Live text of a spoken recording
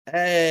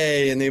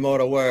Hey, in the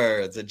immortal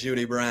words of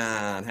Judy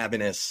Brown,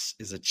 happiness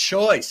is a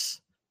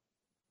choice.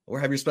 Or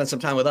have you spent some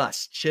time with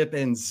us, Chip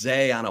and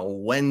Zay, on a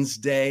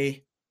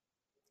Wednesday?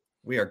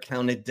 We are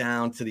counted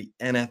down to the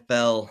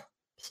NFL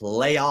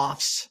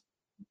playoffs.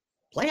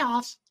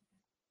 Playoffs.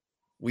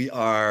 We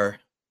got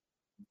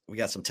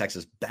some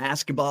Texas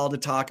basketball to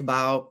talk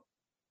about.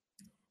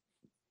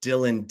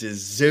 Dylan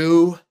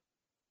Dizzou.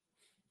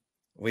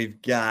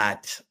 We've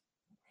got,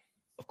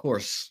 of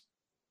course,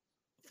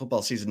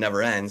 football season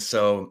never ends.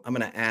 So I'm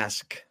gonna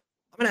ask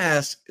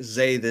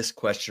Zay this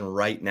question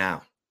right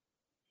now.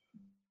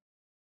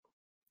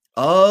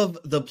 Of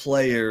the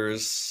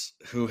players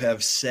who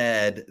have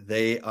said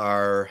they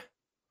are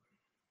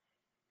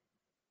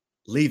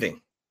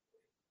leaving,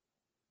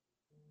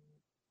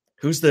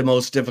 who's the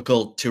most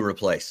difficult to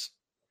replace?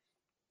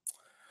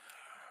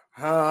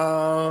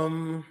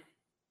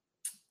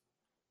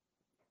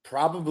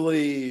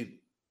 Probably.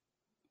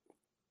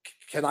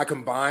 Can I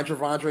combine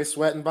Travondre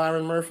Sweat and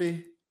Byron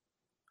Murphy?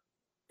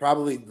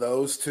 Probably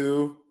those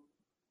two,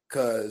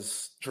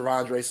 because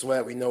Travondre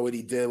Sweat, we know what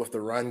he did with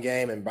the run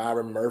game, and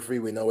Byron Murphy,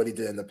 we know what he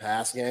did in the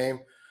pass game.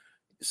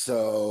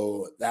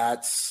 So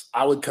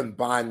I would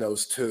combine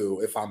those two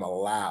if I'm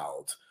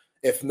allowed.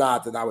 If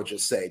not, then I would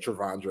just say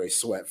Travondre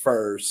Sweat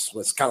first.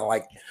 Was kind of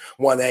like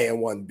 1A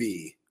and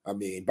 1B. I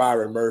mean,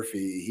 Byron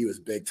Murphy, he was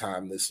big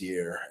time this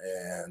year,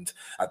 and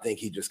I think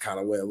he just kind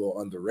of went a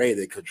little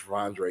underrated because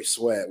Travondre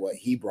Sweat, what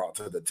he brought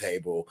to the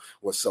table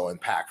was so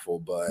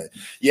impactful. But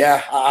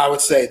yeah, I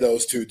would say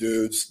those two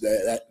dudes,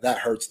 that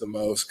hurts the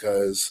most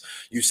because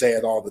you say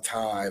it all the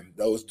time.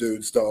 Those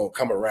dudes don't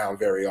come around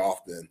very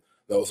often.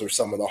 Those are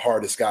some of the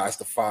hardest guys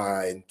to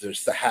find,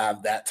 just to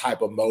have that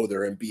type of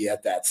motor and be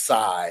at that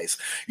size.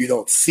 You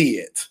don't see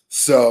it.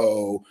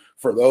 So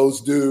for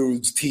those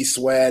dudes, T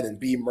Sweat and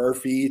B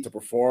Murphy, to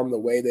perform the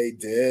way they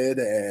did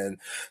and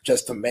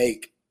just to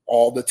make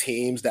all the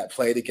teams that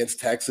played against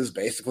Texas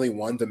basically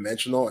one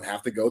dimensional and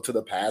have to go to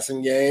the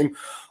passing game,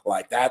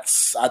 like I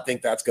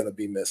think that's going to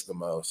be missed the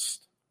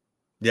most.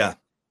 Yeah.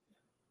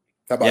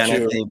 How about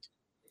you?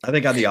 I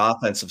think on the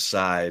offensive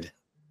side,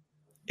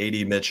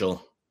 AD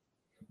Mitchell,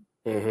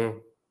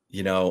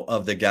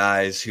 of the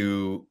guys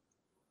who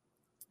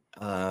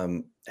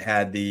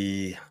had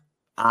the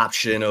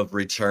option of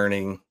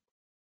returning,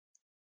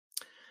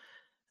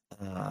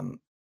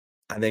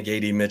 I think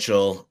AD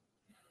Mitchell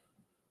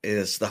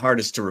is the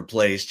hardest to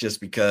replace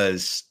just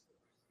because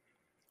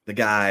the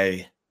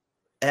guy,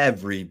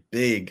 every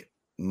big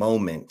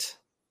moment,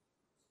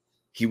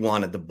 he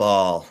wanted the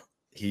ball.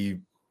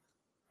 He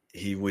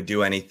would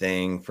do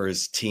anything for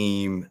his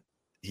team.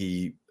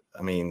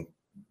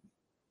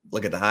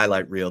 Look at the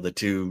highlight reel, the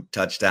 2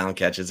 touchdown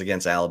catches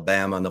against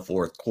Alabama in the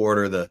fourth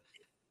quarter, the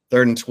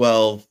 3rd and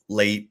 12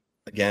 late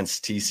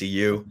against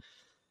TCU,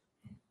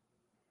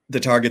 the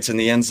targets in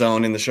the end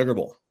zone in the Sugar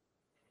Bowl.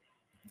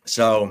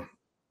 So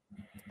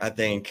I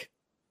think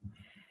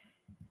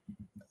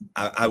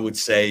I would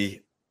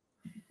say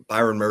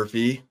Byron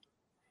Murphy,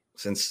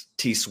 since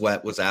T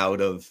Sweat was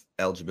out of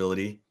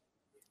eligibility.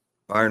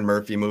 Byron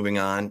Murphy moving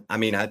on.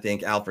 I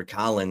think Alfred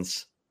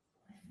Collins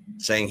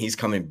saying he's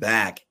coming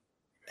back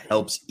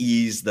helps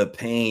ease the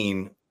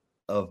pain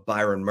of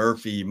Byron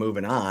Murphy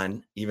moving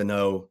on, even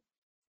though,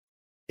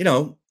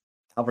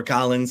 Alfred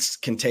Collins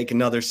can take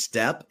another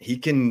step. He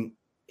can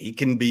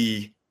have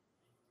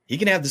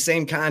the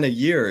same kind of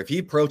year. If he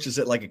approaches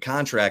it like a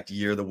contract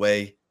year, the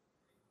way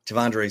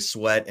Tavondre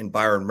Sweat and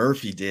Byron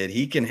Murphy did,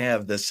 he can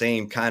have the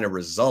same kind of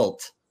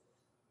result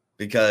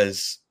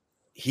because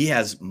he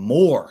has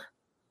more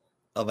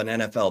of an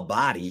NFL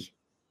body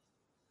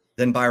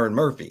than Byron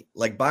Murphy.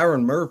 Like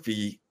Byron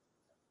Murphy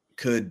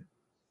could,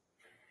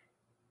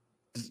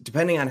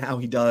 depending on how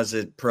he does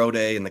at Pro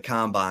Day and the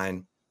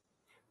Combine,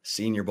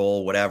 Senior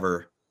Bowl,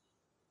 whatever,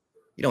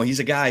 he's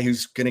a guy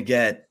who's going to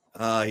get,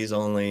 he's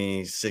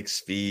only 6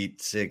 feet,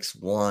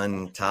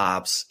 6'1"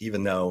 tops,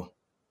 even though,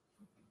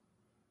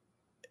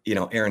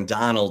 Aaron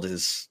Donald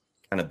is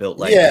kind of built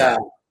like that.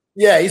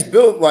 Yeah, he's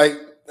built like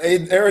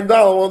Aaron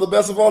Donald, one of the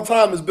best of all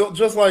time, is built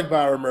just like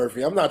Byron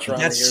Murphy. I'm not trying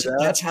to hear that.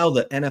 That's how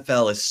the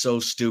NFL is so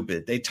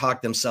stupid. They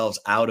talk themselves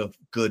out of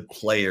good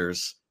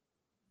players.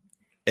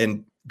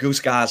 And Goose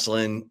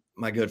Goslin,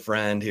 my good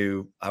friend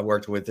who I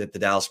worked with at the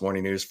Dallas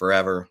Morning News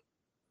forever,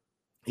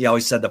 he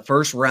always said the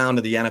first round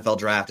of the NFL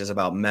draft is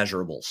about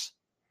measurables.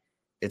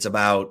 It's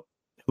about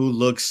who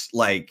looks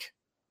like,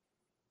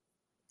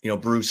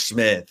 Bruce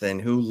Smith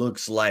and who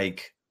looks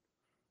like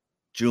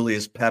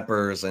Julius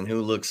Peppers and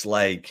who looks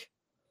like,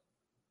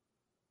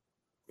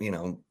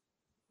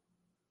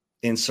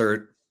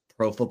 insert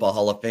Pro Football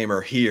Hall of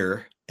Famer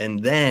here.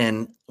 And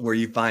then where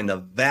you find the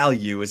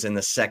value is in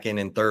the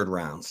 2nd and 3rd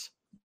rounds.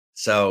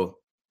 So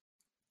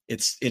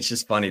it's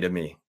just funny to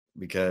me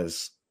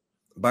because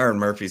Byron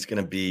Murphy's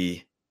going to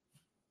be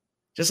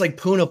just like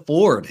Poona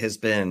Ford has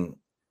been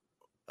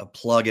a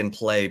plug and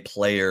play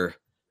player.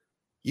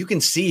 You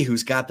can see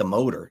who's got the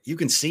motor. You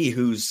can see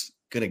who's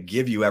going to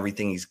give you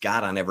everything he's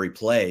got on every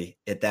play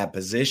at that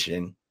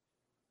position.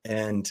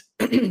 And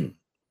and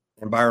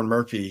Byron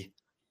Murphy,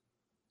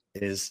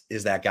 is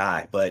that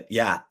guy. But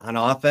yeah, on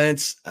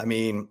offense, I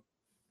mean,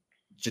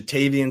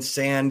 Jatavian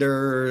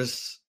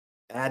Sanders,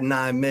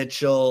 Adonai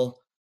Mitchell.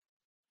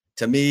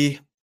 To me,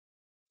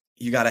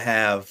 you got to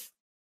have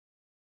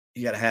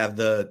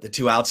the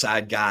two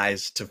outside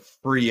guys to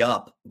free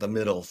up the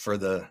middle for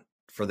the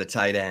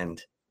tight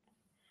end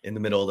in the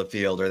middle of the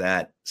field, or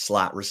that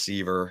slot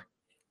receiver.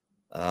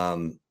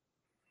 And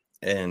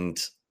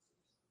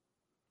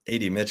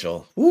AD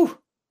Mitchell,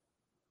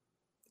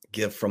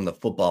 gift from the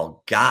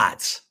football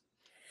gods.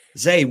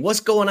 Zay, what's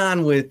going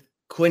on with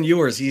Quinn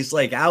Ewers? He's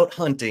like out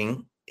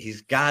hunting.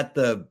 He's got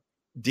the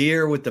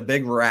deer with the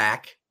big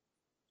rack.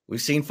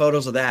 We've seen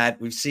photos of that.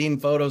 We've seen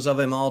photos of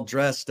him all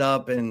dressed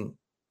up in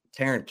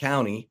Tarrant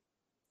County.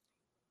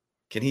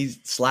 Can he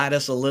slide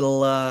us a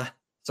little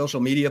social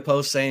media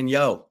post saying,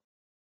 yo?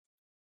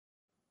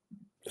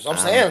 That's what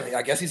I'm saying.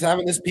 I guess he's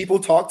having his people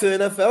talk to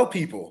NFL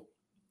people,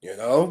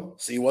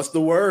 see what's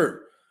the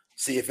word,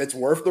 see if it's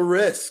worth the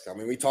risk. I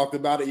mean, we talked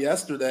about it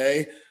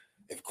yesterday.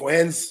 If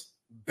Quinn's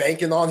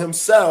banking on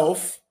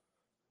himself,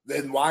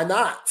 then why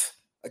not?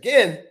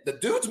 Again, the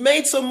dude's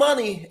made some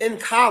money in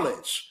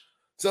college.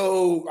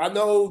 So I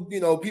know,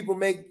 people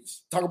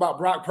talk about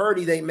Brock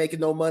Purdy. They ain't making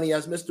no money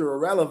as Mr.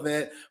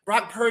 Irrelevant.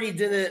 Brock Purdy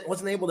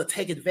wasn't able to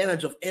take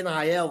advantage of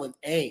NIL and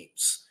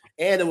Ames.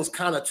 And it was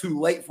kind of too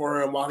late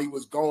for him while he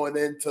was going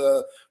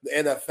into the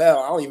NFL.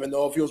 I don't even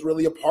know if he was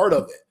really a part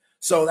of it.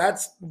 So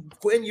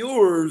Quinn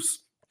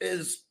Ewers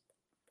is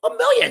a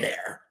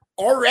millionaire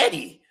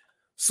already.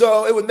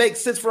 So it would make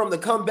sense for him to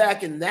come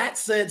back in that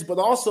sense. But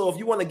also, if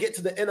you want to get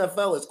to the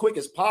NFL as quick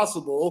as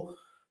possible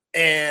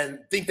and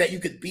think that you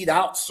could beat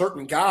out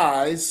certain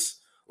guys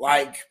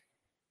like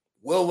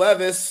Will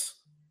Levis,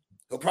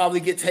 he'll probably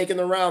get taken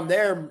around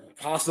there,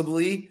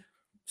 possibly.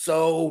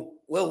 So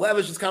Will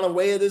Levis just kind of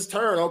waited his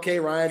turn. Okay,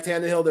 Ryan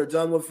Tannehill, they're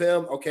done with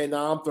him. Okay,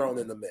 now I'm thrown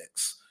in the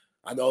mix.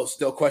 I know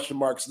still question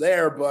marks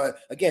there, but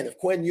again, if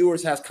Quinn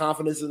Ewers has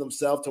confidence in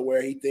himself to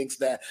where he thinks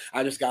that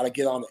I just got to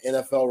get on the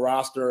NFL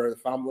roster,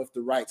 if I'm with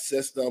the right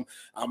system,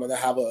 I'm going to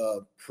have a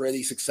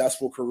pretty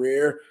successful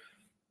career,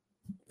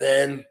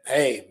 then,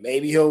 hey,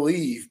 maybe he'll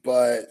leave.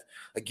 But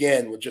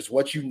again, with just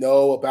what you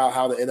know about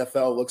how the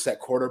NFL looks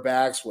at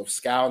quarterbacks with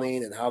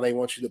scouting and how they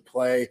want you to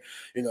play,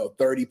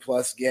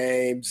 30-plus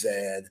games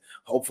and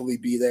hopefully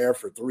be there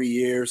for 3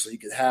 years so you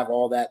can have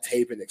all that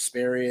tape and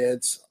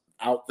experience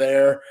out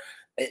there,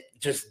 it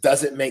just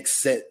doesn't make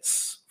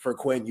sense for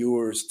Quinn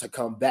Ewers to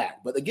come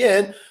back. But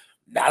again,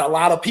 not a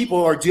lot of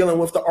people are dealing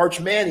with the Arch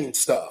Manning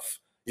stuff.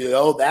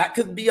 That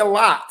could be a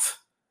lot.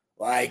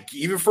 Like,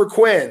 even for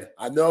Quinn,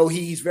 I know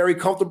he's very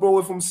comfortable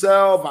with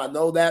himself. I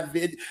know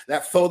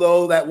that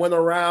photo that went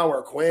around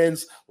where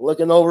Quinn's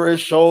looking over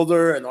his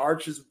shoulder and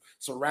Arch is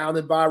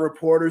surrounded by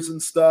reporters and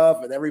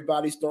stuff, and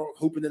everybody's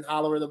hooping and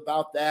hollering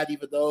about that,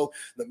 even though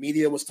the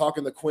media was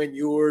talking to Quinn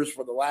Ewers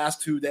for the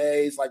last 2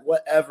 days, like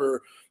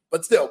whatever.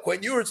 But still,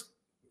 Quinn Ewers,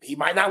 he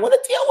might not want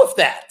to deal with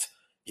that.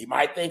 He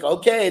might think,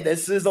 okay,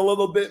 this is a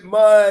little bit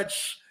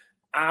much.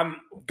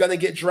 I'm going to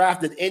get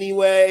drafted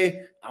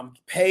anyway. I'm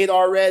paid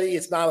already.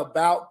 It's not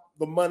about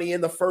the money in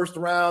the first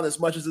round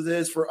as much as it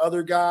is for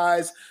other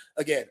guys.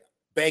 Again,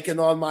 banking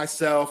on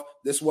myself.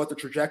 This is what the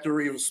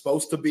trajectory was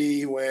supposed to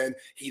be when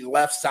he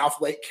left South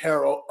Lake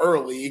Carroll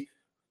early,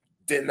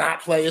 did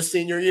not play his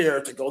senior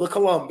year to go to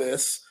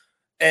Columbus.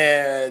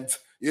 And,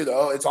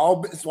 it's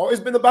always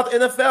been about the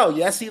NFL.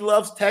 Yes, he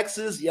loves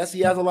Texas. Yes,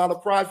 he has a lot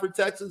of pride for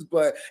Texas.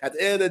 But at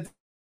the end of the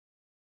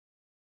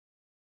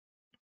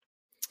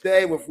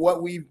day, with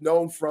what we've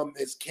known from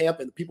his camp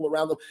and the people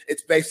around him,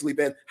 it's basically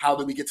been, how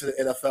do we get to the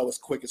NFL as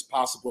quick as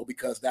possible,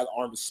 because that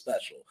arm is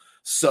special.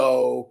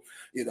 So,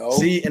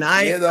 see, and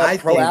I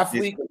pro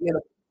athlete.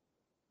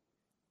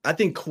 I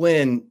think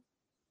Quinn,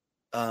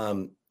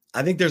 I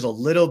think there's a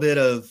little bit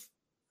of,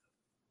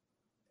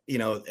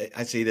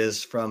 I see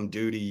this from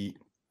Duty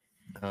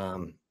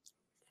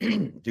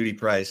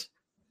Price.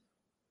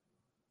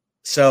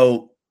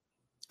 So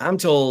I'm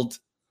told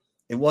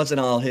it wasn't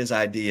all his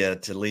idea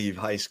to leave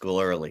high school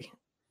early.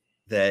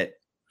 That,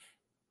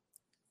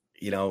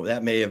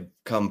 that may have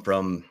come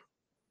from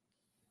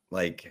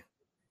like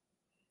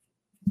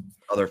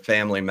other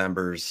family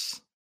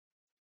members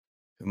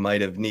who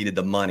might have needed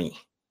the money.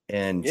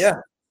 And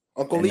yeah,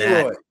 Uncle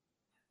Leroy.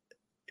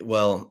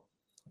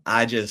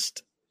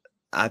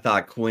 I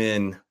thought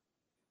Quinn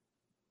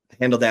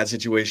handled that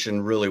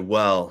situation really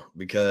well,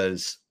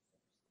 because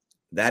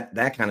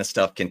that kind of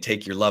stuff can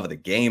take your love of the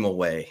game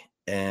away.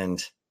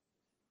 And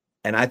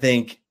I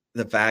think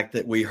the fact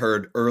that we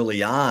heard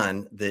early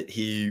on that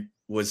he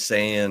was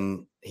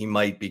saying he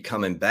might be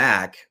coming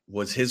back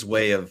was his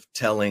way of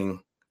telling,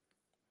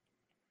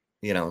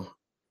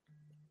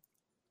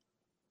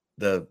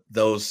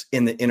 those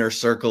in the inner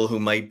circle who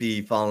might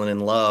be falling in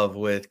love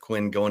with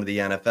Quinn going to the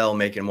NFL,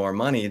 making more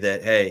money,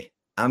 that, hey,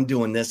 I'm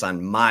doing this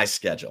on my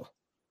schedule.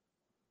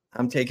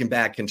 I'm taking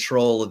back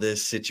control of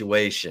this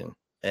situation.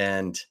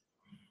 And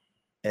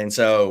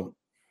so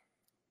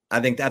I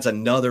think that's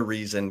another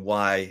reason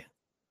why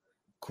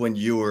Quinn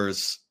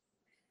Ewers'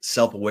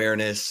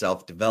 self-awareness,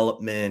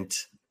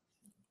 self-development,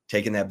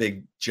 taking that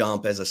big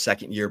jump as a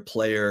second-year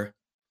player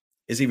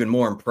is even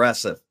more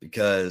impressive,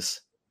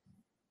 because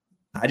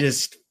I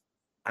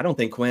don't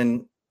think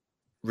Quinn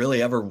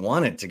really ever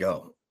wanted to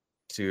go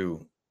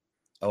to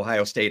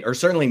Ohio State, or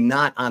certainly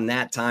not on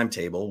that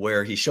timetable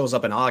where he shows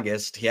up in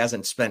August. He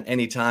hasn't spent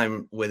any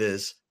time with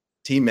his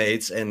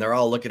teammates, and they're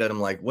all looking at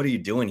him like, what are you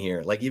doing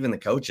here? Like, even the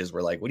coaches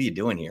were like, what are you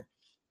doing here?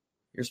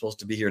 You're supposed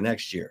to be here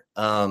next year.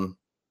 But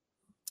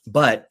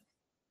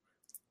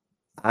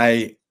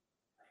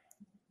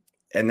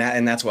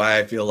that's why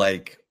I feel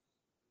like,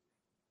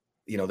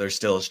 there's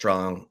still a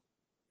strong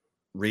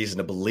reason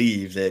to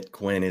believe that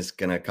Quinn is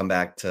going to come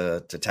back to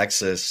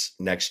Texas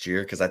next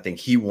year, because I think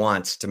he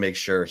wants to make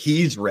sure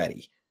he's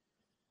ready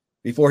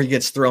before he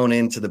gets thrown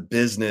into the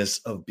business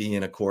of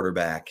being a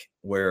quarterback,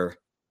 where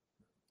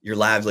your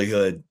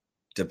livelihood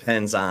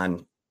depends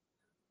on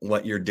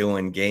what you're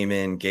doing game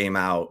in, game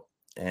out.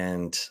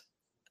 And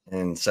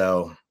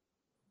so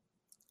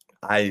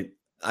I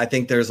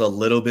think there's a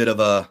little bit of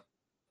a,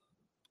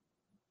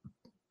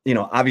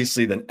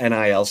 obviously the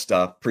NIL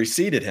stuff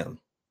preceded him.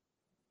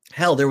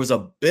 Hell, there was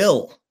a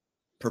bill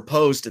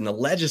proposed in the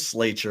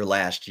legislature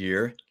last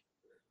year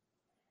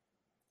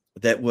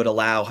that would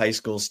allow high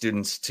school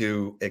students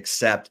to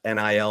accept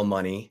NIL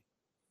money,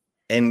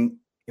 and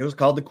it was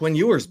called the Quinn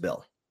Ewers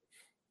bill.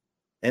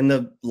 And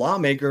the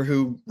lawmaker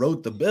who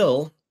wrote the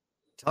bill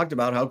talked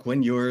about how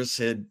Quinn Ewers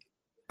had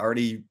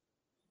already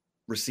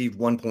received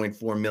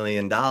 $1.4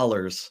 million.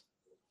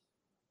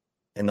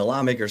 And the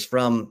lawmaker's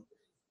from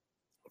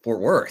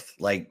Fort Worth.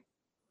 Like,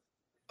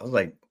 I was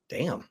like,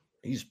 damn,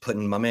 he's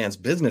putting my man's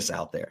business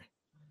out there.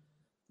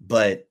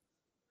 But,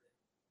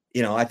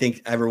 I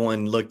think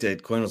everyone looked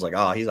at Quinn, was like,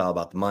 oh, he's all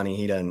about the money.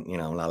 He doesn't,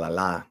 la, la,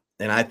 la.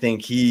 And I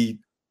think he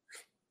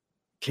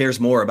cares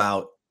more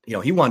about,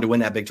 he wanted to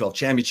win that Big 12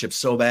 championship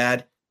so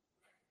bad.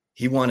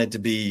 He wanted to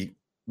be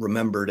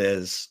remembered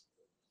as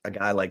a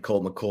guy like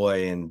Colt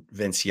McCoy and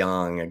Vince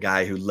Young, a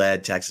guy who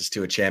led Texas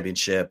to a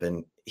championship.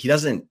 And he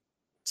doesn't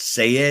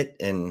say it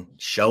and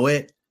show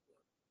it.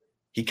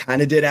 He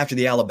kind of did after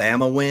the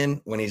Alabama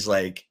win, when he's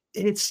like,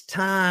 it's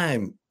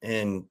time.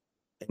 And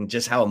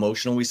just how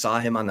emotional we saw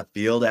him on the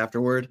field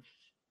afterward.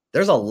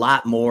 There's a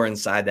lot more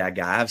inside that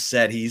guy. I've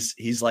said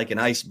he's like an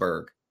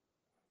iceberg.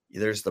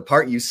 There's the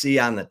part you see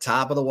on the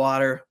top of the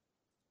water,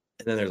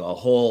 and then there's a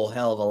whole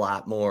hell of a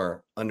lot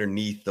more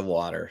underneath the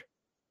water.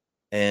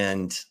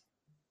 And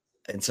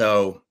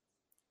so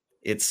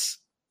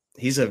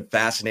he's a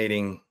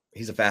fascinating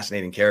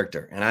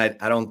character. And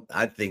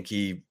I think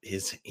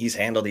he's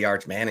handled the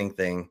Arch Manning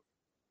thing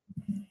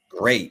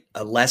great.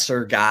 A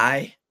lesser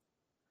guy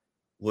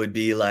would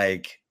be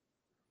like,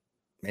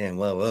 man,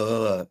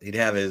 whoa. He'd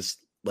have his,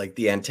 like,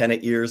 the antenna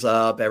ears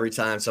up every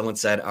time someone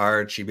said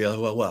Arch. He'd be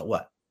like,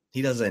 what?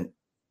 He doesn't.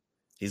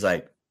 He's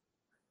like,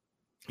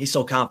 he's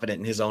so confident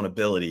in his own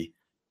ability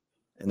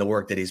and the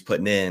work that he's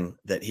putting in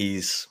that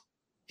he's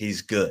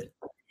good.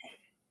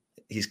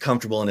 He's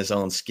comfortable in his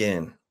own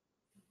skin.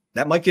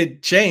 That might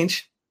get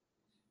change.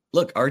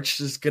 Look, Arch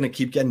is going to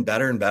keep getting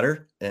better and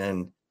better,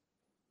 and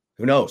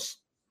who knows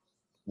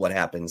what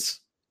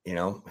happens.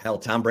 Hell,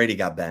 Tom Brady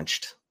got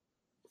benched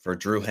for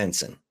Drew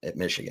Henson at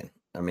Michigan.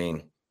 I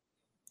mean,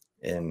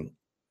 and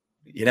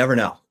you never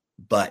know,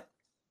 but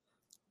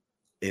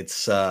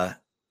it's, I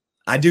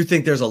do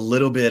think there's a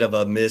little bit of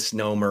a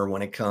misnomer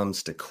when it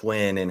comes to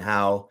Quinn and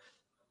how,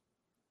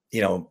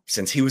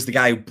 since he was the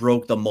guy who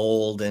broke the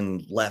mold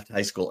and left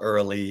high school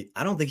early,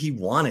 I don't think he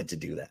wanted to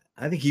do that.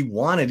 I think he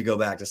wanted to go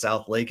back to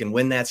South Lake and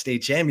win that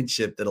state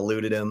championship that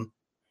eluded him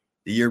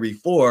the year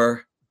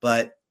before,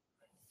 but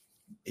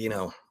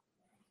it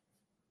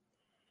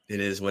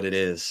is what it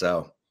is.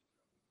 So,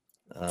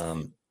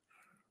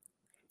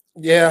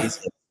 yeah, he's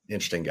an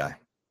interesting guy.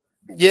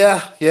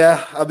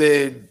 Yeah. I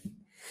mean,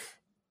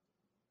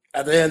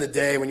 at the end of the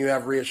day, when you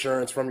have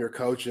reassurance from your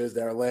coaches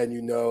that are letting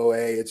you know,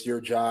 hey, it's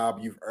your job,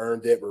 you've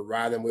earned it, we're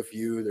riding with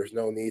you, there's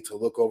no need to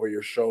look over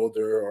your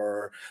shoulder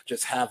or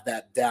just have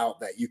that doubt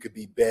that you could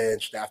be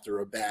benched after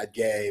a bad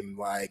game.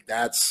 Like,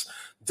 that's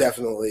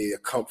definitely a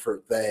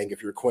comfort thing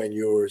if you're Quinn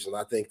Ewers. And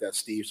I think that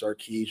Steve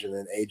Sarkisian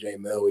and AJ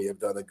Millie have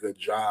done a good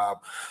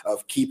job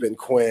of keeping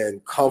Quinn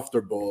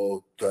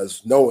comfortable,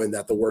 because knowing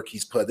that the work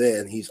he's put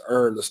in, he's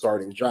earned the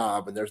starting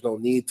job and there's no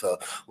need to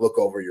look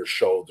over your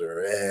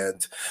shoulder.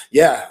 And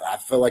yeah, I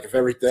feel like if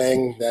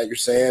everything that you're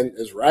saying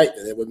is right,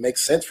 then it would make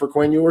sense for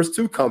Quinn Ewers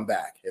to come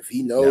back. If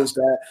he knows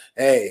that,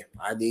 hey,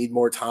 I need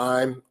more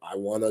time, I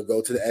want to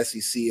go to the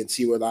SEC and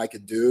see what I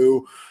could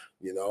do.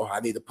 I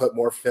need to put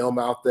more film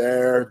out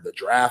there. The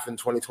draft in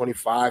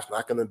 2025 is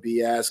not going to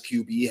be as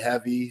QB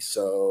heavy.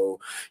 So,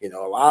 I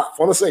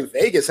want to say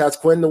Vegas has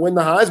Quinn to win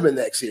the Heisman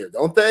next year,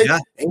 don't they? Yeah.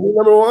 Ain't he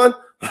number one?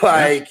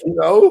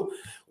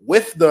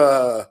 With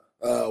the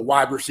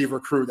wide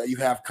receiver crew that you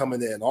have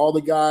coming in, all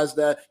the guys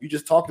that you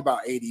just talked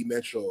about, AD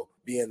Mitchell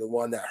being the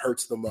one that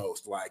hurts the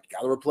most, like,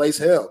 got to replace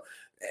him.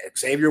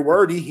 Xavier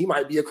Worthy, he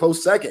might be a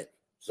close second.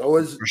 So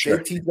is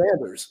JT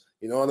Sanders.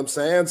 You know what I'm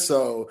saying?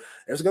 So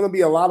there's going to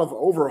be a lot of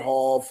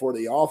overhaul for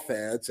the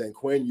offense, and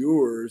Quinn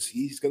Ewers,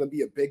 he's going to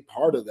be a big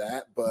part of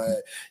that.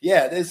 But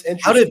yeah, it is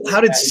interesting.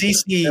 How did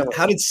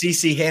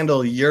CC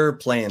handle your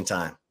playing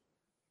time?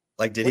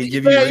 Like, did he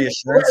give you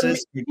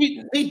reassurances?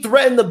 He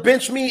threatened to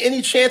bench me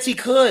any chance he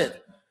could.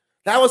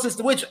 That was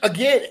just, which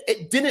again,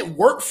 it didn't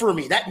work for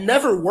me. That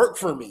never worked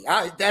for me.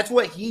 That's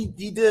what he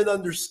didn't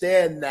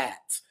understand that.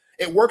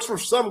 It works for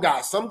some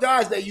guys. Some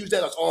guys, they use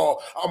that as, oh,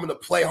 I'm going to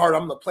play hard.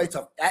 I'm going to play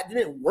tough. That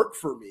didn't work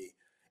for me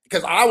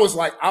because I was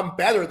like, I'm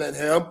better than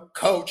him.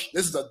 Coach,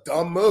 this is a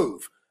dumb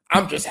move.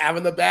 I'm just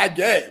having a bad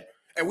game.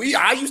 And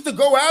I used to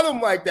go at him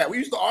like that. We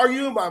used to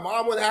argue. My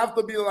mom would have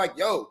to be like,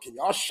 yo, can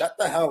y'all shut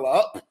the hell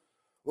up?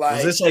 Like,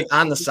 was this like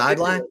on the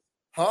sideline?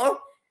 Huh?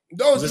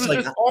 No, it was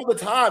like just all the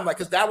time. Like,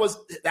 because that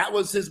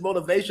was his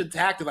motivation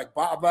tactic, like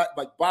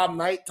Bob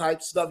Knight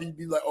type stuff. He'd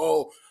be like,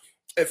 oh,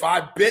 if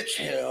I bitch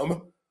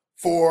him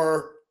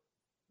for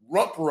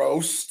rump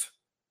roast,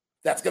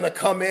 that's gonna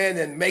come in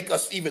and make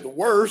us even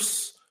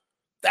worse.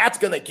 That's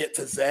gonna get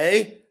to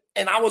Zay.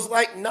 And I was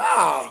like,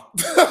 nah.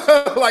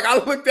 Like,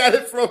 I looked at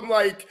it from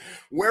like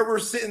where we're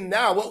sitting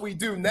now, what we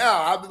do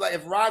now. I'd be like,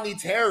 if Rodney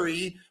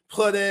Terry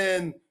put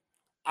in,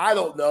 I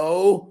don't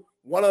know,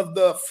 one of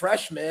the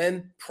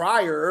freshmen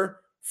prior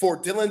for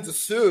Dylan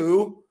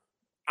Dessou,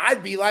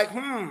 I'd be like,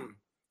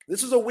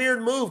 this is a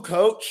weird move,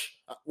 coach.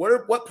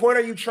 What point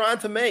are you trying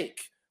to make?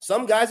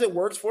 Some guys it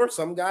works for,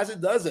 some guys it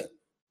doesn't.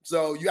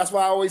 So that's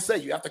why I always say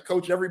you have to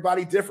coach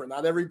everybody different.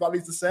 Not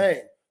everybody's the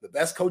same. The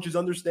best coaches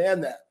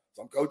understand that.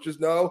 Some coaches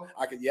know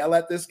I can yell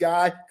at this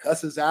guy,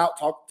 cuss him out,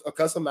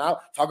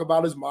 talk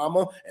about his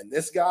mama, and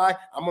this guy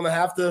I'm going to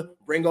have to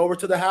bring over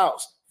to the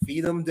house,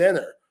 feed him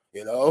dinner,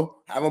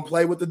 have him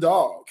play with the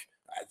dog.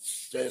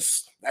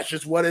 That's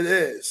just what it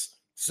is.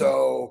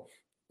 So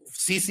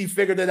CC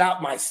figured it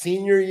out my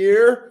senior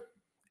year,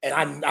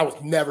 and I was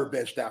never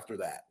benched after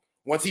that.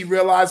 Once he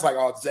realized, like,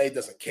 oh, Zay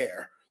doesn't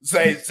care.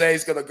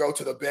 Zay's going to go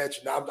to the bench,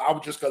 and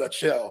I'm just going to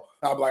chill.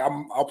 I'm like,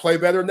 I'll play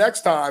better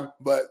next time,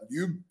 but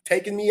you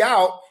taking me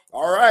out,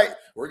 all right,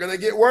 we're going to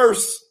get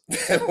worse.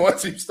 And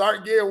once you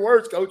start getting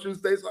worse,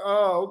 coaches, they say,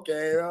 oh,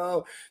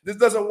 okay, this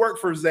doesn't work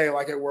for Zay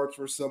like it works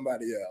for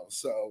somebody else.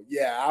 So,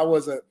 yeah, I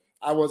wasn't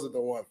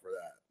the one for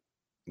that.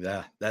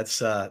 Yeah, that's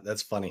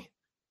funny.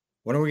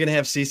 When are we going to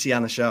have CC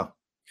on the show?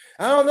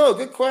 I don't know.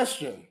 Good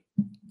question.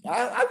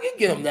 I can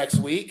get him next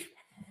week.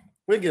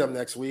 We'll get him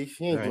next week.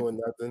 He ain't doing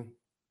nothing.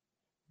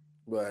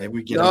 But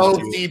no,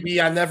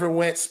 DB, I never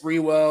went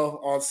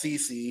Sprewell on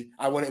CC.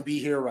 I wouldn't be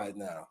here right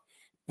now.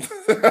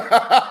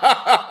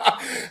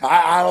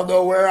 I don't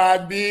know where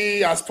I'd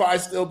be. I'd probably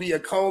still be a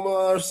coma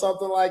or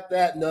something like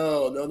that.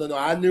 No.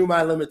 I knew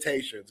my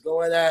limitations.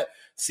 Going at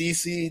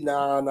CC,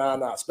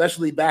 nah.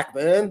 Especially back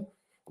then.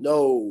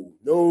 No,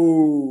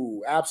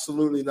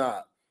 absolutely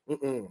not.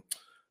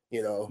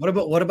 What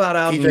about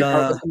out in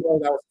that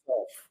was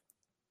tough.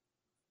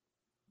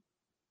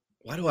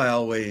 Why do I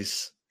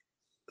always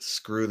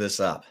screw this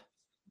up?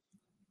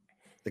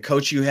 The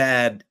coach you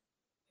had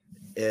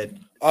at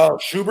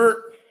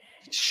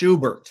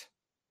Schubert.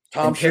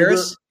 Tom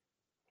Paris?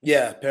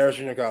 Yeah, Paris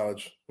Junior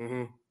College.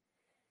 Mm-hmm.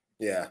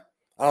 Yeah.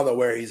 I don't know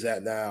where he's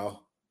at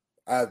now.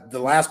 The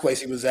last place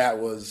he was at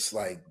was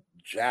like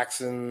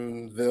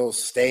Jacksonville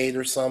State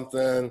or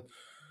something.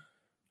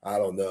 I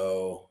don't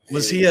know.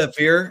 Was he a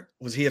fear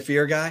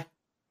guy?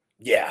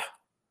 Yeah.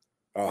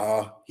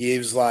 He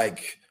was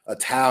like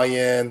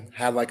Italian,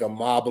 had like a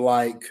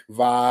mob-like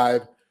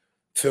vibe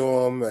to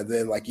him. And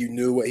then like you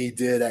knew what he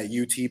did at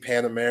UT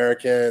Pan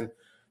American,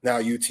 now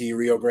UT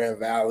Rio Grande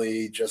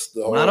Valley, just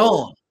the whole. Not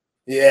on.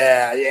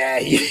 Yeah.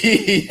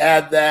 He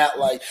had that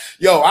like,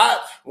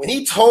 when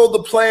he told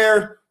the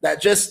player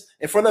that just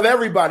in front of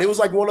everybody, it was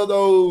like one of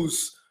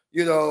those,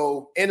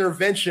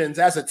 interventions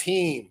as a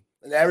team.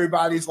 And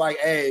everybody's like,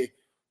 hey,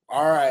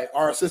 all right,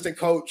 our assistant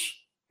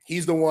coach,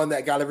 he's the one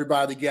that got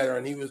everybody together.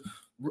 And he was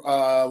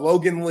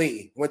Logan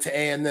Lee, went to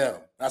A&M.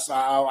 That's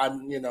how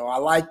I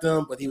liked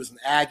him, but he was an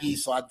Aggie,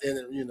 so I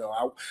didn't,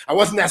 I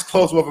wasn't as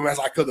close with him as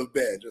I could have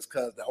been, just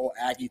because the whole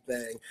Aggie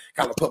thing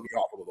kind of put me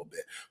off a little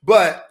bit.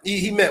 But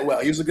he meant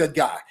well. He was a good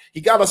guy.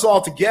 He got us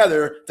all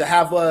together to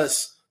have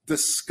us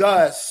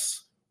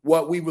discuss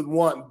what we would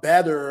want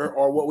better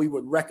or what we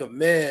would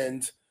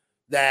recommend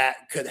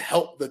that could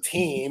help the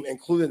team,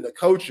 including the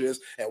coaches.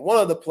 And one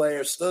of the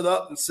players stood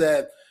up and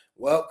said,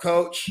 well,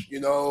 coach,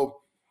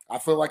 I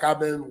feel like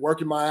I've been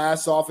working my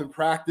ass off in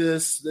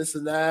practice, this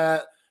and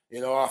that.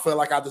 I feel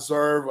like I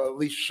deserve at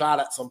least a shot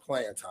at some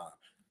playing time.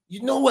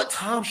 You know what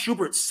Tom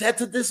Schubert said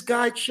to this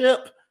guy,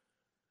 Chip?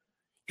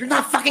 You're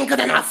not fucking good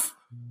enough.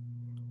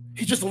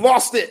 He just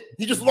lost it.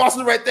 He just lost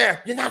it right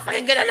there. You're not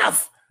fucking good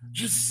enough.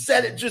 Just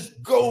said it,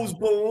 just goes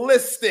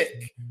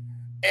ballistic.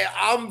 And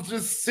I'm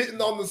just sitting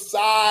on the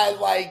side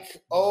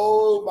like,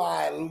 oh,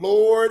 my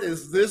Lord,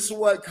 is this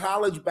what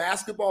college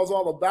basketball is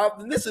all about?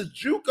 And this is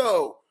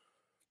JUCO.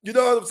 You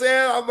know what I'm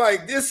saying? I'm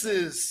like, this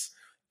is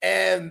 –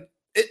 and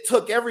it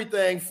took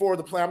everything for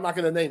the play. I'm not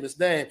going to name his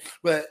name,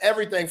 but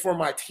everything for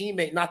my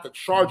teammate not to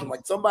charge him.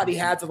 Like somebody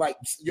had to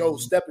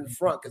step in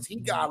front because he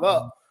got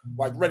up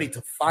ready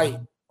to fight.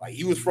 Like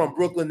he was from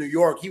Brooklyn, New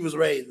York. He was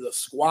ready to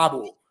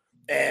squabble.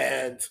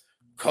 And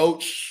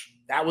coach,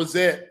 that was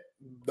it.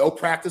 No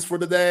practice for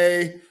the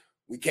day.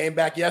 We came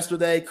back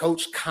yesterday.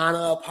 Coach kind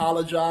of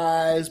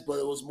apologized, but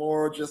it was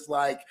more just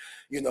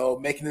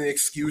making an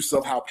excuse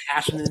of how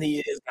passionate he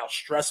is, how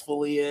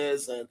stressful he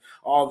is, and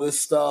all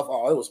this stuff.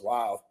 Oh, it was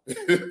wild.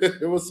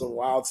 It was some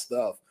wild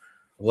stuff.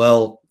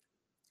 Well,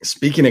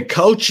 speaking of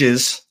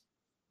coaches,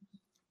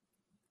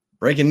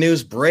 breaking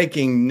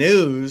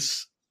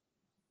news.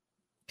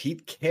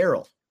 Pete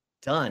Carroll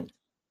done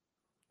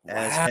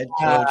as head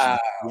coach of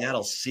the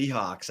Seattle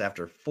Seahawks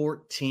after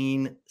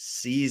 14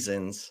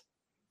 seasons.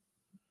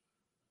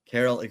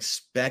 Carroll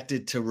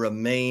expected to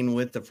remain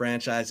with the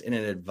franchise in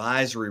an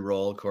advisory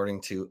role, according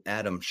to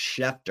Adam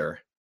Schefter.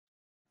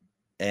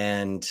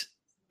 And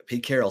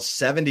Pete Carroll,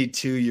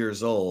 72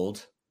 years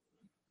old.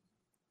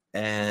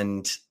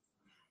 And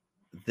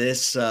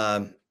this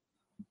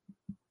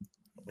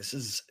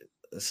is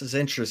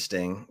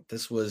interesting.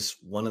 This was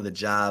one of the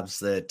jobs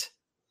that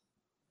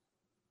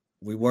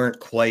we weren't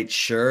quite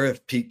sure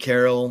if Pete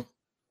Carroll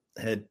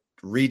had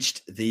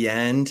reached the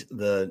end.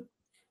 The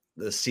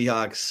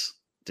Seahawks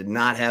did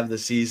not have the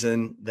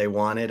season they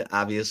wanted,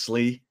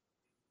 obviously.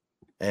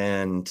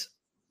 And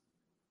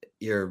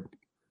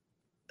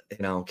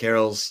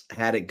Carroll's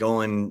had it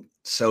going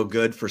so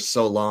good for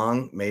so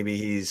long. Maybe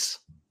he's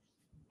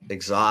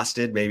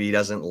exhausted. Maybe he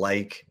doesn't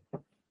like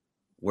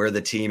where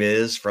the team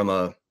is from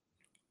a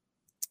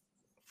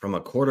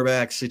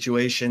quarterback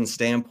situation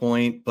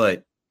standpoint.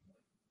 But,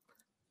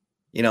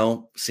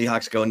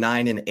 Seahawks go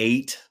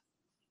 9-8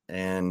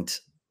 and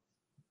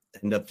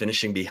end up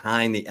finishing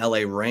behind the LA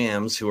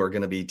Rams, who are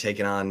going to be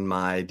taking on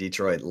my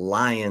Detroit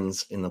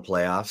Lions in the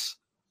playoffs.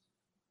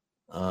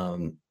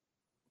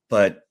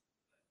 But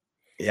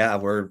yeah,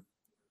 we're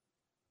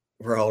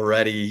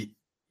already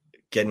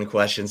getting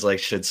questions like,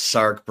 should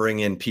Sark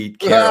bring in Pete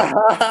Carroll?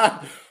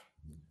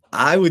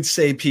 I would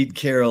say Pete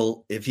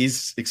Carroll, if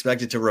he's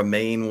expected to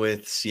remain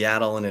with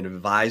Seattle in an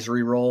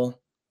advisory role,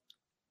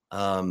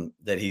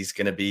 that he's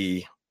going to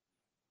be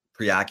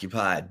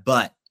preoccupied.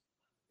 But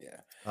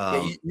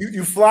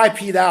you fly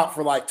Pete out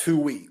for 2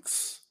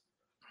 weeks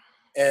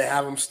and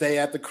have him stay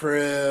at the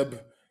crib,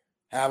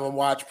 have him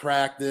watch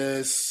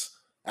practice,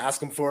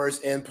 ask him for his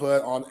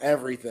input on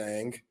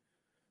everything.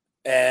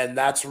 And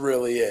that's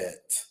really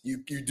it. You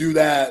do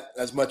that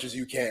as much as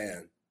you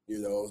can.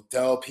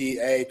 Tell Pete,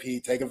 hey,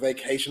 Pete, take a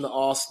vacation to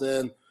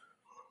Austin,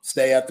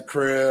 stay at the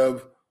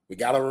crib. We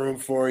got a room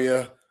for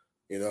you,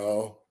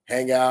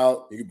 hang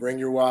out. You can bring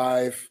your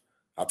wife.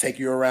 I'll take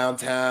you around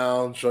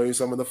town, show you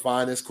some of the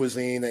finest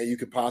cuisine that you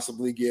could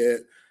possibly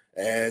get.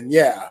 And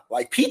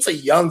Pete's a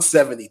young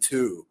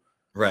 72.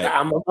 Right.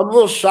 I'm a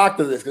little shocked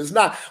at this because it's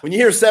not, when you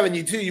hear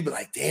 72, you'd be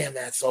like, damn,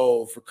 that's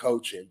old for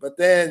coaching. But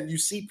then you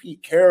see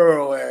Pete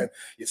Carroll and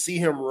you see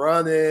him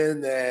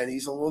running and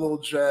he's a little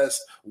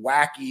just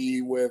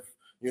wacky with,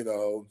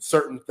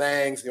 certain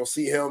things. You'll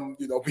see him,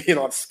 being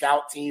on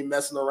scout team,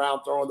 messing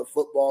around, throwing the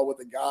football with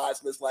the guys.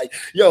 And it's like,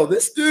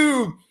 this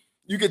dude,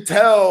 you could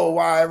tell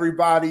why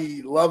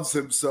everybody loves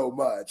him so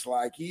much.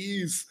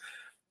 He's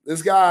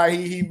this guy,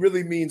 he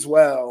really means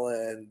well.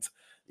 And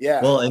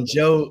yeah. Well, and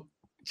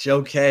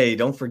Joe K,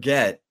 don't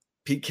forget,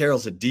 Pete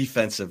Carroll's a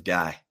defensive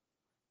guy.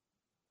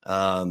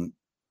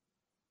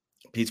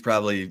 Pete's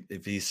probably,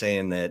 if he's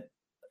saying that,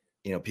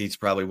 Pete's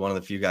probably one of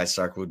the few guys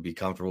Sark would be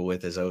comfortable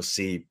with as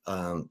OC.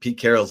 Pete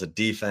Carroll's a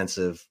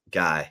defensive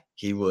guy.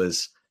 He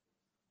was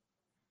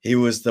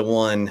the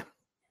one,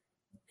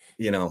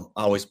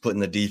 always putting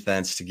the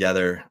defense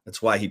together.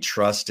 That's why he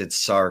trusted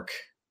Sark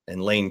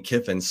and Lane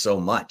Kiffin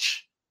so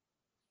much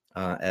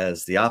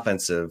as the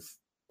offensive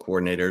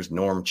coordinators,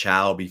 Norm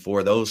Chow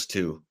before those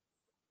two.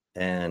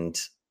 And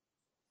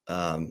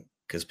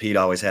because Pete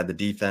always had the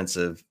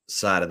defensive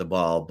side of the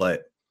ball.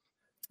 But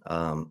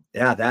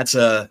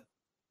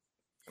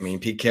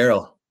Pete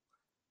Carroll,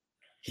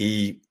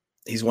 he's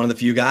one of the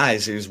few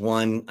guys who's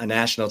won a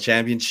national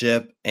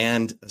championship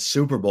and a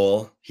Super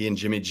Bowl. He and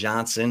Jimmy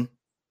Johnson.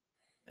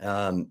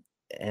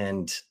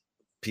 And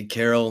Pete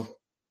Carroll,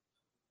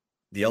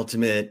 the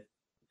ultimate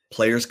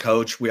players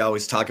coach. We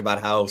always talk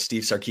about how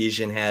Steve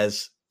Sarkisian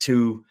has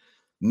two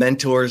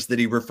mentors that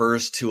he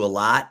refers to a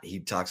lot. He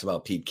talks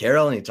about Pete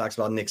Carroll and he talks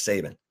about Nick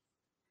Saban.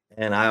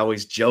 And I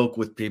always joke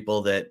with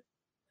people that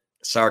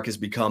Sark has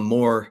become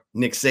more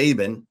Nick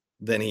Saban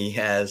than he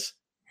has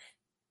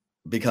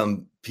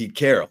become Pete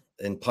Carroll,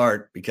 in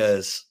part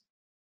because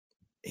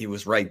he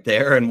was right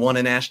there and won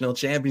a national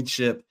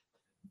championship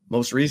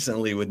most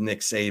recently with Nick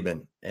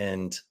Saban.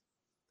 And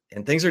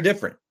things are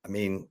different.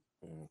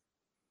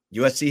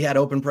 USC had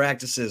open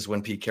practices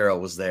when Pete Carroll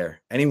was there.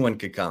 Anyone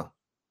could come.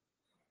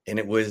 And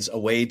it was a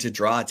way to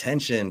draw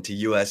attention to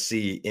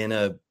USC in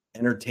a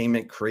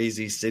entertainment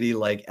crazy city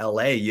like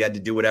LA. You had to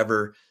do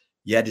whatever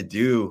you had to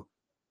do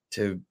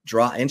to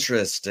draw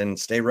interest and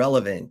stay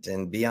relevant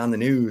and be on the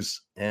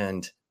news.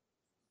 And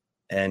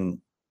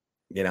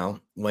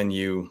when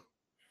you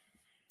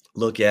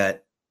look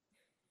at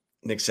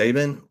Nick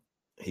Saban,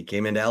 he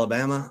came into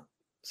Alabama,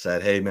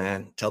 said, "Hey,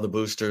 man, tell the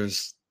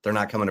boosters they're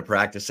not coming to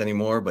practice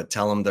anymore, but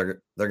tell them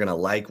they're going to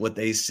like what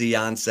they see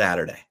on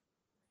Saturday."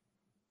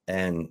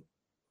 And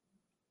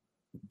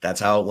that's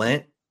how it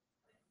went.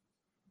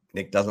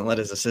 Nick doesn't let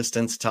his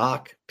assistants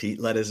talk. Pete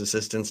let his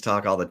assistants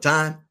talk all the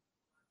time.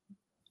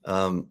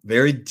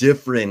 Very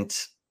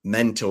different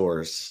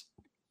mentors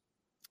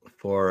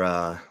for,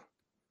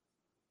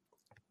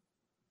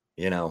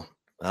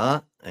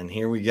 and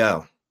here we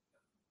go.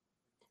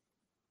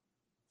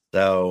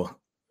 So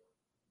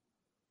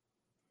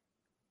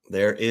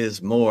there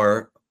is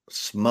more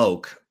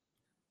smoke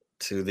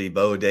to the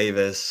Bo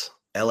Davis,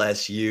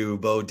 LSU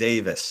Bo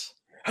Davis.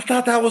 I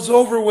thought that was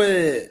over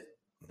with.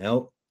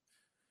 Nope.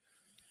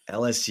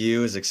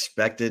 LSU is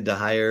expected to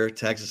hire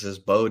Texas's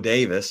Bo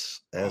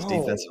Davis as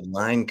defensive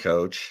line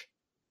coach.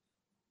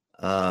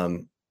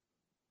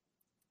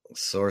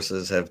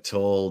 Sources have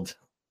told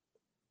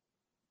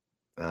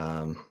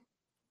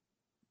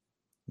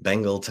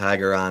Bengal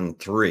Tiger on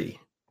 3.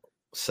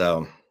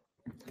 So,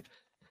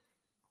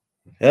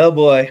 oh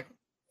boy.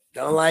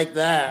 Don't like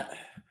that.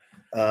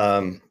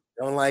 Don't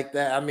like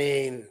that. I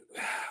mean,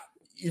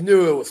 you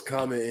knew it was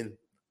coming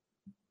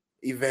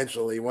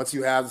eventually. Once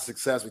you have the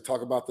success, we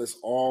talk about this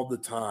all the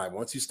time.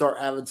 Once you start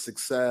having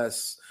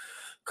success,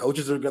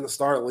 coaches are going to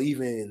start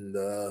leaving,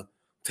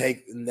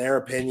 take, in their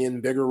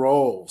opinion, bigger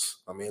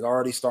roles. I mean, it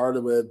already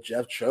started with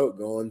Jeff Choate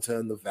going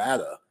to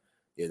Nevada.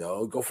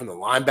 Go from the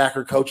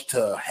linebacker coach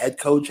to head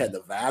coach at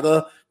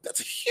Nevada. That's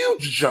a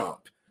huge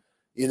jump.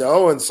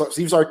 And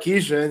Steve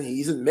Sarkisian,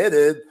 he's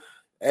admitted,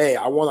 hey,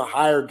 I want to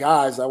hire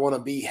guys. I want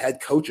to be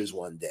head coaches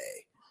one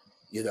day.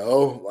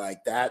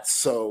 Like that's,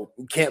 so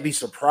we can't be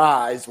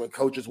surprised when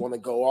coaches want to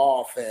go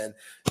off and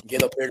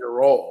get a bigger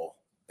role.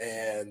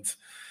 And,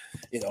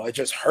 it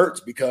just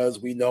hurts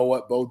because we know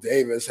what Bo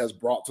Davis has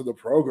brought to the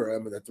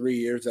program in the 3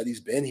 years that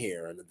he's been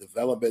here, and the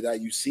development that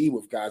you see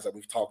with guys that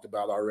we've talked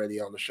about already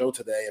on the show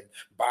today, and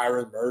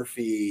Byron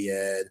Murphy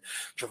and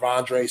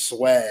T'Vondre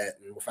Sweat,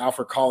 and with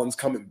Alfred Collins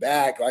coming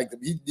back, like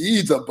he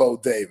needs a Bo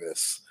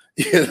Davis.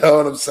 You know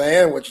what I'm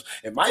saying? Which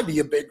it might be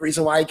a big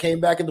reason why he came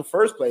back in the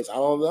first place. I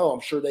don't know.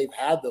 I'm sure they've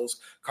had those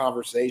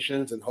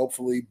conversations, and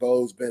hopefully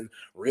Bo's been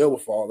real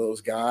with all those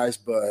guys.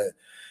 But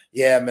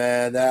yeah,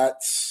 man,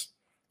 it's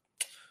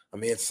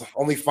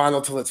only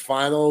final till it's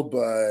final.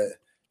 But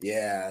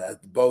yeah,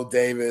 Bo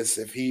Davis,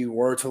 if he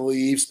were to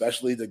leave,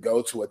 especially to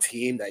go to a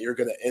team that you're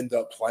going to end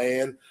up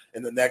playing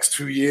in the next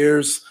 2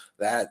 years,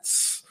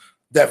 that's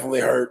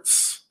definitely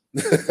hurts.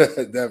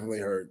 Definitely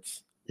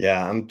hurts.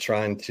 Yeah, I'm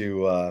trying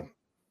to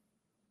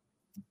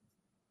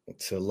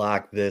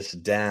lock this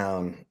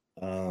down.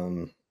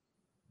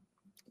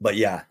 But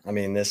yeah, I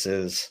mean, this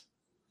is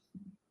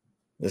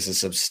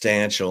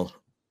substantial,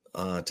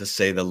 to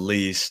say the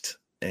least.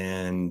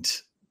 And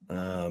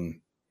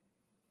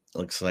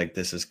looks like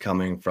this is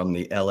coming from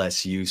the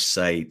LSU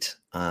site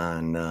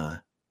on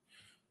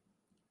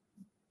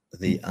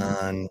the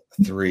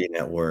On3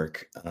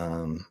 network.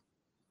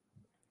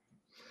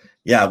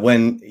 Yeah,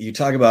 when you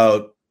talk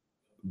about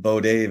Bo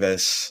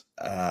Davis,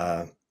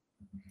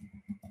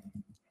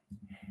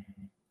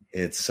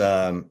 it's,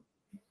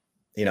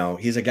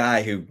 he's a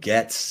guy who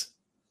gets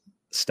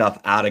stuff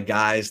out of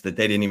guys that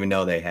they didn't even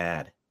know they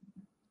had.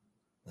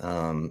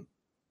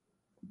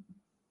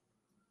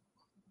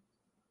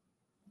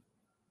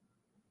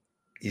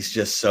 He's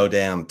just so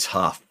damn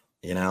tough,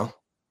 Yeah.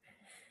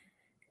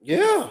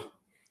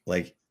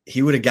 Like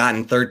he would have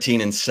gotten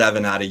 13 and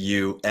 7 out of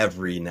you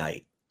every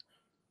night.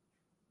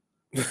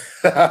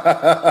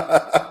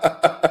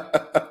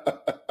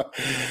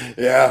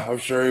 Yeah, I'm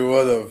sure he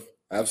would have.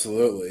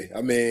 Absolutely.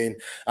 I mean,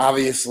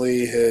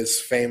 obviously his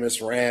famous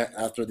rant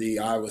after the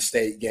Iowa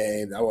State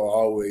game, that will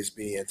always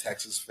be in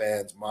Texas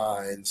fans'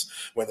 minds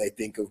when they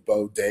think of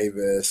Bo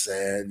Davis.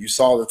 And you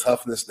saw the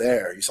toughness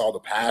there. You saw the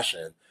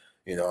passion.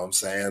 You know what I'm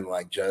saying?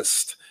 Like,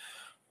 just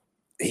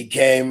he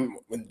came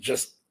with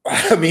just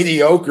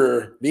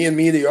mediocre. Being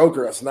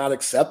mediocre is not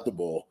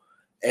acceptable.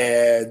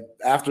 And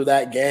after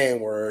that game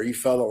where he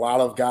felt a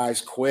lot of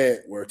guys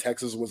quit, where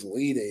Texas was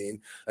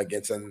leading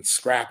against a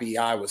scrappy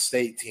Iowa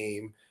State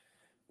team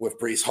with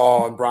Breece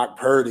Hall and Brock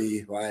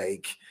Purdy,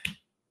 like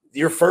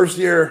your first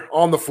year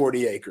on the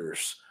 40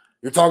 acres,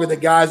 you're talking to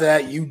guys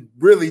that you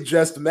really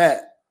just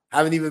met,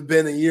 haven't even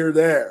been a year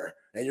there,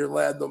 and you're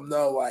letting them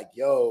know, like,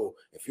 yo,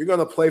 if you're going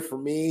to play for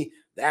me,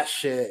 that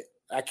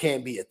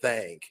can't be a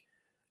thing.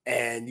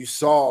 And you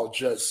saw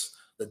just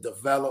the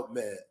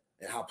development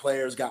and how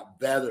players got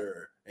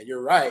better. And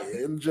you're right,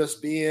 him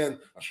just being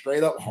a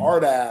straight up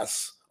hard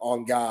ass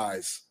on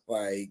guys.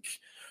 Like,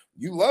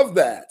 you love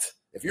that.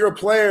 If you're a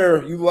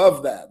player, you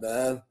love that,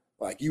 man.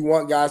 Like, you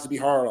want guys to be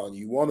hard on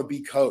you. You want to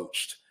be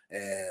coached.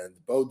 And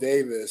Bo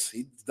Davis,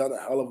 he's done a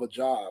hell of a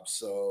job.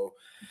 So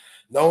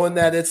knowing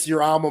that it's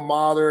your alma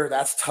mater,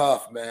 that's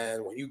tough,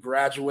 man. When you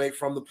graduate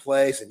from the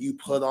place and you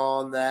put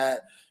on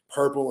that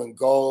purple and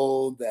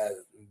gold, that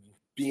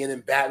being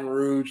in Baton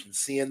Rouge and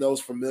seeing those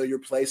familiar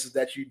places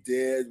that you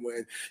did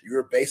when you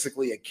were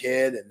basically a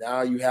kid, and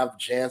now you have the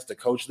chance to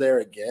coach there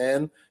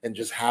again and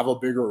just have a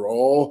bigger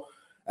role.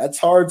 That's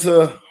hard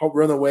to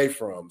run away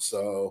from.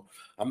 So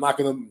I'm not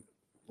going to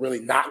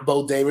really knock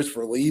Bo Davis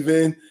for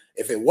leaving.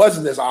 If it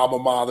wasn't his alma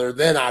mater,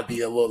 then I'd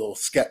be a little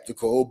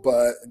skeptical.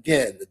 But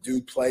again, the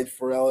dude played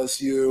for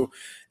LSU.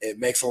 It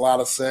makes a lot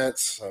of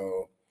sense.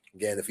 So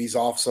again, if he's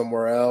off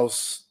somewhere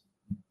else,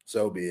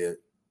 so be it.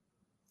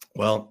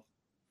 Well,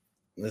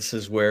 this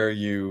is where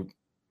you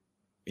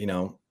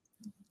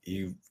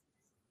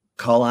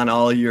call on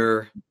all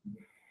your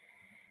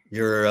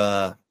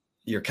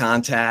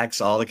contacts,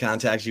 all the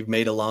contacts you've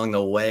made along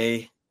the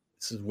way.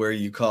 This is where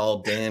you call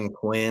Dan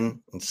Quinn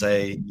and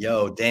say,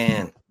 yo,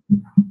 Dan,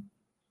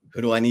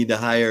 who do I need to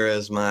hire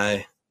as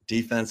my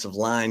defensive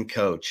line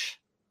coach?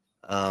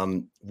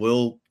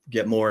 We'll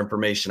get more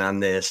information on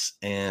this,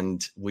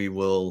 and we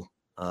will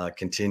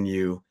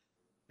continue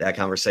that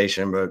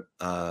conversation. But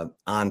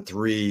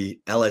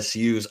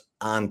LSU's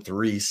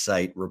On3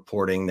 site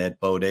reporting that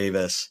Bo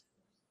Davis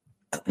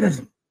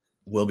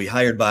will be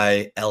hired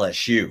by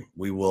LSU.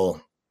 We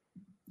will.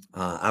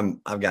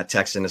 I've got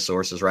text into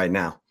sources right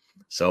now,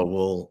 so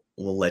we'll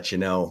let you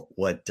know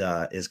what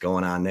is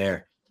going on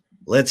there.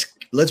 Let's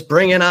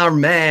bring in our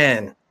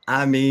man.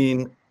 I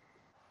mean,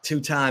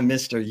 two-time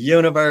Mr.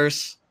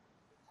 Universe,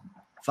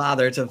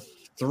 father to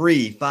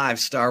 3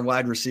 5-star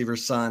wide receiver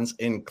sons,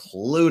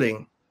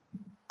 including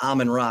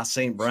Amon-Ra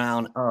St.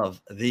 Brown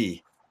of the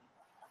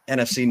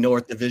NFC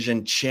North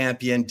Division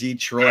champion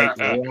Detroit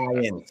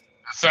Lions.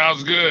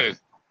 Sounds good.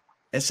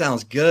 It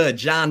sounds good.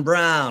 John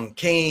Brown,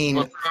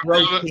 Kane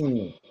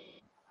Protein,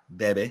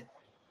 baby.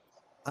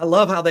 I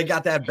love how they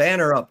got that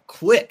banner up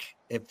quick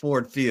at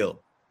Ford Field.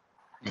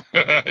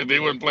 They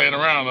weren't playing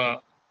around, huh?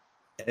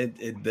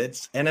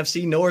 It's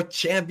NFC North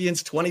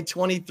Champions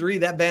 2023.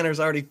 That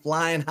banner's already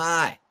flying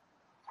high.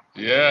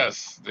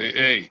 Yes.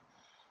 Hey,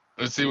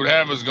 let's see what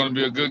happens. It's going to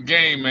be a good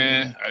game,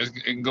 man.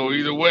 It can go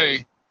either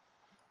way.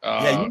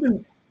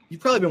 You've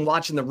probably been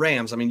watching the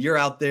Rams. I mean, you're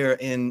out there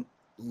in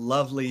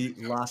lovely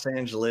Los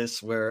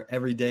Angeles where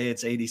every day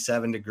it's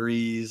 87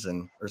 degrees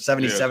or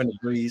 77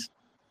 degrees.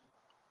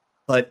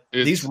 But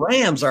these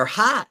Rams are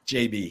hot,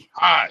 JB.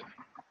 Hot.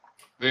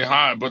 They're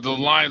hot, but the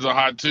Lions are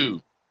hot too.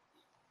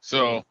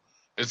 So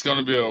it's going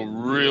to be a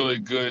really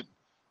good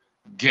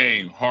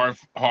game. Hard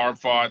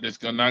fought. It's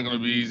not going to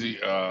be easy.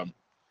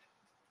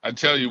 I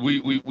tell you,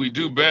 we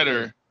do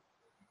better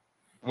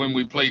when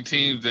we play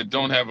teams that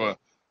don't have a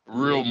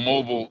real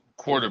mobile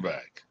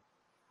quarterback.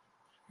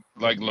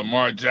 Like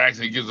Lamar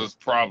Jackson, he gives us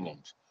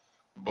problems.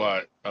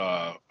 But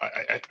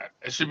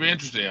it should be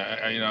interesting.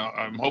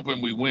 I'm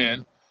hoping we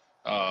win.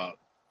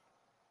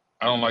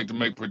 I don't like to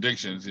make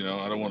predictions,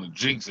 I don't want to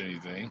jinx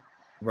anything.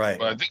 Right.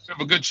 But I think we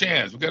have a good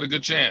chance. We've got a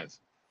good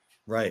chance.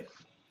 Right.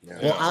 Yeah.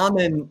 Well,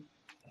 Amon,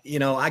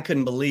 I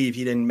couldn't believe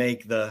he didn't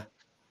make the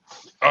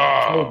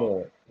Pro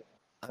Bowl.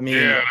 I mean,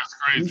 yeah, that's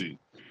crazy.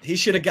 He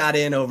should have got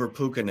in over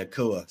Puka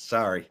Nacua.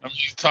 Sorry. I mean,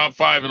 he's top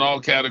 5 in all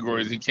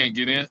categories. He can't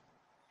get in.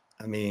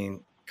 I mean,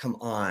 come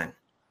on.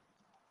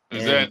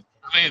 I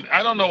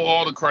don't know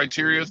all the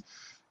criteria,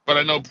 but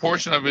I know a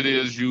portion of it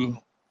is you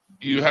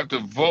have to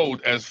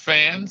vote as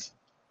fans.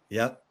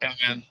 Yep.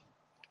 And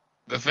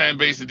the fan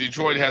base of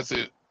Detroit has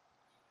to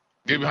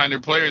get behind their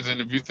players.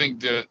 And if you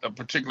think that a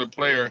particular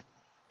player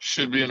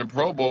should be in the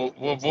Pro Bowl,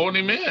 well, vote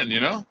him in,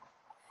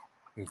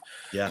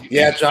 Yeah.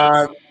 Yeah,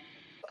 John.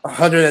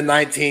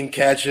 119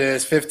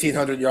 catches,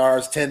 1,500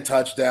 yards, 10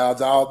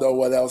 touchdowns. I don't know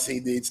what else he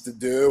needs to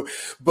do.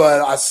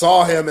 But I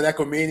saw him and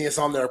Equimenius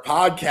on their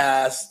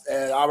podcast,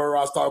 and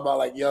Amon-Ra was talking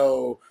about,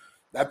 yo,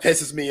 that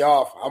pisses me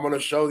off. I'm going to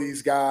show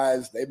these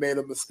guys they made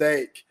a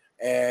mistake.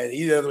 And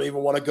he doesn't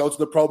even want to go to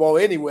the Pro Bowl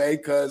anyway,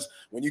 because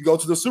when you go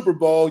to the Super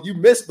Bowl, you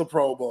miss the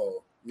Pro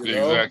Bowl.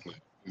 Exactly.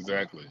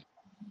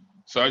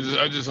 So I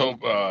just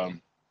hope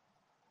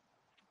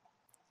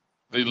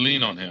they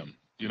lean on him,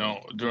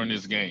 during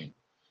this game,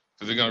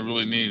 because they're going to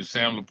really need.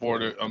 Sam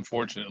Laporta,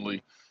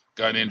 unfortunately,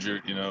 got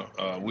injured.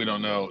 We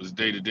don't know. It's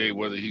day to day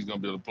whether he's going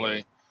to be able to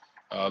play.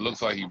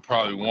 Looks like he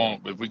probably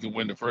won't. But if we can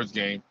win the first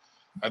game,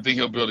 I think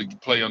he'll be able to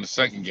play on the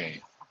second game.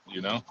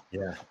 Yeah.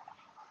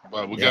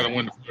 But we got to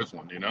win the first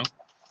one,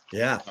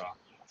 Yeah.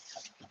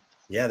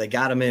 Yeah, they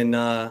got him in.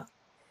 The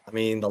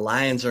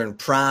Lions are in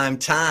prime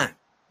time.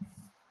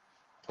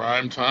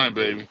 Prime time,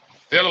 baby.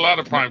 They had a lot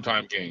of prime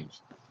time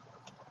games.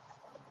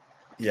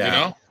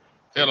 Yeah.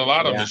 They had a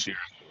lot of them this year.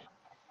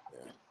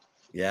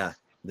 Yeah.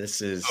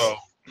 This is. So,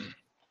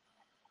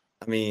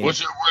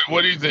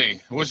 what do you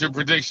think? What's your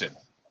prediction?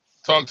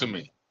 Talk to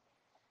me.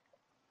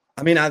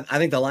 I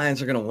think the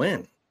Lions are going to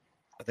win.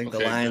 I think the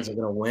Lions are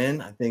going to win.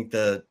 I think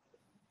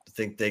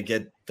they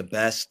get the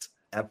best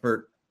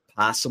effort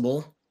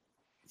possible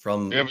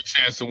from. They have a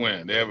chance to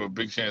win. They have a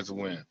big chance to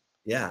win.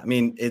 Yeah,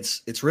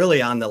 it's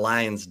really on the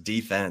Lions'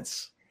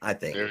 defense. I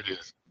think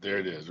there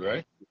it is,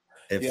 right?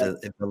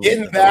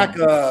 Getting back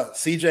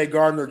C.J.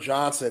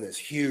 Gardner-Johnson is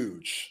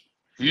huge.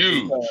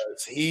 Huge.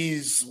 Because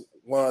he's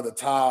one of the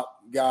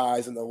top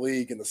guys in the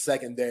league in the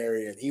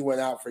secondary, and he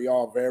went out for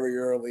y'all very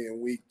early in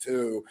week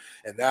 2.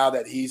 And now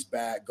that he's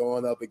back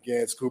going up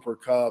against Cooper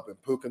Kupp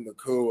and Puka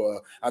Nacua,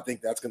 I think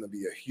that's going to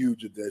be a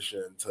huge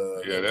addition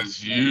to. Yeah,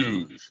 that's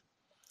huge.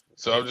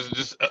 So I'm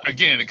just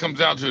again, it comes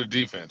down to the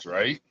defense,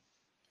 right?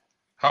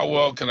 How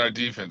well can our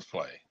defense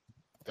play?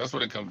 That's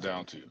what it comes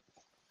down to.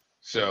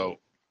 So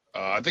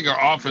I think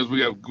our offense,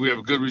 we have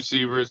good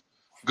receivers,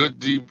 good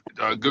deep,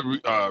 good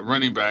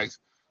running backs.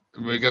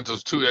 We got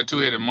that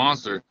two-headed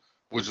monster,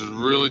 which is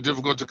really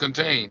difficult to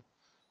contain.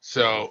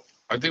 So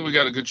I think we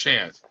got a good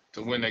chance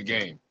to win that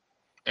game.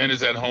 And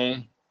it's at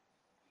home.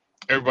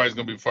 Everybody's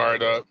gonna be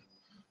fired up.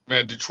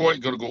 Man, Detroit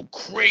gonna go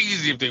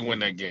crazy if they win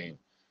that game.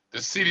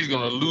 The city's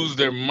gonna lose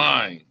their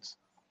minds.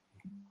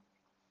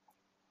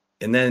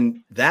 And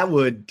then that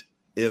would,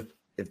 if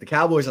the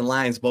Cowboys and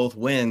Lions both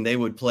win, they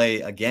would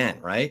play again,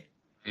 right?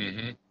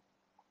 Mm-hmm.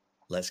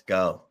 Let's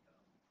go.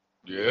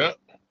 Yeah.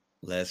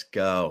 Let's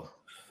go.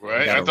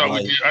 Right. I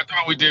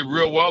thought we did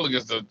real well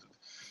against the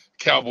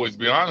Cowboys, to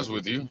be honest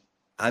with you.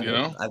 I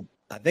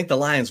think the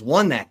Lions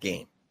won that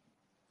game.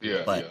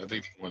 Yeah, I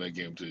think they won that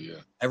game too, yeah.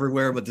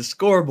 Everywhere but the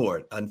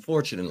scoreboard,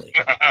 unfortunately.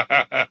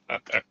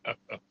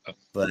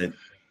 But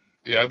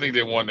yeah, I think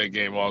they won that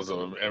game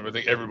also. And I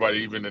think everybody,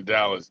 even in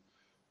Dallas,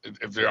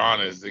 if they're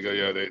honest, they go,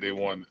 yeah, they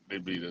won, they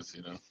beat us,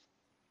 you know.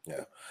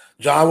 Yeah.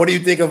 John, what do you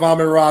think of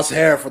Amon-Ra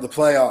Hair for the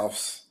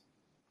playoffs?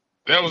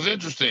 That was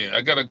interesting.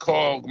 I got a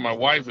call. My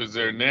wife is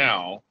there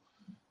now,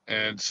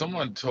 and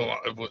someone told,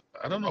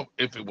 I don't know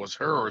if it was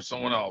her or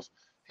someone else.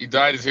 He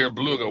dyed his hair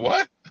blue. I go,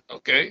 what?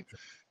 Okay.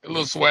 A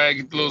little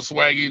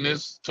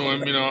swagginess to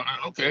him, you know.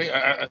 Okay.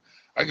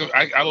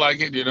 I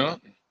like it, you know.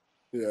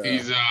 Yeah.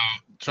 He's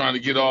trying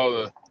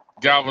to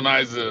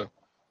galvanize the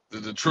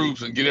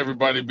troops and get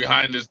everybody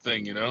behind this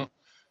thing, you know.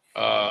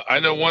 I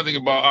know one thing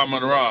about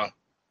Amon-Ra.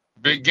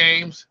 Big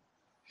games,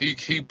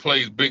 he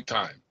plays big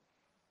time.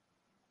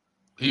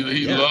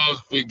 He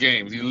loves big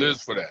games. He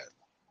lives for that.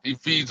 He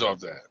feeds off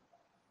that.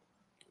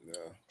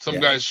 Yeah. Some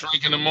guys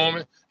shrink in the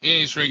moment. He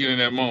ain't shrinking in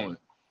that moment.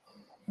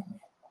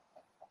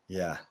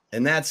 Yeah.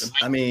 And that's,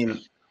 I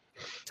mean,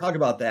 talk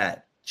about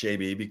that,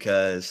 JB,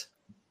 because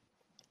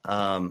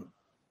I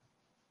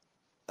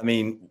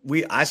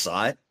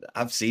saw it.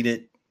 I've seen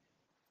it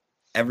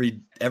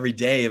every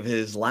day of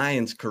his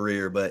Lions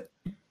career, but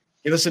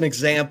give us an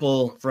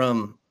example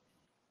from,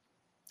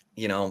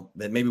 you know,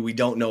 that maybe we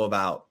don't know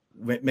about.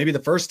 Maybe the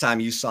first time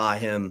you saw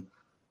him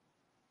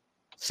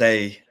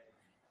say,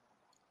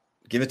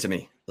 give it to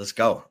me. Let's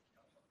go.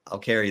 I'll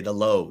carry the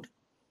load.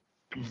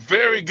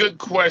 Very good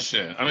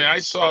question. I mean, I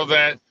saw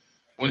that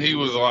when he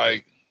was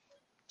like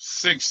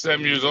 6,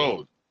 7 years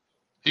old.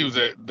 He was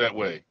that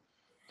way.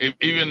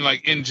 Even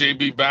like in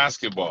JB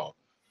basketball,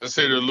 let's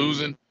say they're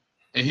losing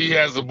and he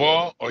has the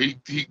ball or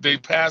they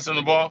pass him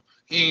the ball,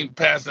 he ain't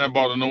passing that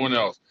ball to no one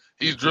else.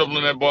 He's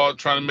dribbling that ball,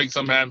 trying to make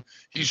something happen.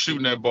 He's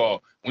shooting that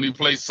ball. When he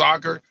plays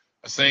soccer,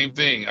 the same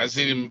thing. I've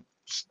seen him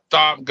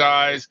stop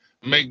guys,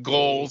 make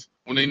goals.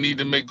 When they need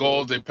to make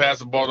goals, they pass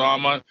the ball to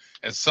Amon,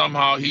 and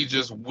somehow he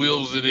just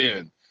wheels it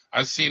in.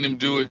 I've seen him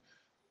do it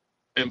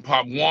in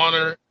Pop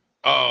Warner.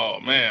 Oh,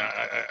 man.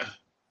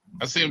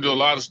 I seen him do a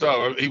lot of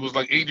stuff. He was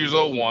like 8 years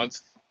old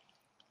once,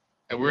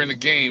 and we're in the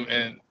game,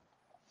 and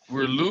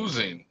we're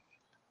losing.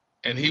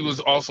 And he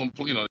was also,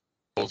 you know,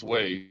 both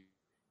ways.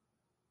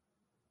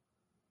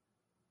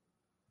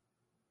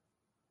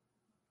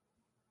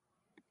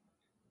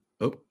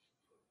 Oh,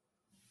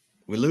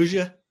 we lose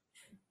you?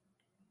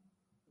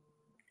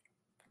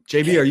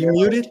 JB, are you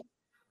muted?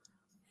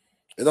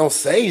 It don't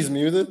say he's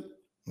muted.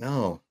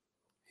 No.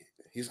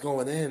 He's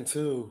going in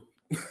too.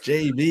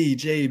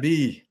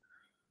 JB.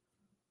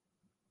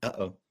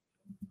 Uh-oh.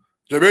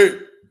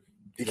 JB.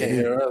 He can't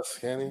hear us,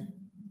 can he?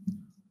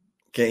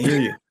 Can't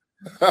hear you.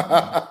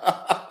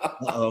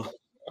 Uh-oh.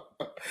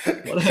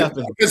 What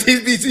happened? Because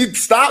he'd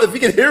stop. If he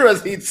could hear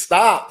us, he'd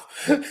stop.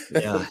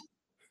 Yeah.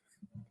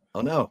 Oh,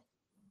 no.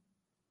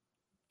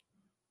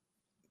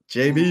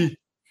 JB.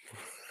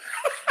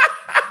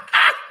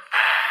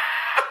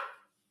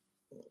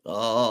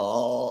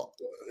 Oh.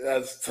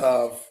 That's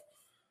tough.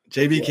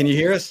 JB, can you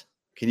hear us?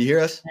 Can you hear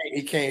us?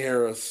 He can't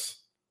hear us.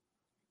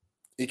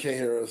 He can't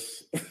hear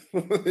us.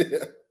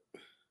 Yeah.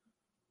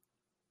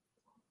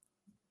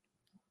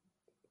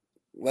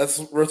 Let's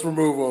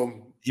remove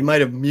him. He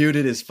might have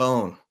muted his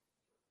phone.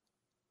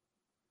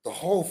 The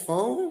whole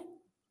phone?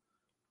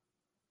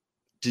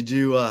 Did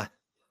you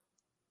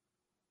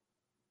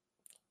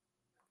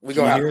We're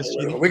gonna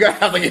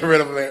have to get rid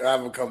of him and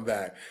have him come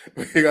back.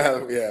 We're gonna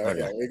have to get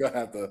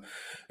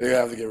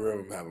rid of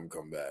him and have him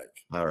come back.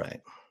 All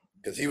right.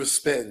 Because he was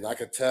spitting. I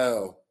could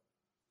tell.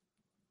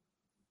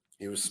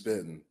 He was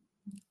spitting.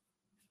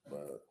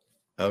 But.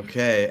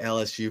 Okay,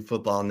 LSU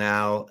football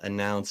now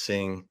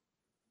announcing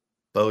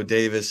Bo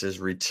Davis is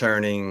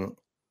returning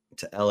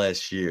to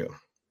LSU.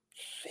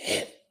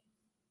 Shit.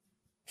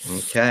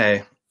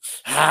 Okay.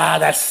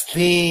 That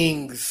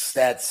stings.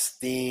 That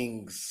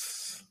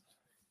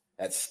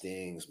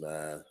stings,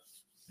 man.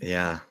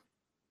 Yeah.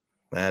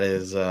 That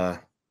is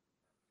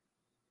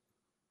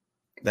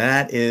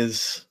That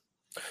is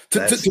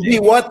To be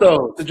what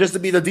though? To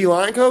be the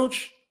D-line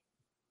coach?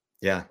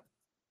 Yeah.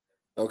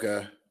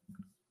 Okay.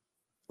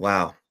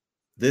 Wow.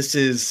 This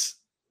is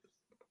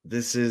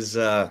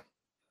a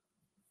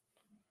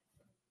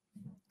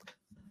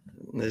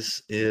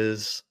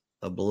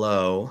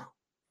blow.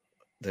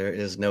 There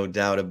is no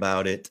doubt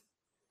about it.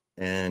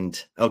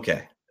 And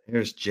okay,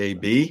 here's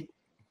JB.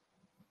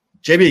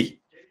 JB.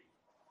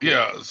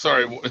 Yeah,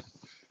 sorry,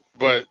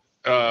 but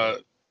I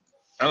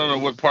don't know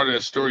what part of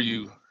that story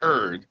you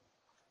heard.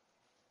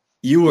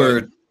 You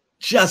were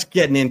just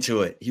getting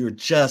into it. You were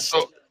just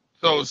so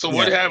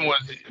what happened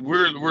was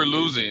we're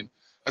losing.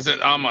 I said,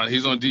 Amon,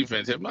 he's on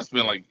defense. It must have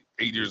been like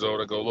 8 years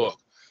old. I go, look,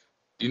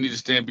 you need to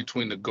stand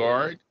between the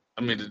guard.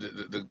 I mean,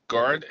 the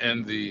guard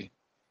and the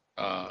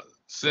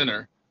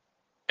center,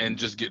 and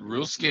just get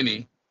real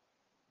skinny.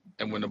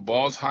 And when the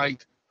ball's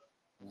hiked,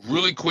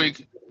 really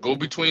quick, go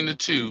between the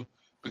two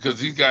because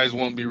these guys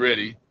won't be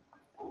ready,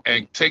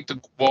 and take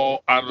the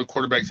ball out of the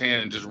quarterback's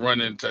hand and just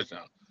run in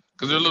touchdown.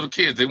 Because they're little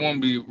kids, they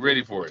won't be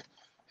ready for it.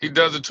 He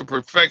does it to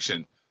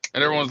perfection,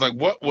 and everyone's like,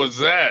 "What was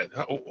that?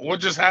 What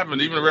just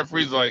happened?" Even the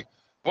referee's like,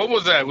 "What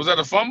was that? Was that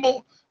a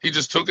fumble?" He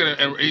just took it,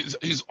 and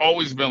he's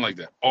always been like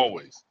that.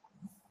 Always.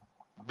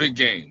 Big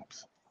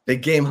games.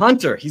 Big game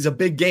hunter. He's a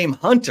big game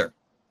hunter.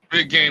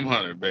 Big game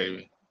hunter,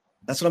 baby.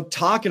 That's what I'm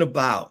talking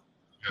about.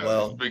 Yeah,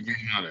 well, big game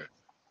hunter.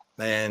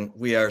 Man,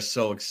 we are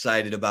so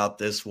excited about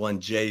this one,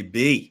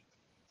 JB.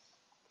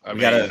 I'm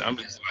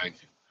just like,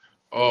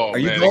 oh, are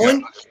man. You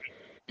going?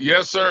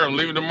 Yes, sir. I'm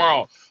leaving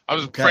tomorrow. I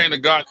was praying to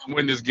God to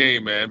win this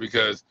game, man,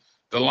 because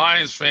the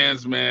Lions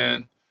fans,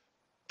 man,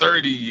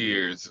 30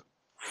 years,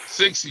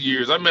 60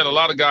 years. I met a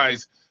lot of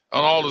guys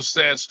on all the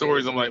sad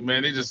stories. I'm like,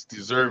 man, they just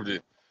deserve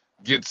to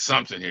get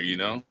something here, you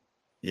know?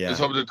 Yeah.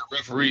 Just hope that the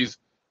referees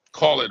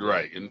call it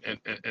right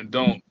and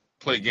don't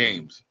play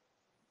games.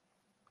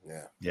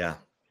 Yeah. Yeah.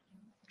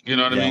 You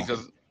know what I mean?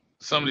 Because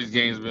some of these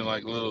games have been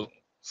like a little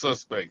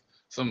suspect,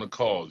 some of the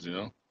calls, you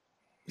know?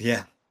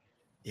 Yeah.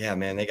 Yeah,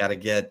 man. They gotta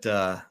get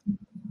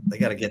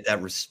that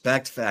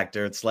respect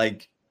factor. It's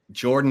like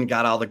Jordan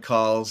got all the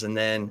calls, and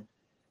then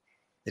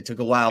it took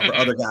a while for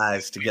other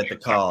guys to get the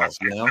calls,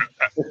 you know?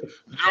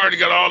 Jordan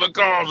got all the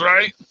calls,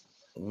 right?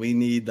 We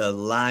need the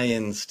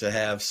Lions to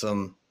have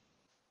to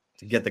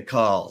get the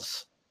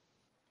calls.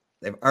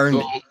 They've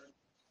earned it.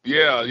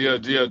 Yeah.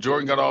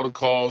 Jordan got all the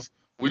calls.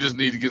 We just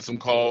need to get some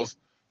calls.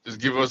 Just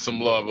give us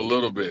some love a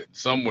little bit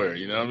somewhere.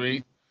 You know what I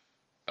mean?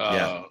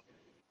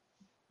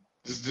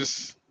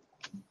 Just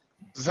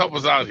help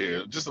us out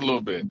here just a little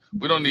bit.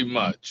 We don't need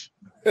much.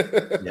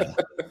 Yeah.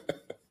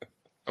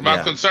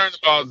 I'm concerned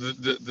about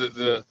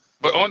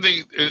but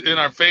only thing in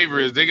our favor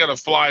is they got to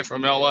fly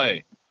from LA,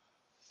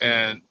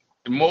 and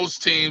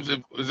most teams.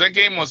 Is that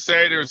game on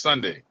Saturday or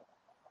Sunday?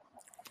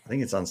 I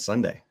think it's on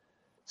Sunday.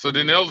 So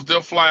then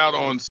they'll fly out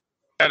on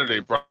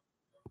Saturday.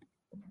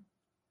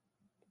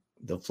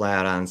 They'll fly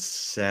out on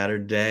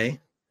Saturday.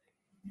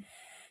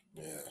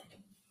 Yeah.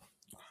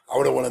 I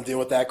wouldn't want to deal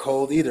with that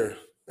cold either.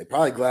 They're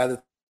probably glad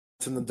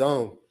it's in the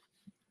dome.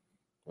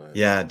 Right.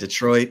 Yeah,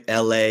 Detroit,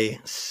 LA,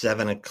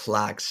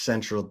 7:00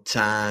 Central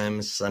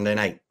Time, Sunday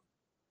night.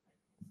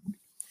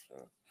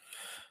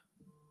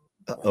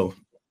 Uh-oh.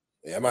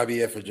 Yeah, that might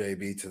be it for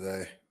JB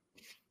today.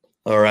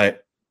 All right.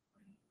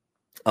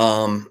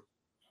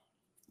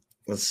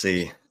 Let's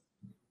see.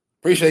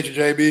 Appreciate you,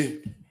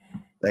 JB.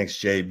 Thanks,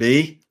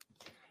 JB.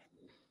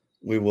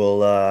 We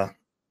will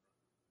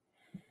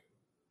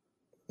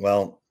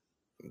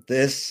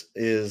this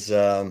is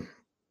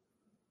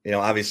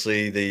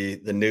obviously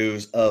the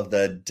news of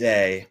the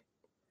day.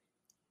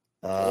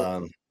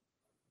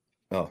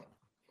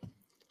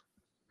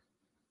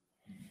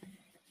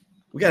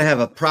 We got to have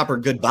a proper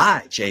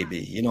goodbye,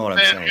 JB. You know what I'm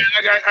saying?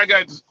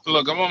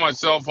 Look, I'm on my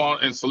cell phone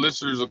and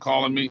solicitors are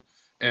calling me,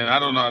 and I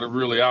don't know how to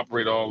really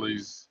operate all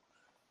these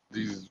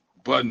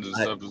buttons and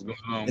stuff that's going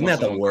on. Isn't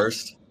that the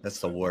worst? That's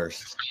the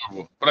worst. It's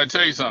terrible. But I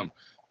tell you something.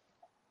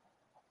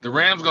 The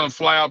Rams going to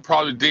fly out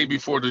probably the day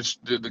before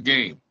the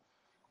game,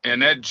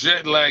 and that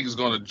jet lag is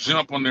going to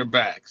jump on their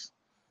backs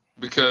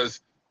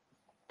because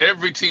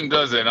every team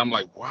does that. I'm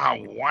like, wow,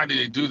 why did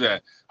they do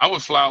that? I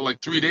would fly out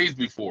like 3 days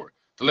before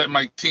to let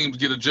my teams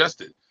get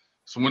adjusted.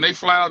 So when they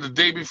fly out the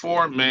day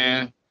before,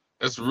 man,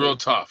 that's real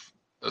tough.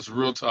 That's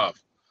real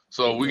tough.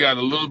 So we got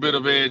a little bit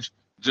of edge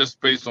just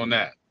based on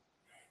that.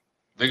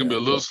 They're going to be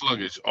a little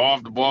sluggish.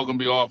 The ball going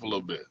to be off a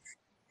little bit.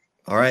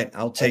 All right.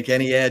 I'll take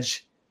any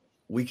edge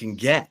we can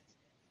get,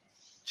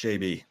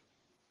 JB.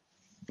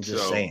 I'm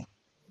just saying.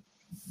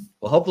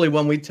 Well, hopefully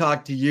when we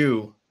talk to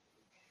you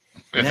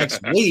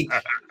next week,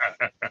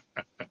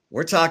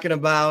 we're talking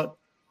about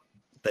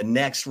the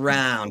next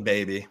round,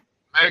 baby.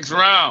 Next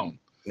round.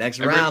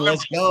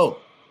 Let's go.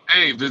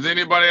 Hey, if there's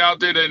anybody out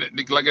there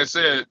that, like I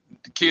said,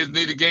 the kids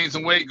need to gain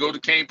some weight, go to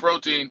Cane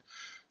Protein,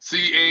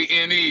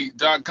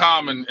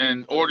 CANE.com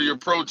and order your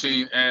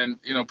protein and,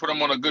 put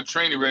them on a good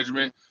training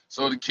regimen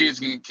so the kids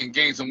can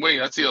gain some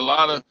weight. I see a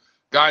lot of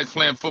guys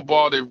playing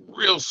football. They're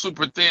real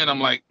super thin.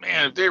 I'm like,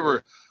 man, if they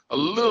were a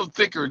little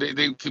thicker,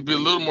 they could be a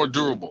little more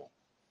durable.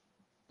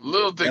 A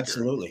little thicker.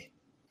 Absolutely.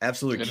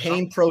 Absolutely. You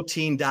know?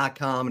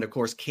 CaneProtein.com and, of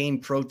course, Cane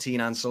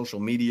Protein on social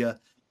media.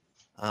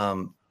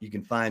 You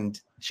can find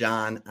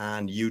John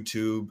on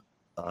YouTube,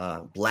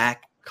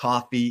 Black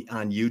Coffee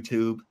on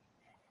YouTube.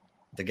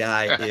 The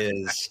guy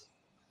is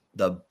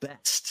the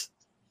best,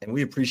 and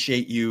we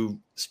appreciate you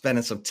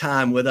spending some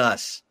time with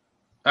us.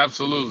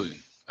 Absolutely.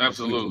 As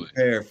we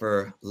prepare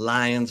for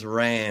Lions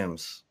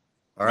Rams.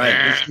 All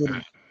right.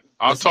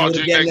 I'll talk to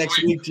you again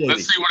next week. JB.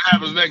 Let's see what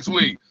happens next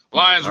week.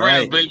 Lions, All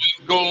Rams, right. baby.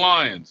 Go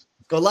Lions.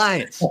 Go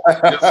Lions.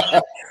 Yes,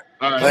 sir.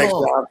 All right. Thanks,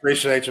 John.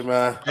 Appreciate you,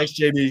 man. Thanks,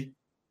 JB.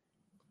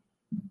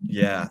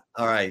 Yeah.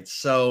 All right.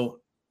 So,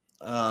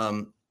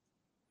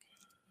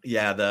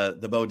 yeah,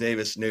 the Bo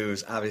Davis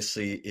news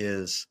obviously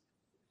is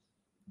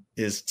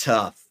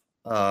tough.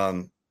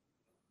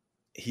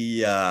 He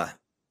had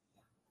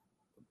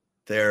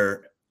a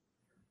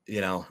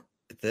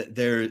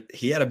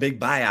big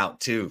buyout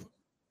too.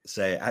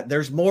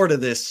 There's more to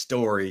this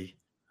story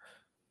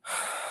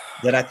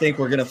that I think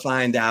we're going to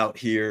find out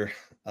here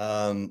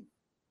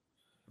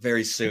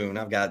very soon.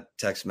 I've got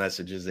text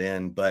messages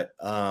in, but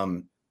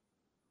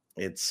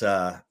it's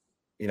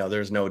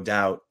there's no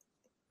doubt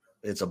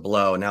it's a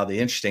blow. Now the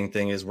interesting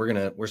thing is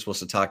we're supposed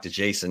to talk to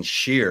Jason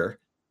Scheer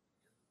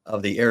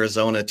of the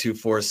Arizona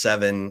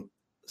 247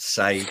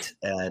 site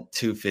at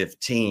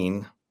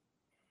 2:15.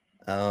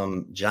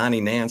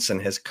 Johnny Nansen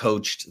has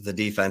coached the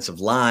defensive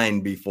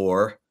line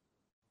before.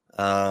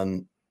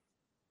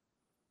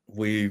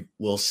 We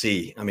will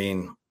see. I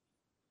mean,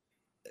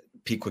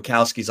 Pete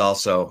Kwiatkowski's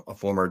also a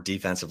former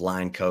defensive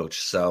line coach.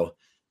 So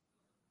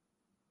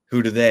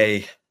who do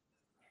they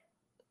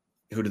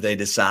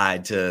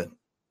decide to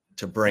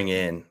bring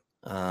in?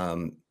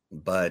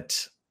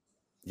 But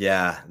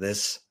yeah,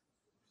 this,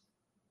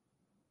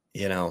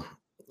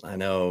 I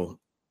know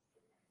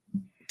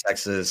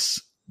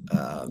Texas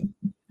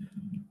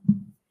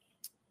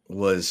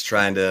was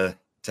trying to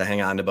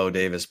hang on to Bo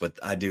Davis, but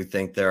I do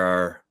think there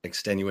are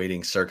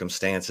extenuating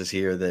circumstances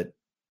here that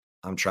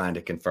I'm trying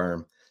to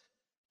confirm.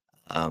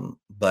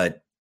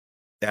 But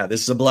yeah,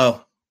 this is a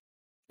blow.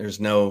 There's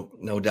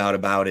no doubt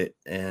about it.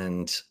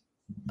 And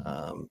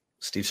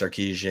Steve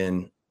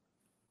Sarkisian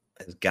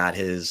has got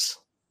his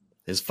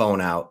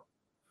phone out.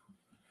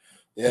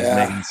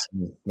 Yeah. He's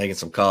making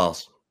some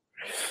calls.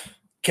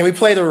 Can we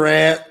play the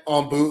rant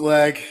on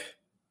bootleg?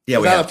 Yeah,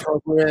 is that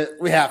appropriate?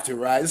 We have to,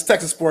 right? It's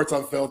Texas Sports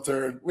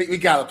Unfiltered. We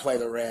got to play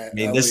the rant. I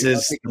mean, this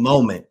is the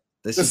moment.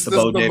 This is the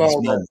Bo Davis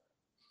moment.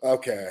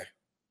 Okay.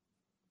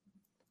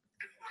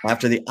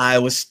 After the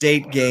Iowa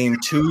State game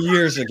 2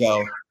 years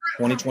ago,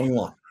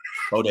 2021,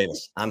 Bo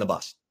Davis on the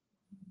bus.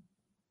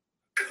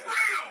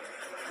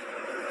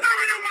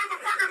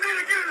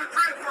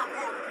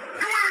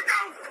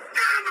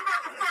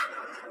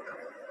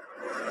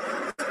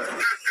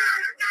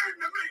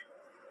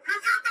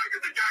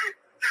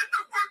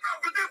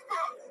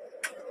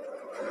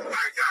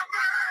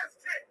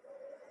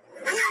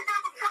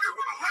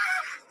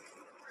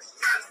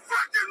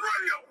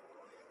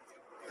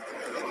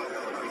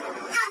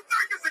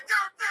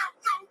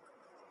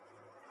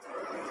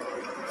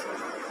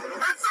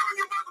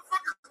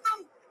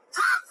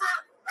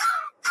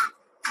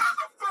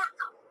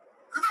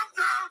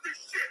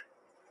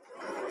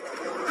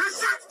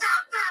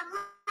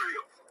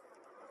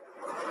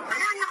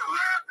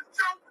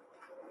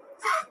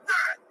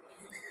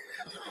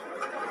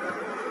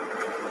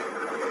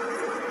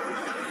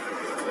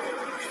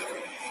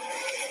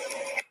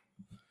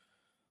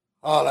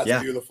 Oh,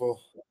 that's beautiful.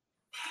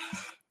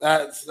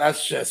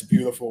 That's just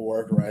beautiful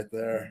work right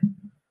there.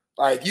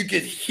 Like, you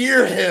could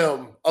hear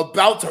him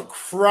about to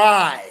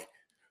cry.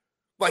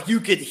 Like, you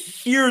could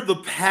hear the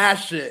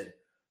passion.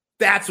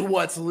 That's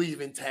what's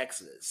leaving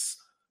Texas.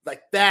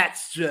 Like,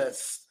 that's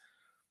just,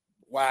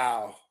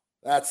 wow.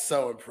 That's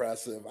so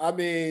impressive. I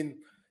mean,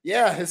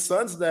 yeah, his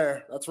son's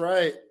there. That's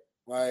right.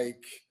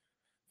 Like,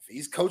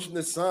 he's coaching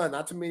his son.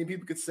 Not too many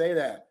people could say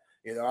that.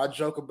 I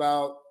joke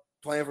about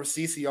playing for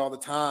CC all the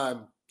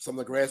time. Some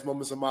of the greatest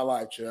moments of my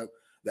life, Chip,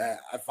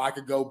 that if I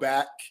could go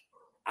back,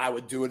 I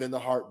would do it in the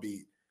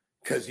heartbeat.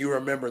 Because you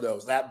remember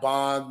those. That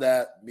bond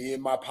that me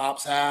and my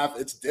pops have,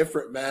 it's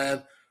different,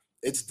 man.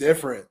 It's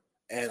different.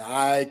 And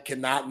I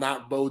cannot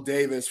knock Bo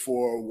Davis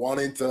for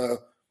wanting to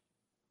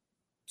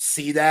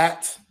see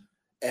that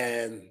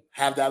and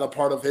have that a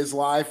part of his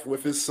life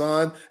with his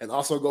son and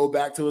also go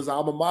back to his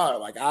alma mater.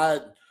 Like,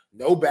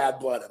 no bad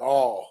blood at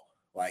all.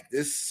 Like,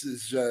 this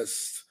is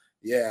just...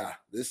 yeah,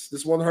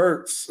 this one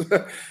hurts.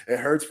 It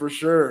hurts for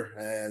sure.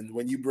 And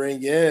when you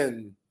bring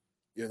in,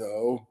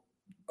 a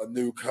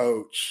new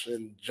coach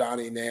and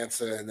Johnny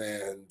Nansen,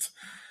 and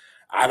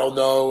I don't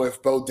know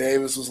if Bo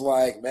Davis was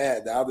like,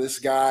 man, now this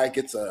guy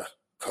gets a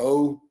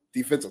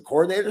co-defensive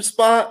coordinator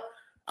spot.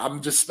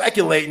 I'm just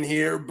speculating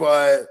here,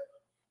 but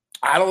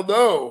I don't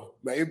know.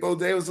 Maybe Bo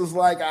Davis was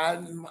like, I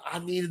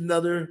need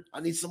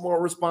some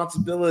more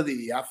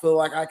responsibility. I feel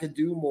like I could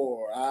do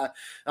more. I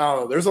don't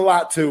know. There's a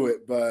lot to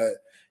it, but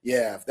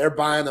yeah, if they're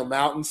buying him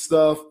out and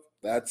stuff,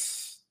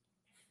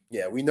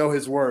 we know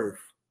his worth.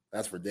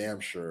 That's for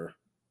damn sure.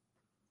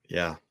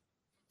 Yeah.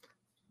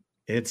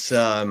 It's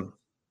yeah,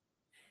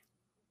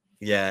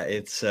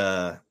 it's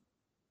it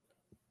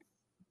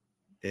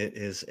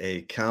is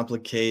a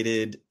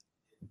complicated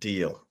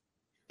deal.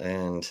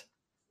 And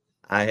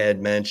I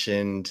had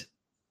mentioned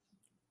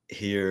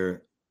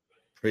here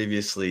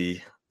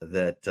previously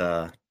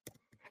that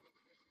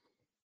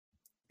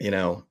you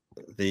know,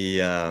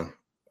 the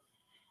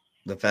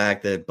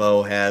fact that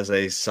Bo has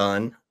a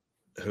son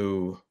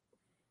who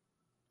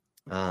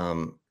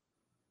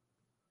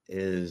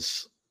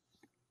is,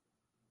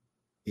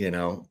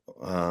 a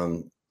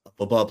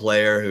football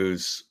player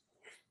who's,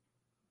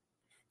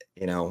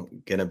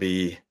 gonna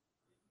be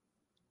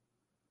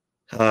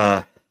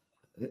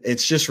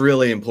it's just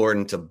really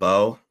important to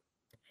Bo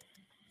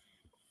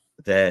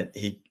that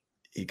he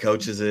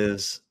coaches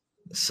his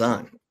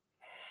son.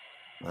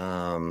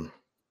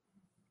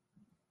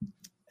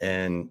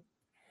 And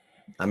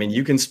I mean,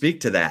 you can speak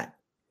to that.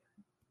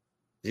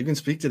 You can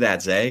speak to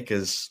that, Zay,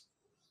 because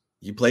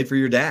you played for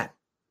your dad.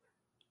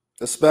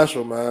 It's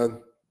special,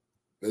 man.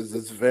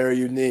 It's very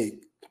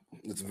unique.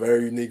 It's a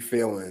very unique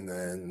feeling.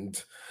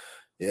 And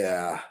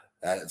yeah,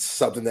 that's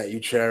something that you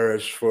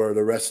cherish for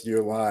the rest of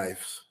your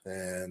life.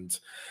 And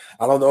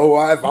I don't know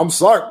why, if I'm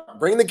Sark,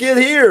 bring the kid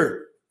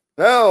here.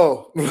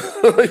 Hell, you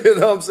know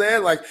what I'm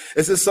saying? Like,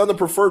 is his son the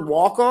preferred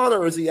walk-on,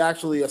 or is he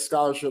actually a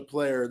scholarship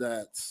player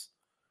that's,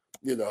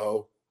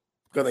 going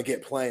to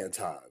get playing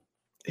time?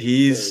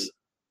 He has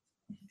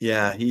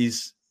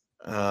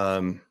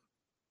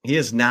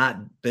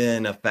not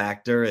been a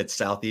factor at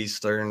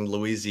Southeastern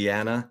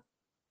Louisiana.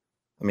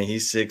 I mean,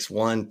 he's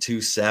 6'1",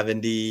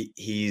 270.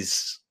 He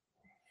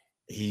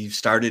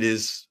started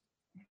his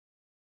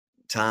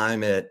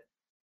time at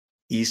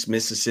East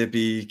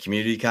Mississippi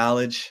Community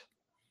College.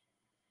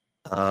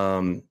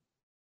 And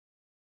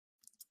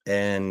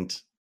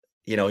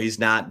he's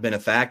not been a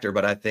factor,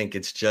 but I think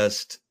it's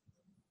just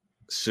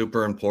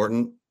super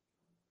important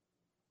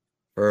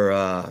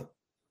for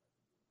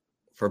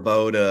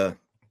Bo to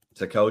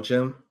coach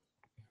him.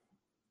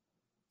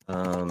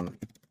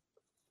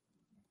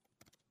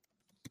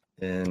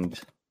 And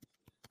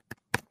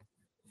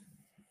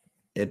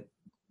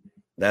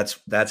that's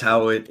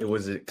how it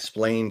was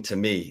explained to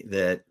me,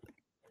 that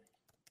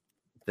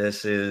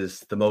this is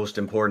the most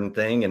important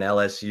thing, and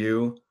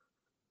LSU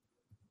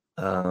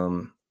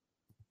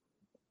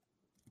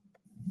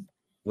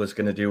was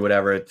going to do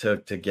whatever it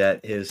took to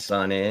get his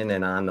son in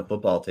and on the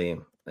football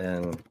team.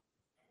 And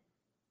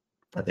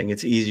I think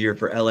it's easier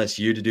for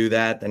LSU to do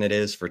that than it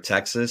is for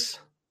Texas.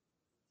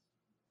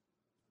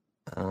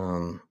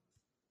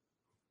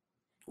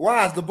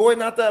 Why? Is the boy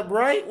not that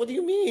bright? What do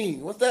you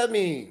mean? What's that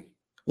mean?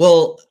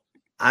 Well,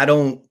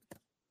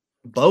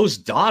 Bo's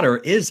daughter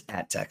is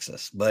at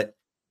Texas, but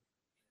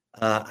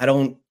I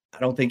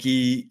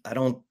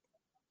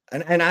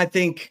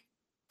think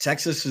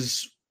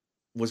Texas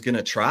was going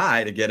to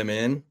try to get him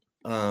in,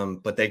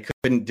 but they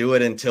couldn't do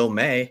it until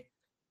May.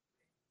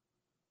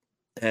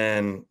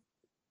 And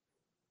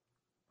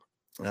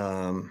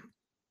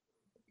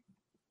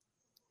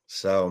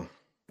so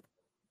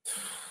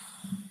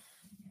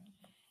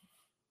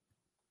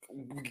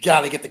we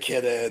got to get the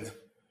kid in.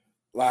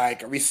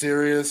 Like, are we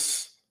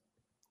serious?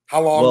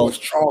 How long was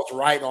Charles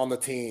Wright on the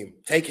team?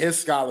 Take his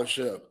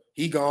scholarship.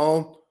 He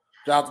gone.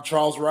 Shout out to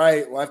Charles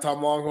Wright,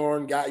 lifetime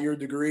Longhorn, got your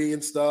degree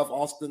and stuff.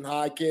 Austin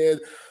High kid.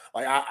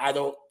 Like,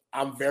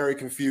 I'm very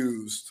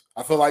confused.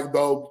 I feel like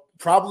Bo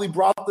probably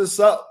brought this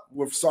up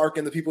with Sark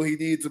and the people he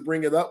needed to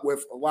bring it up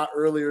with a lot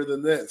earlier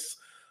than this.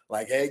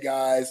 Like, hey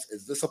guys,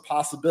 is this a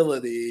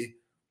possibility?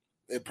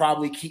 It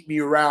probably keep me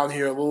around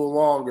here a little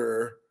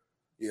longer.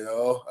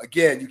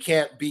 Again, you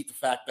can't beat the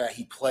fact that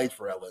he played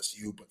for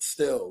LSU, but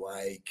still,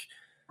 like,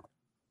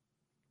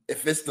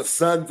 if it's the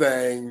son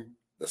thing,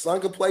 the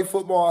son can play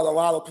football at a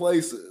lot of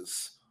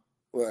places.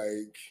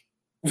 Like,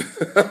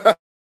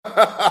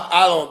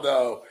 I don't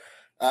know.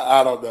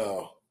 I don't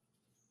know.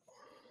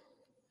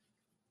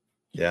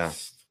 Yeah.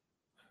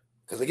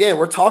 Because, again,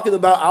 we're talking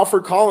about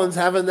Alfred Collins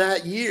having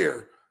that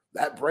year,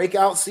 that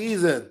breakout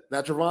season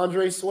that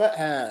T'Vondre Sweat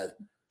had.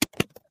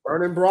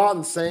 Vernon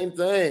Broughton, same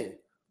thing.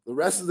 The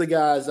rest of the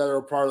guys that are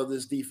a part of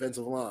this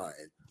defensive line.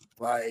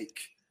 Like,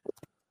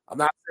 I'm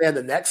not saying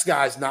the next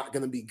guy's not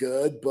going to be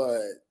good,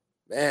 but,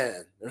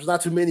 man, there's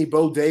not too many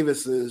Bo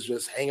Davises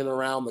just hanging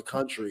around the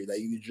country that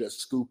you just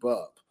scoop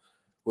up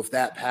with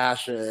that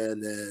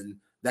passion and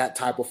that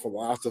type of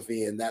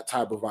philosophy and that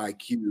type of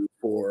IQ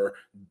for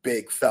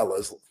big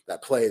fellas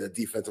that play the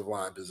defensive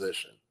line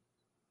position.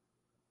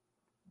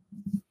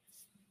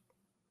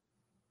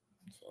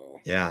 So.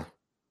 Yeah.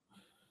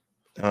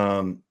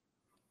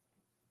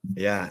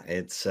 Yeah,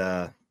 it's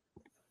that's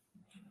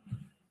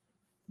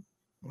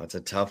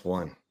a tough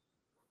one.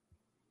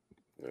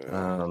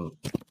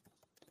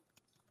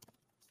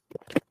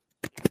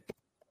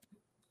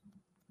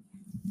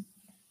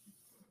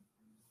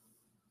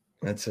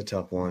 That's a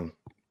tough one.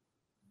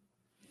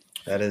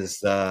 That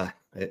is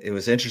it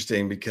was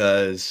interesting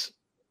because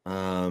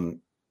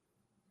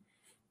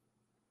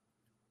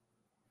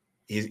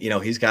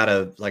he's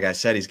got like I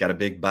said, he's got a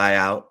big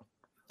buyout.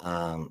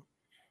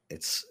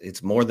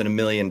 It's more than $1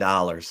 million.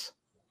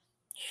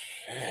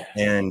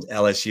 And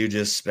LSU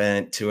just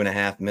spent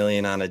 $2.5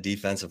 million on a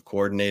defensive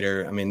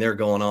coordinator. I mean, they're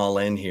going all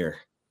in here.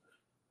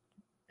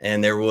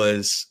 And there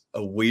was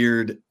a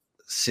weird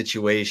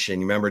situation.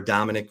 You remember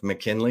Dominic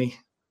McKinley?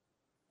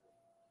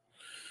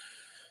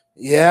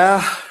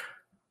 Yeah.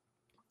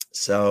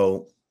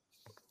 So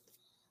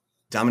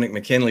Dominic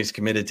McKinley's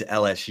committed to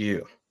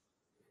LSU.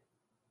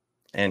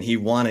 And he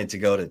wanted to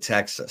go to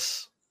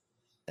Texas.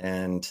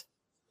 And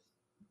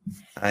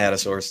I had a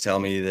source tell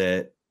me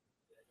that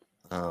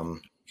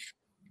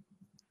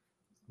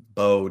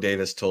Bo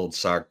Davis told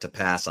Sark to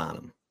pass on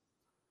him.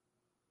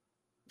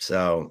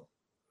 So,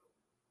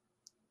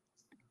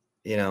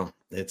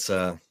 it's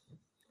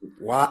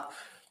why?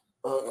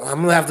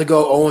 I'm gonna have to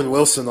go Owen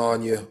Wilson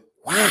on you.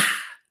 Why?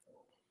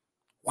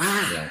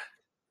 Yeah.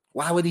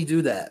 Why would he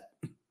do that?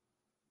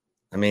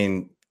 I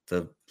mean,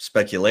 the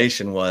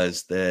speculation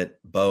was that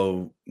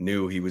Bo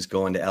knew he was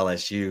going to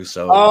LSU,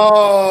 so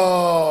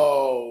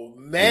oh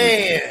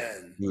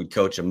man, he would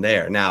coach him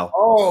there. Now,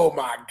 oh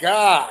my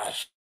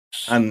gosh,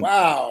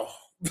 wow,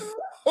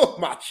 oh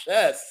my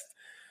chest.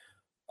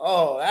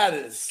 Oh, that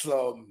is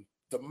some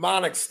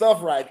demonic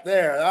stuff right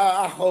there.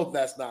 I hope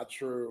that's not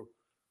true.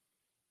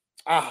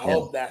 I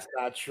hope that's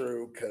not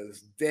true,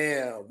 because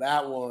damn,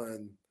 that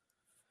one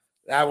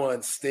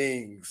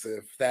stings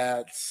if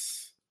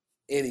that's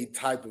any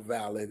type of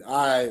valid.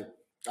 I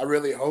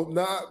really hope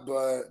not,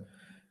 but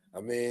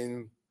I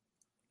mean,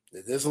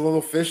 it is a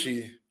little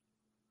fishy,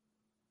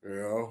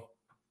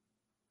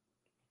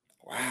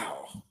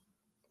 Wow.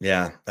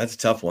 Yeah, that's a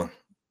tough one.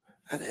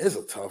 That is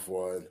a tough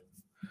one.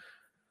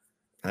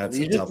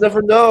 You just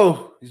never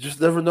know. You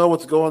just never know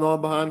what's going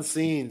on behind the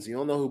scenes. You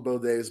don't know who Bo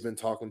Davis has been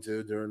talking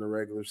to during the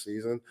regular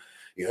season.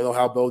 You don't know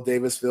how Bo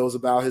Davis feels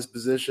about his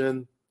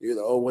position,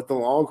 with the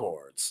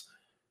Longhorns.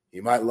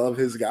 You might love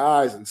his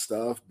guys and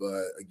stuff,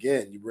 but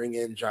again, you bring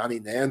in Johnny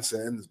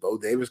Nansen. Is Bo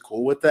Davis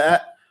cool with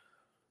that?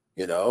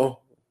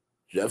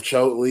 Jeff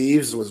Choate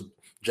leaves. Was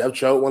Jeff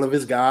Choate one of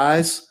his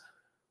guys?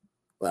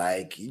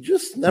 Like, you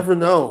just never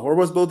know. Or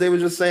was Bo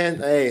Davis just saying,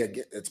 hey,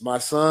 it's my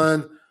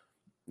son.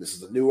 This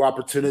is a new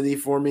opportunity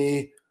for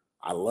me.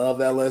 I love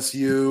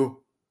LSU.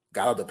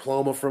 Got a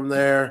diploma from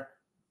there.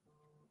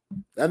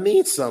 That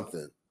means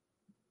something.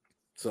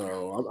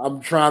 So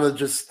I'm trying to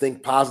just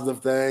think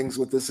positive things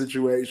with this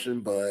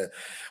situation, but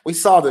we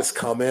saw this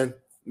coming.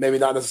 Maybe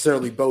not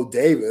necessarily Bo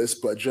Davis,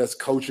 but just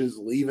coaches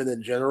leaving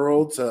in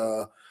general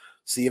to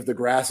see if the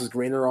grass is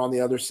greener on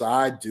the other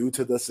side due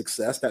to the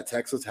success that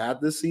Texas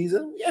had this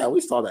season. Yeah, we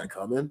saw that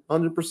coming,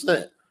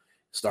 100%.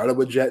 Started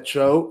with Jet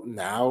Choate,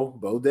 now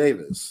Bo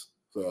Davis.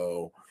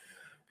 So,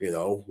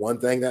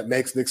 one thing that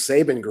makes Nick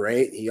Saban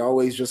great, he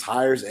always just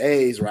hires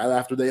A's right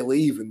after they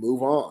leave and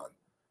move on.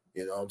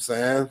 You know what I'm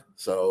saying?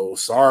 So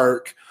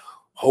Sark,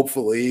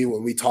 hopefully,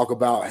 when we talk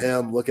about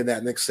him looking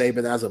at Nick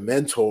Saban as a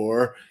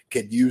mentor,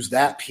 can use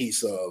that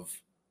piece of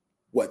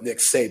what Nick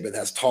Saban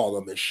has taught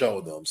them and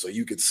showed them. So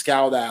you could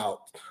scout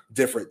out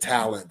different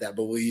talent that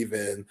believe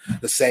in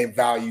the same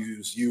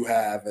values you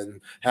have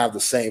and have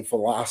the same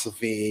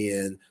philosophy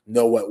and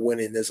know what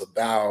winning is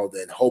about,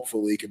 and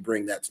hopefully can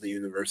bring that to the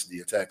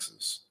University of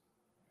Texas.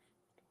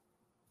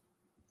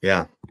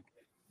 Yeah.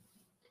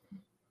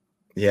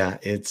 Yeah,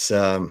 that's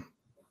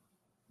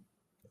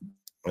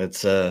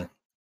a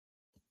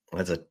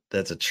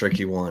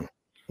tricky one.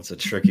 It's a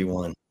tricky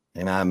one.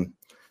 And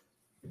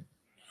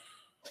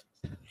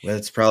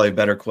that's probably a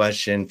better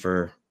question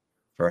for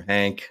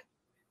Hank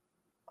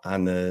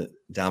on the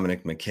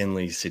Dominic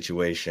McKinley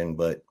situation,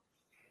 but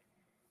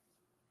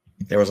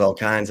there was all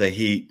kinds of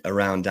heat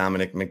around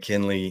Dominic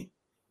McKinley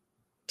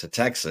to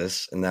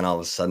Texas, and then all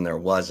of a sudden there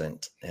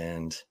wasn't.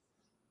 And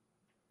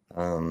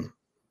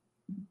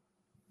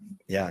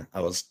yeah,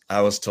 I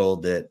was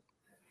told that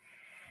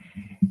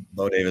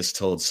Bo Davis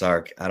told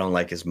Sark, I don't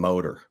like his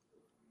motor.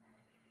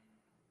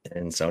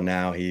 And so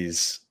now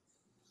he's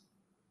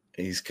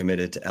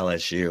committed to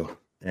LSU,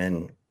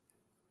 and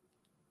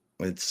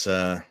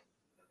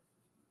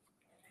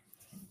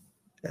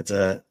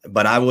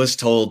but I was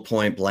told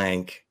point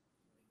blank,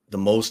 the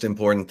most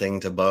important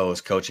thing to Bo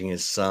is coaching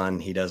his son.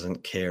 He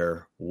doesn't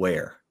care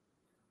where.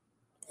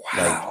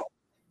 Wow.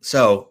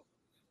 So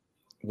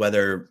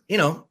whether,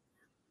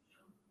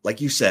 like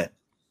you said,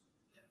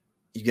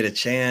 you get a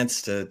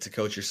chance to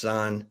coach your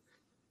son.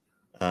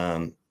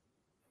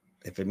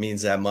 If it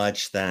means that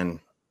much, then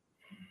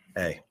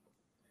hey,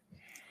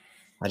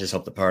 I just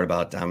hope the part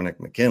about Dominic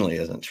McKinley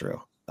isn't true.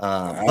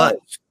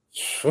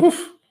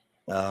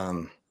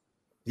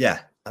 Yeah,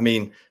 I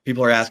mean,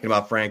 people are asking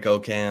about Frank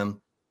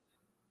Okam.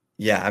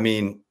 Yeah, I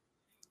mean,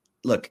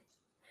 look,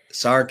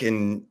 Sark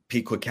and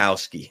Pete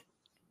Kwiatkowski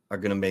are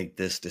going to make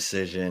this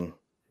decision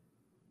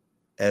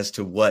as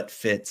to what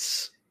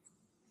fits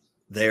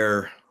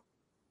their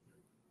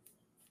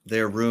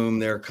room,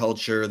 their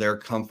culture, their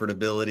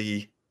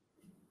comfortability.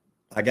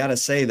 I got to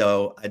say,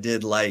 though, I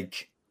did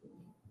like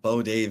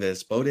Bo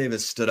Davis. Bo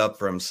Davis stood up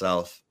for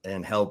himself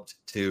and helped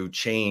to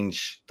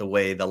change the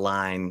way the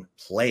line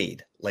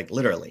played, like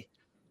literally,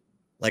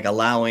 like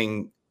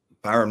allowing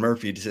Byron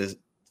Murphy to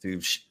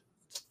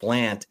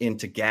slant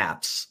into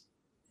gaps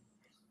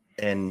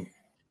and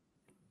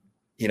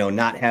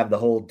not have the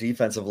whole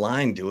defensive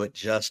line do it,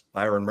 just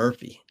Byron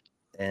Murphy.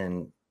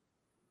 And,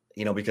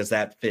 because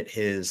that fit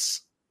he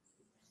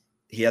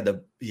had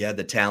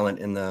the talent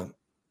and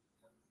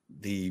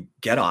the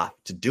get off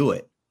to do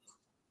it.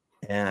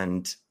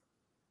 And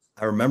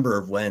I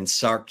remember when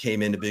Sark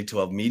came into Big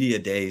 12 Media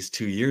Days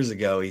 2 years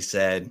ago, he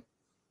said,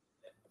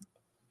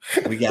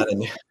 we got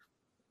a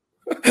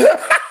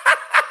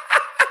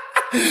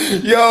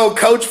Yo,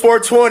 Coach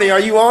 420,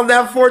 are you on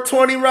that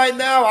 420 right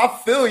now? I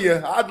feel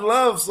you. I'd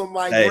love some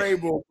Mike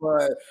Vrabel,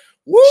 but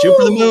woo, shoot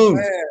for the moon.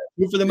 Man.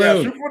 Shoot for the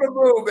moon. Shoot for the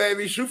moon,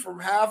 baby. Shoot from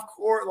half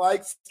court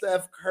like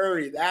Steph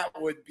Curry. That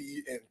would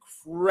be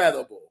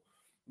incredible.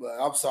 But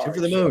I'm sorry. Shoot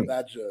for the moon. I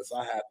had to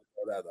throw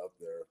that up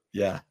there.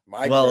 Yeah.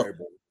 Mike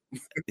Vrabel.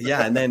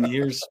 Yeah, and then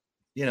here's,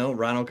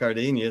 Ronald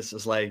Cardenas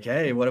is like,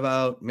 hey, what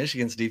about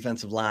Michigan's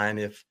defensive line?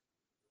 If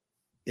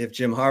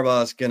Jim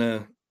Harbaugh's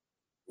gonna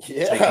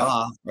take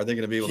off, are they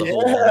gonna be able to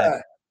hold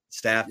that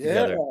staff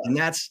together?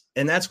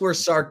 And that's where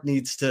Sark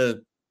needs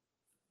to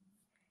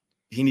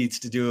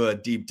do a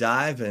deep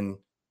dive and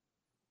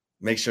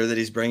make sure that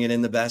he's bringing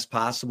in the best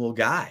possible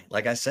guy.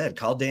 Like I said,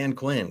 call Dan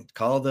Quinn,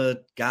 call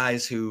the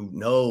guys who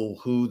know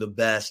who the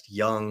best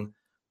young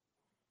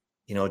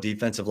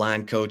defensive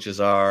line coaches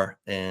are,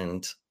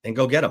 and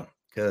go get them,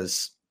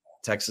 because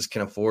Texas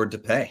can afford to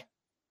pay.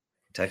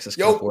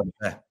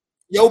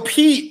 Yo,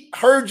 Pete,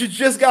 heard you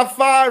just got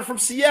fired from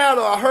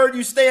Seattle. I heard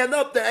you stand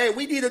up there. Hey,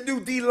 we need a new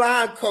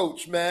D-line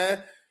coach,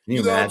 man.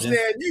 You know imagine? What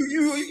I'm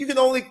saying? You can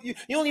only you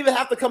don't even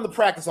have to come to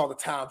practice all the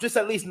time. Just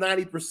at least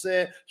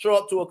 90%. Show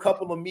up to a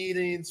couple of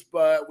meetings,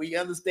 but we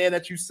understand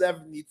that you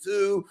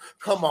 72.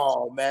 Come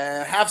on,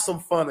 man. Have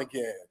some fun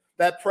again.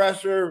 That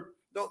pressure,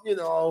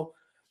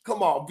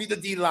 come on, be the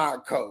D-line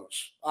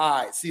coach.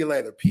 All right, see you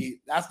later,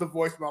 Pete. That's the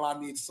voicemail I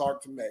need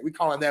Sark to make. We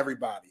calling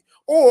everybody.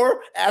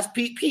 Or ask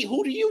Pete,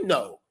 who do you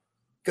know?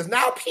 Because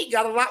now Pete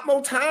got a lot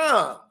more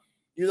time.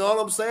 You know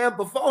what I'm saying?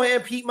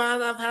 Beforehand, Pete might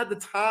not have had the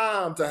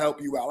time to help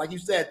you out. Like you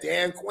said,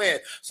 Dan Quinn.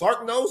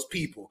 Sark knows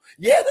people.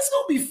 Yeah, this is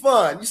going to be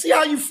fun. You see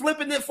how you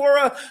flipping it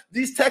for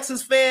these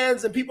Texas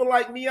fans and people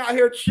like me out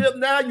here, Chip?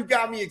 Now you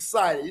got me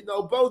excited.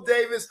 Bo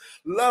Davis,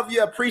 love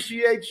you,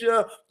 appreciate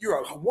you.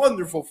 You're a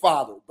wonderful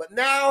father. But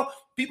now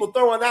people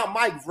throwing out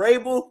Mike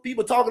Vrabel,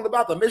 people talking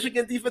about the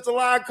Michigan defensive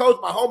line coach.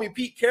 My homie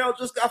Pete Carroll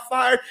just got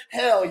fired.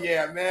 Hell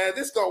yeah, man.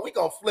 We're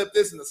going to flip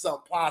this into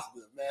something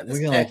positive, man.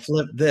 We're going to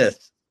flip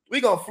this. We're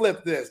going to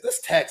flip this.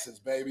 This Texas,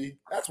 baby.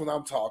 That's what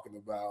I'm talking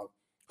about.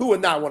 Who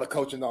would not want to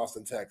coach in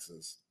Austin,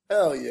 Texas?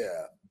 Hell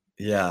yeah.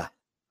 Yeah.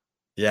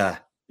 Yeah.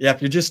 Yeah.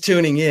 If you're just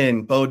tuning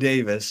in, Bo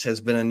Davis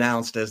has been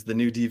announced as the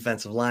new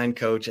defensive line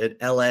coach at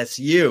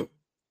LSU,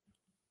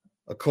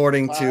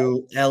 according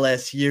to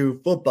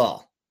LSU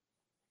football.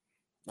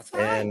 That's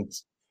right. And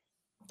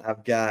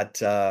I've got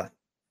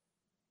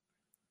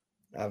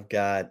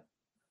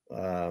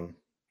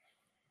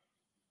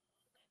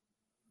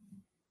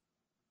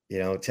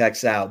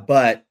text out,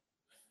 but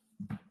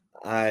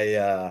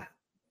I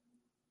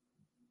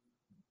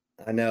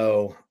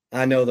know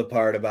the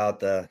part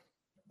about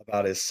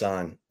his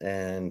son,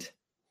 and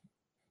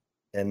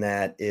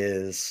that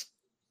is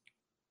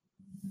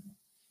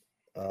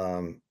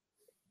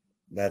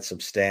that's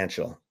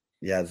substantial.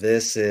 Yeah,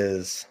 this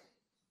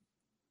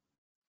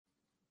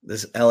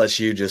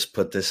LSU just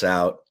put this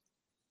out.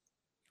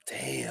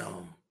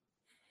 Damn.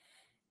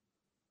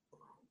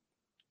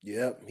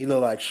 Yep, he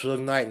looked like Suge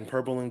Knight in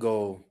purple and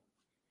gold.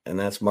 And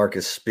that's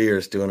Marcus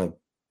Spears doing a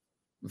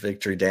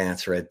victory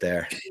dance right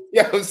there.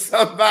 Yo,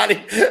 somebody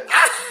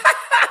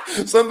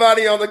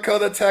on the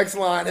Coda text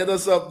line, hit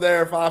us up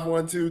there,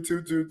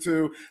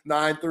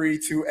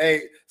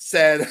 512-222-9328,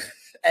 said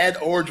Ed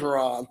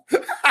Orgeron.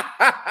 All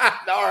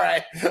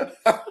right.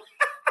 I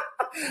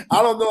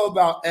don't know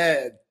about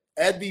Ed.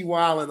 Ed be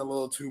wilding a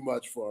little too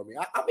much for me.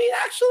 I mean,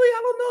 actually,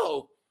 I don't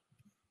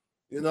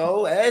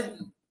know. Ed,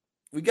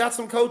 we got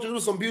some coaches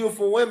with some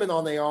beautiful women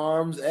on their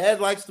arms. Ed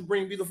likes to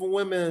bring beautiful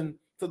women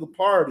to the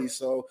party.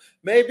 So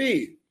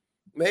maybe.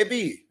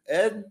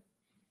 Ed,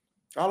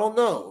 I don't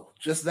know.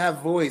 Just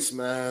that voice,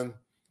 man.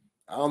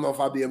 I don't know if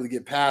I'll be able to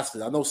get past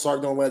it. I know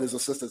Sark don't let his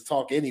assistants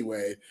talk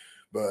anyway,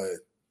 but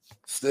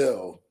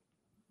still,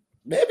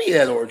 maybe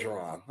Ed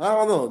Orgeron. I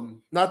don't know.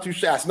 Not too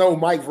sure. I know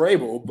Mike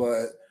Vrabel,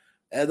 but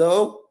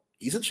Edo,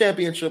 he's a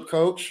championship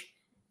coach.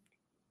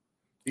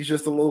 He's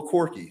just a little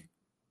quirky.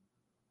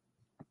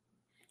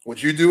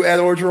 Would you do Ed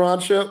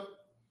Orgeron, Chip?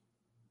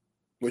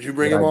 Would you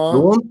bring him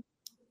on?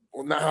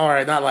 Well, all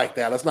right, not like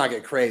that. Let's not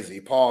get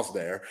crazy. Pause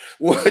there.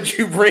 Would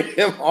you bring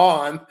him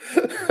on?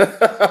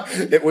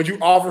 Would you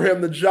offer him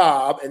the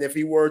job? And if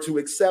he were to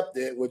accept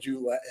it, would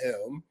you let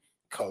him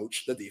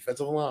coach the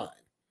defensive line?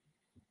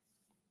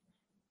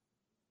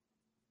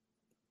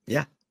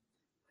 Yeah.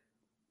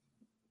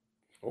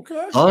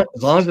 Okay. As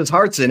long as his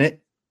heart's in it,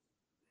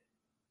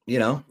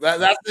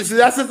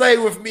 That's the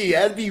thing with me.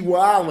 Ed be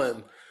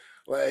wildin'.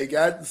 Like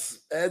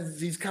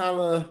he's kind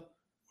of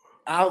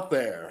out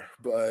there,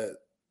 but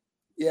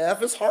yeah, if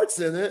his heart's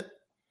in it,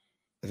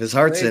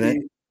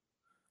 maybe.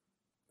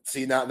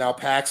 See now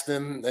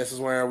Paxton, this is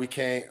where we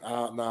can't.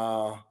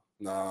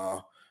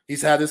 No.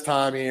 He's had his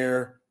time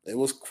here. It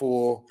was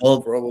cool.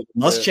 Well, for a little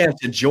Muschamp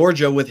to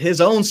Georgia with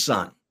his own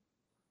son.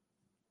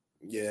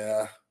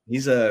 Yeah,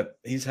 he's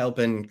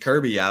helping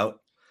Kirby out,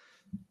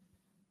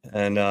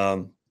 and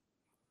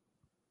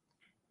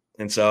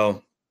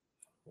so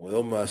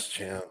Will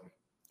Muschamp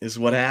is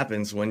what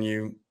happens when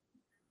you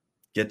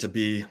get to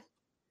be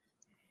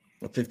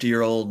a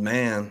 50-year-old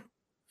man.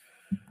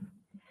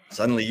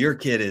 Suddenly your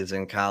kid is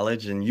in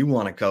college and you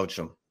want to coach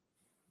him.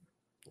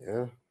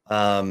 Yeah.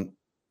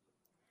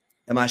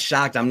 Am I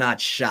shocked? I'm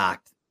not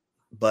shocked,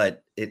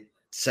 but it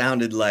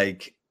sounded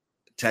like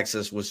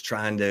Texas was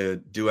trying to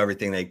do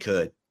everything they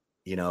could,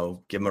 give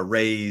him a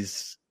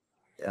raise,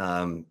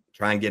 try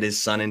and get his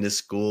son into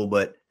school,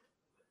 but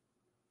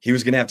he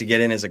was going to have to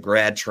get in as a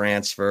grad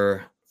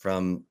transfer.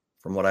 From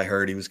what I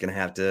heard, he was going to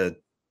have to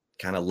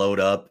kind of load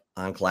up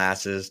on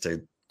classes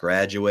to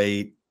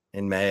graduate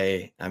in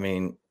May. I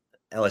mean,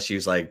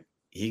 LSU's like,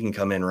 he can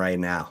come in right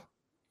now.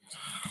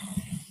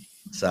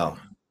 So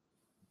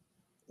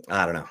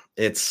I don't know.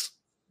 It's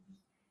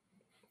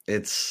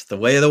the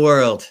way of the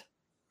world.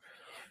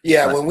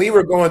 Yeah, when we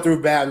were going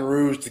through Baton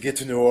Rouge to get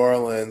to New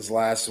Orleans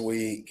last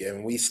week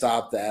and we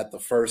stopped at the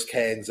first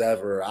Canes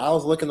ever, I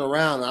was looking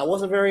around and I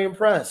wasn't very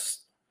impressed.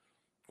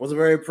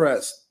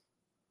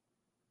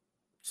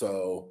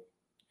 So,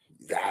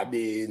 I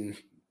mean,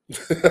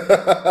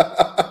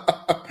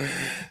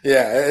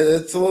 yeah,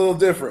 it's a little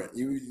different.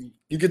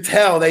 You could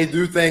tell they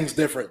do things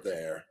different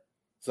there.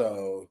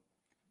 So,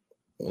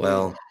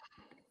 well,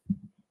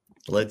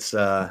 let's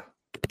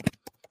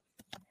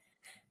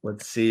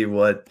see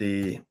what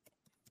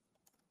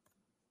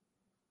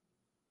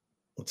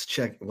let's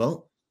check.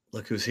 Well,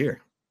 look who's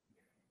here.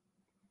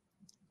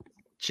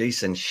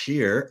 Jason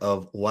Scheer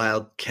of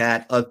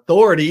Wildcat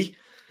Authority.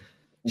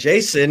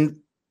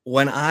 Jason,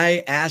 when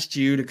I asked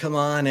you to come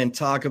on and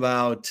talk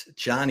about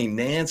Johnny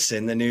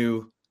Nansen, the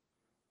new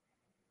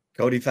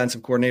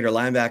co-defensive coordinator,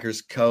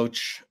 linebackers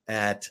coach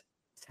at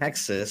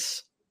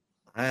Texas,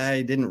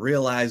 I didn't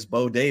realize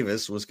Bo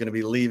Davis was going to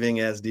be leaving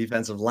as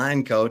defensive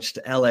line coach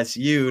to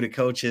LSU to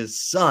coach his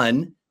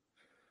son.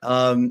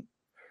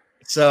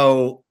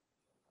 So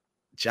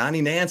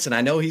Johnny Nansen,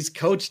 I know he's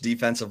coached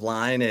defensive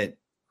line at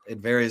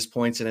various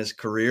points in his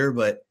career,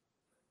 but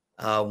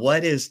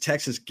what is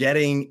Texas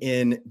getting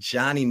in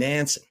Johnny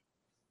Nansen?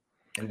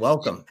 And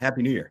welcome.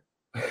 Happy New Year.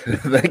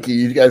 Thank you.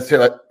 You guys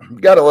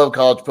got to love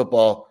college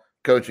football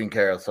coaching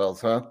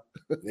carousels, huh?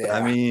 Yeah.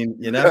 I mean,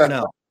 you never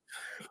know.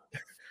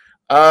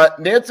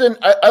 Nansen,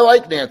 I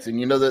like Nansen.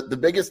 The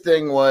biggest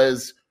thing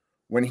was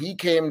when he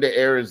came to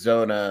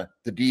Arizona,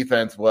 the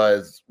defense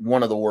was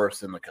one of the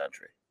worst in the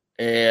country.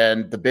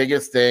 And the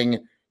biggest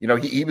thing,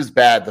 he was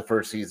bad the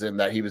first season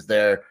that he was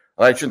there.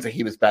 Well, I shouldn't say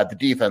he was bad. The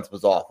defense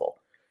was awful.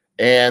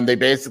 And they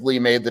basically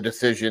made the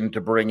decision to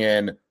bring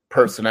in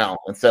personnel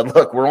and said,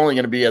 look, we're only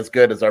going to be as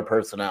good as our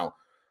personnel.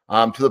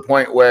 To the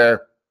point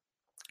where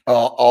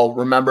I'll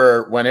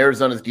remember when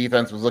Arizona's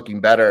defense was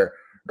looking better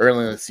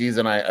early in the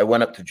season, I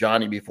went up to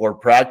Johnny before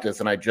practice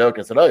and I joked.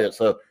 I said, oh, yeah,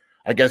 so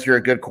I guess you're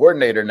a good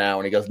coordinator now.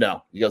 And he goes,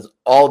 no. He goes,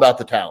 all about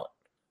the talent.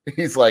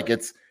 He's like,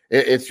 it's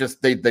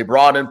just they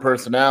brought in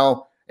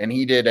personnel and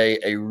he did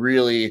a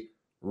really,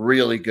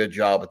 really good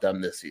job with them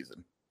this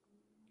season.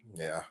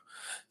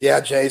 Yeah,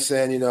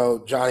 Jason,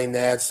 Johnny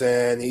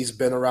Nansen, he's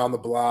been around the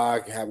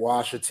block at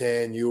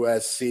Washington,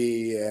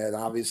 USC, and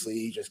obviously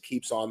he just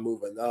keeps on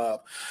moving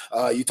up.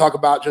 You talk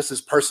about just his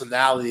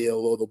personality a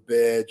little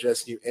bit,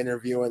 just you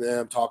interviewing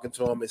him, talking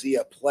to him. Is he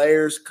a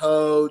player's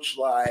coach?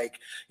 Like,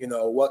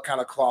 what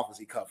kind of cloth is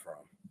he cut from?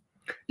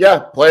 Yeah,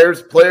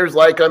 players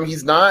like him.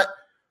 He's not,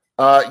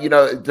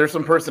 there's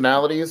some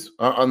personalities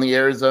on the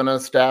Arizona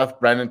staff.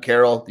 Brandon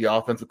Carroll, the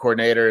offensive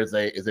coordinator, is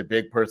a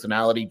big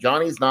personality.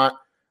 Johnny's not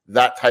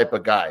that type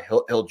of guy.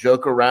 He'll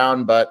joke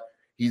around, but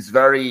he's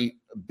very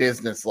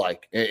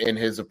businesslike in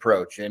his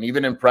approach. And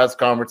even in press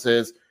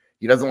conferences,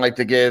 he doesn't like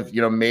to give,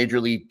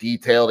 majorly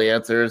detailed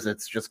answers.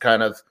 It's just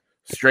kind of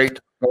straight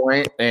to the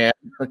point. And,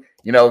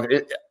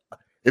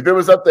 if it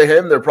was up to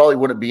him, there probably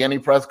wouldn't be any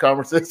press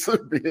conferences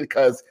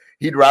because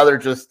he'd rather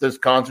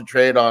just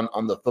concentrate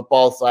on the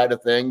football side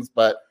of things.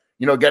 But,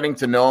 getting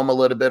to know him a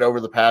little bit over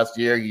the past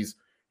year, he's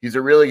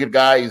a really good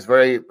guy. He's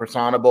very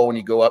personable when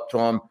you go up to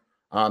him.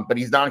 But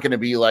he's not going to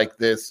be like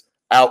this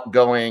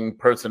outgoing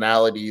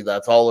personality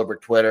that's all over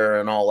Twitter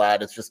and all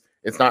that.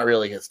 It's not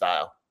really his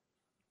style.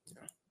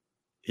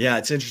 Yeah,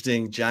 it's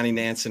interesting. Johnny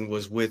Nansen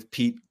was with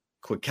Pete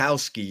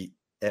Kwiatkowski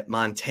at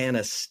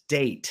Montana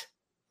State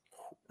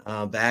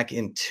back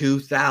in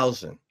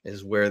 2000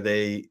 is where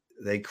they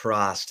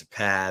crossed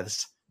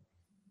paths.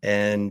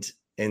 And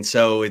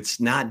so it's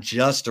not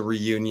just a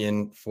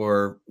reunion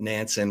for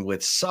Nansen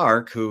with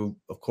Sark, who,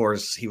 of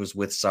course, he was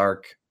with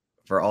Sark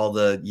for all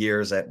the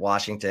years at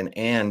Washington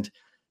and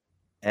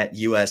at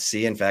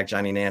USC. In fact,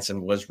 Johnny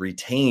Nansen was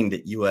retained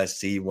at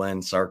USC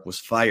when Sark was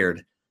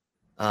fired.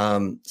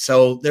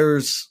 So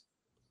there's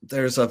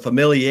a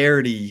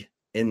familiarity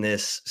in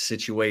this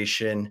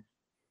situation,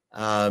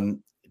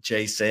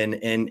 Jason.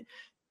 And,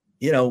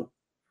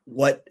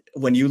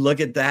 when you look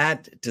at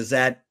that, does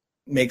that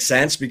make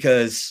sense?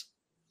 Because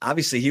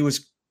obviously he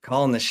was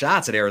calling the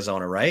shots at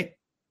Arizona, right?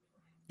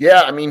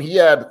 Yeah, I mean, he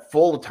had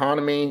full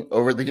autonomy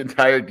over the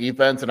entire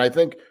defense. And I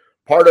think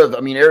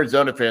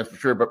Arizona fans for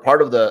sure, but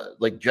part of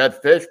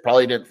Jedd Fisch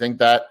probably didn't think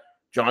that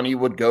Johnny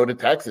would go to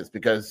Texas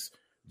because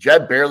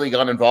Jedd barely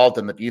got involved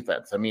in the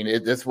defense. I mean,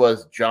 this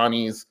was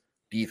Johnny's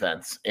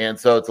defense. And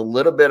so it's a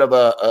little bit of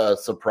a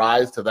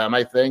surprise to them,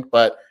 I think.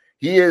 But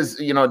he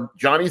is,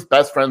 Johnny's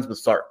best friends with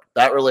Sark.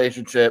 That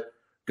relationship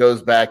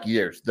goes back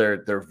years.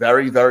 They're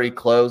very, very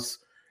close.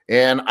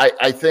 And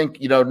I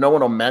think, no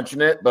one will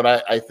mention it, but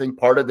I think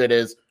part of it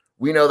is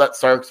we know that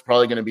Sark's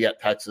probably going to be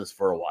at Texas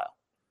for a while.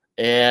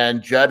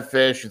 And Jedd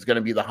Fisch is going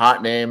to be the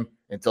hot name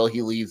until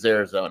he leaves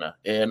Arizona.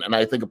 And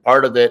I think a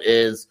part of it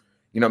is,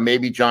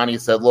 maybe Johnny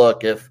said,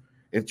 look, if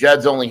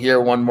Jedd's only here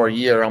one more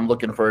year, I'm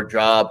looking for a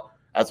job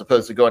as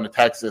opposed to going to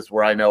Texas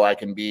where I know I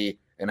can be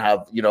and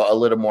have, a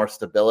little more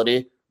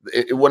stability.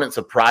 It wouldn't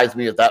surprise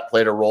me if that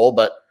played a role.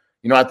 But,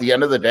 at the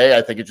end of the day,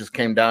 I think it just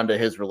came down to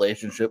his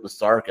relationship with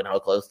Sark and how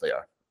close they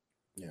are.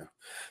 Yeah.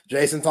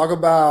 Jason, talk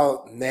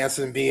about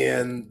Nansen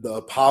being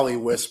the poly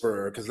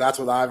whisperer, because that's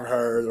what I've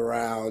heard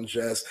around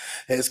just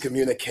his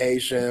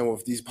communication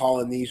with these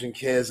Polynesian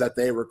kids that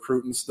they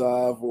recruit and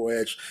stuff,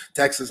 which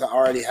Texas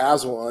already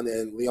has one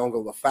in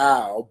Leonga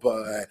Lafau.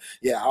 But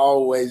yeah, I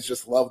always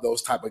just love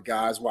those type of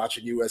guys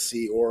watching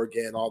USC,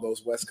 Oregon, all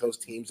those West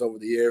Coast teams over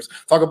the years.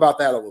 Talk about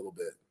that a little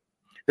bit.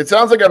 It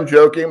sounds like I'm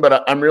joking,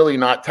 but I'm really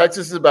not.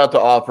 Texas is about to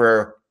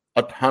offer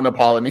a ton of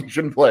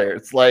Polynesian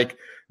players. Like,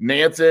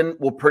 Nansen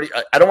will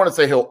I don't want to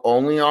say he'll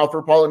only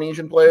offer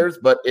Polynesian players,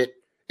 but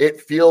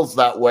it feels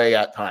that way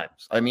at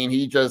times. I mean,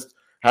 he just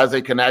has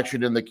a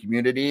connection in the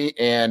community.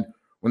 And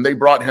when they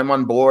brought him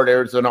on board,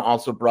 Arizona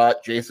also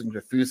brought Jason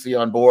Kaufusi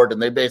on board.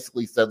 And they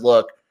basically said,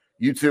 look,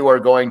 you two are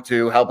going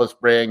to help us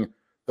bring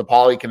the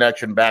Poly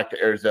connection back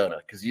to Arizona.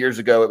 Because years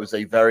ago, it was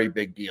a very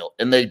big deal.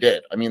 And they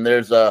did. I mean,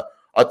 there's a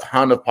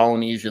ton of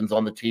Polynesians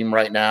on the team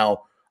right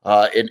now.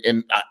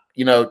 Jedd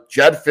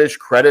Fisch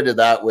credited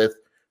that with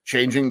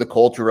changing the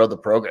culture of the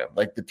program.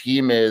 Like, the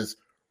team is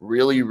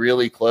really,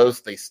 really close.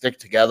 They stick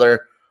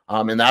together.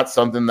 And that's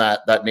something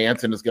that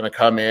Nansen is going to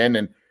come in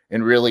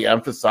and really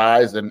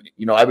emphasize. And,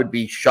 I would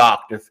be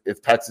shocked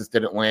if Texas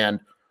didn't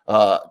land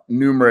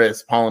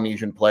numerous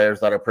Polynesian players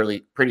that are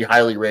pretty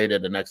highly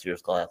rated in next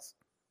year's class.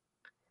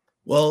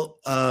 Well,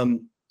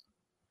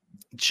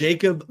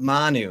 Jacob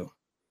Manu,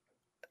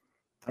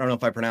 I don't know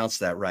if I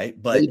pronounced that right,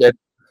 but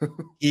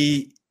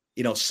he,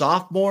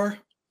 sophomore,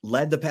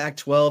 led the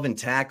Pac-12 in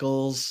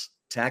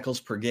tackles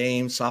per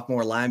game,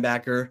 sophomore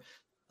linebacker.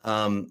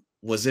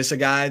 Was this a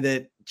guy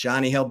that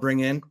Johnny helped bring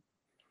in?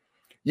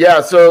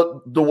 Yeah,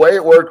 so the way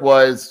it worked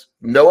was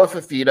Noah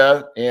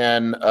Fafita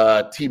and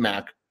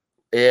T-Mac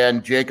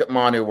and Jacob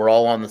Manu were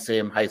all on the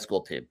same high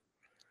school team.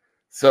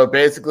 So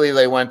basically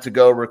they went to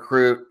go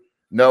recruit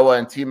Noah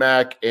and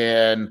T-Mac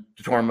and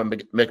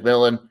Torma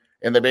McMillan,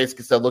 and they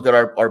basically said, look at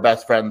our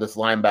best friend, this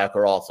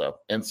linebacker also.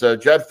 And so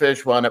Jedd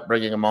Fisch wound up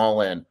bringing them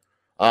all in.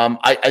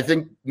 I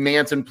think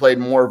Nansen played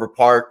more of a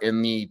part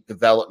in the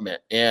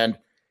development, and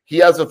he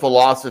has a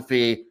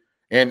philosophy,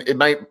 and it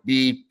might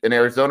be an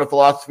Arizona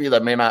philosophy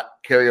that may not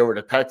carry over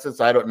to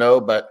Texas. I don't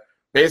know, but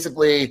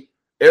basically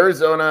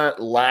Arizona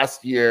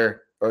last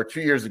year or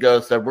 2 years ago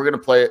said, we're going to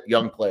play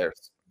young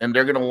players, and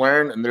they're going to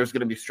learn, and there's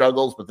going to be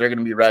struggles, but they're going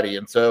to be ready.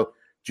 And so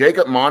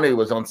Jacob Manu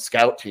was on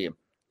scout team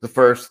the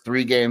first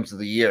 3 games of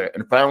the year,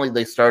 and finally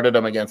they started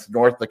him against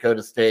North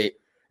Dakota State,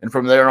 and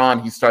from there on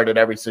he started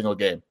every single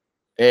game.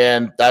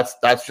 And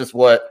that's just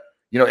what,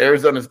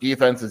 Arizona's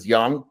defense is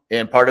young.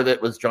 And part of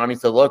it was Johnny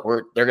said, look,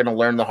 they're going to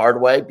learn the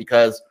hard way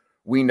because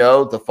we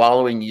know the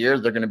following year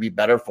they're going to be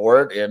better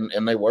for it.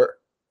 And they were.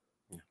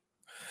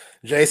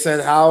 Jason,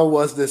 how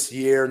was this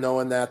year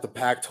knowing that the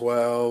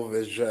Pac-12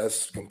 is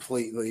just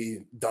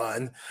completely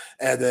done?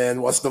 And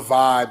then what's the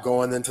vibe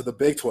going into the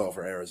Big 12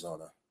 for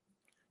Arizona?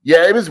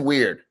 Yeah, it was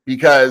weird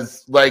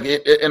because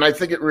and I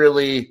think it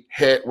really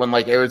hit when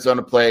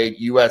Arizona played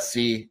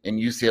USC and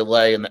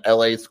UCLA and the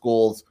LA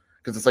schools,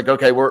 because it's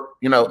okay,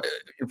 you're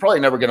probably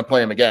never going to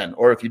play them again.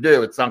 Or if you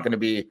do, it's not going to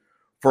be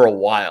for a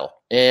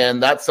while.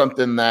 And that's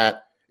something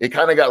that it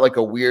kind of got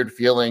a weird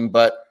feeling.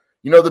 But,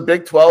 the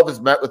Big 12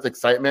 is met with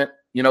excitement.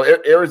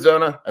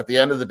 Arizona at the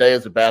end of the day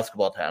is a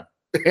basketball town.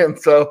 And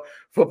so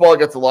football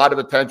gets a lot of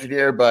attention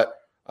here, but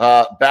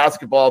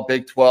basketball,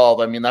 Big 12,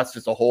 I mean, that's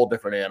just a whole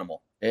different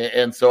animal.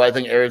 And so I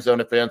think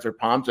Arizona fans are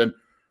pumped. And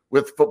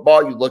with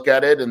football, you look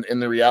at it,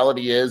 and the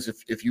reality is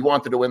if you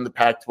wanted to win the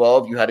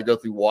Pac-12, you had to go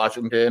through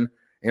Washington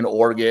and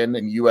Oregon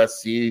and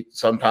USC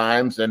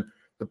sometimes. And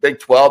the Big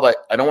 12,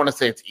 I don't want to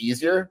say it's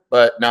easier,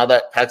 but now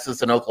that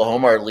Texas and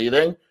Oklahoma are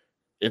leaving,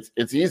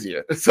 it's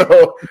easier.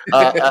 So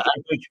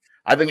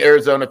I think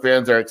Arizona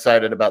fans are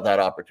excited about that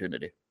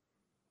opportunity.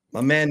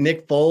 My man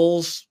Nick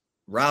Foles,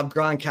 Rob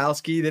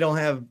Gronkowski, they don't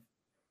have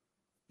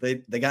they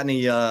got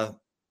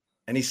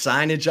any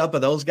signage up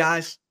of those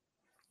guys?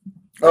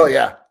 Oh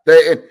yeah.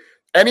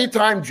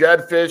 Anytime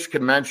Jedd Fisch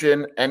can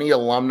mention any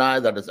alumni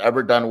that has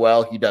ever done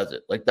well, he does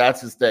it. That's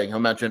his thing. He'll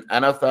mention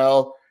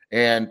NFL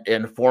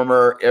and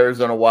former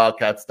Arizona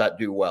Wildcats that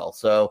do well.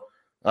 So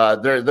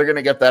they're going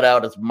to get that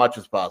out as much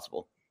as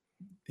possible.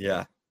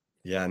 Yeah.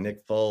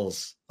 Nick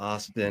Foles,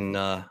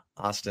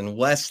 Austin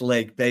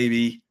Westlake,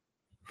 baby.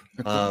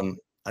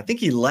 I think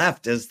he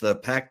left as the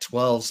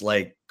Pac-12's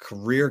like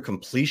career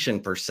completion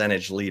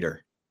percentage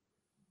leader.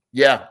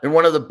 Yeah, and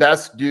one of the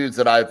best dudes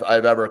that I've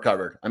ever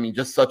covered. I mean,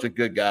 just such a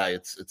good guy.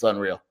 It's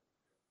unreal.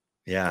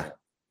 Yeah,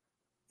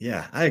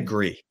 I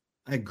agree,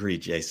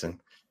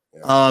 Jason.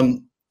 Yeah.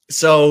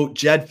 So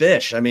Jedd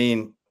Fisch, I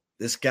mean,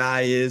 this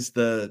guy is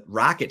the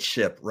rocket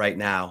ship right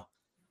now.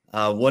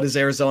 What does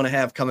Arizona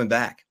have coming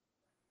back?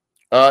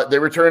 They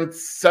returned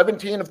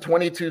 17 of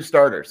 22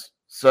 starters.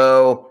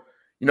 So,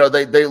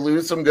 they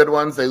lose some good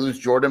ones. They lose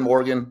Jordan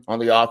Morgan on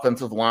the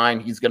offensive line.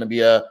 He's going to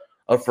be a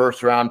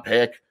first-round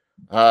pick.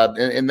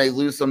 And they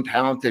lose some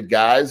talented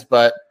guys.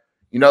 But,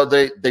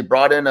 they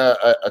brought in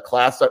a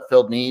class that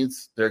filled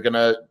needs. They're going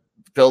to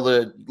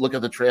look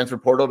at the transfer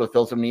portal to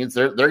fill some needs.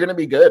 They're going to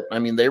be good. I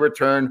mean, they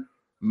return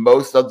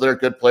most of their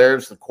good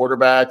players, the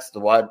quarterbacks, the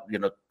wide,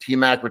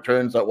 T-Mac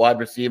returns at wide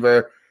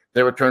receiver.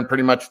 They return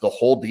pretty much the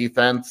whole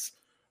defense.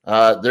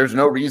 There's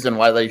no reason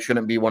why they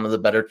shouldn't be one of the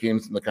better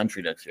teams in the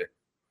country next year.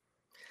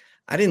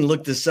 I didn't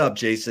look this up,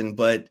 Jason,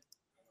 but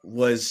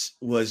was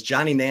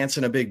Johnny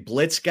Nansen a big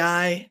blitz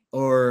guy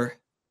or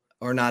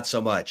not so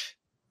much?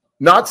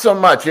 Not so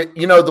much.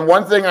 The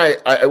one thing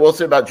I will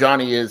say about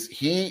Johnny is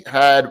he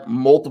had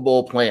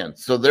multiple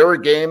plans. So there were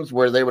games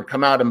where they would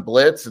come out and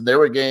blitz, and there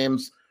were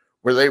games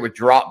where they would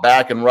drop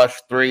back and rush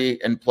 3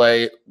 and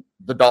play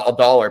a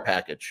dollar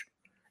package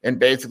and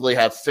basically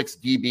have 6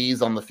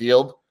 DBs on the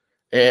field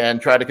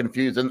and try to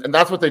confuse. And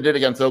that's what they did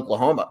against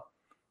Oklahoma.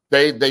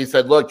 They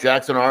said, look,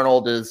 Jackson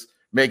Arnold is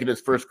making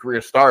his first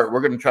career start. We're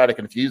going to try to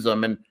confuse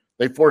him. And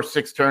they forced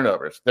 6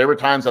 turnovers. There were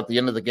times at the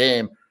end of the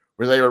game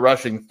where they were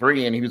rushing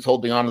 3 and he was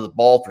holding onto the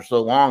ball for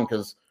so long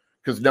because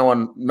no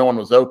one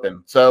was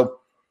open. So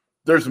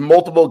there's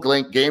multiple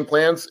game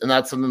plans. And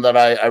that's something that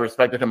I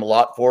respected him a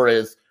lot for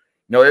is,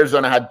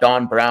 Arizona had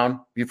Don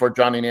Brown before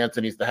Johnny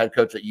Nansen. He's the head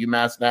coach at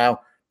UMass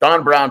now.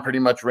 Don Brown pretty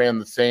much ran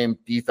the same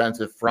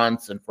defensive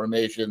fronts and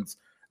formations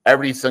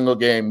every single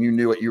game. You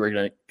knew what you were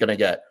going to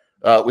get.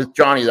 With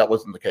Johnny, that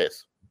wasn't the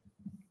case.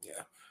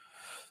 Yeah.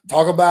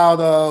 Talk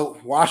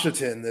about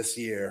Washington this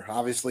year.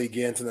 Obviously,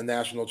 getting to the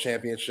national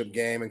championship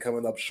game and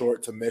coming up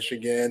short to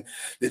Michigan.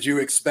 Did you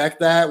expect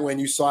that when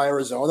you saw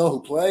Arizona,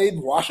 who played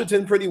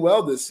Washington pretty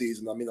well this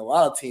season? I mean, a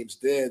lot of teams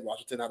did.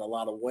 Washington had a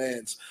lot of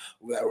wins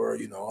that were,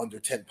 under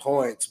 10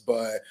 points.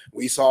 But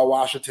we saw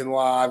Washington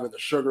live in the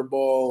Sugar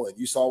Bowl, and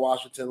you saw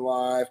Washington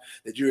live.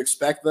 Did you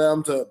expect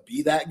them to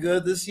be that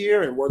good this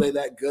year? And were they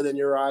that good in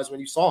your eyes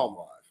when you saw them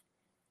live?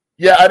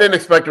 Yeah, I didn't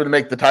expect them to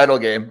make the title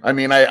game. I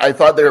mean, I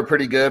thought they were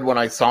pretty good when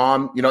I saw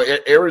them.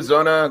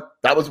 Arizona,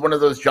 that was one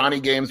of those Johnny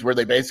games where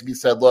they basically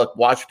said, look,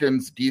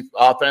 Washington's deep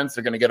offense,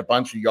 they're going to get a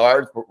bunch of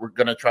yards, but we're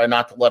going to try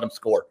not to let them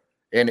score.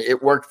 And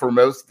it worked for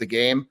most of the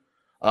game.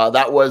 I think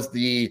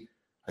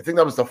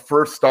that was the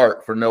first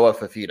start for Noah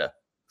Fifita.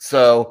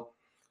 So,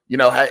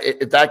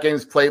 if that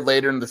game's played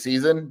later in the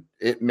season,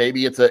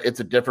 maybe it's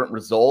a different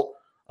result.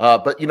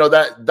 But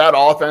that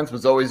offense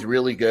was always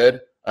really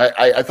good.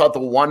 I thought the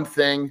one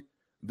thing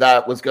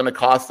that was going to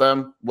cost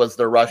them was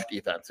their rush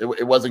defense.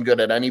 It wasn't good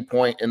at any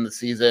point in the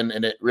season,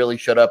 and it really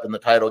showed up in the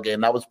title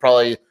game. That was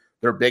probably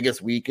their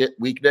biggest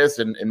weakness,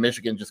 and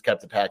Michigan just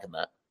kept attacking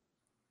that.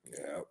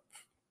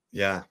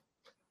 Yeah.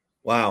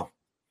 Wow.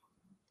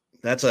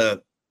 That's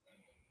a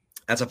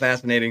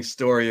fascinating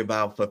story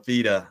about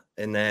Fifita,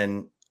 and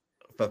then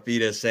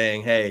Fifita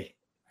saying, hey,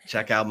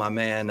 check out my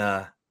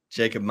man,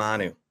 Jacob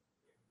Manu.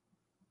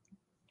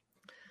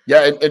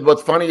 Yeah, and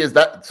what's funny is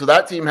that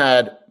team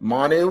had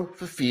Manu,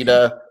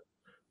 Fifita,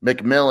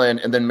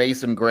 McMillan, and then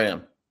Mason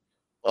Graham,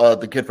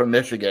 the kid from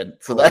Michigan.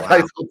 So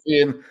high school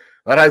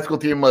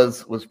team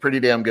was pretty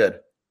damn good.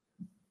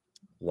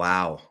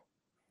 Wow.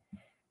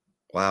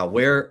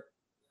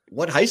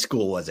 What high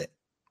school was it?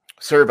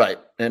 Servite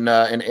in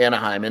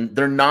Anaheim, and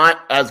they're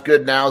not as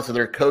good now. So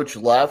their coach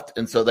left,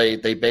 and so they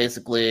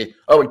basically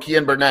and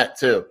Kean Burnett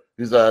too,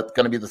 who's going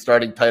to be the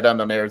starting tight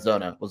end on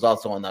Arizona, was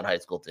also on that high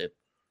school team.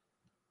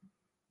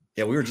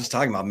 Yeah, we were just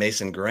talking about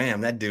Mason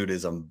Graham. That dude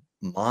is a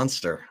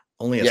monster.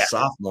 Only a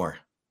sophomore.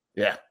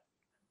 Yeah.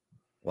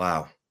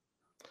 Wow.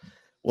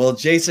 Well,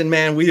 Jason,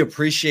 man, we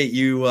appreciate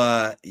you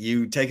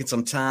you taking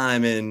some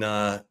time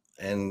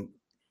and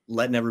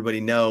letting everybody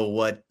know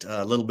what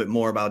a little bit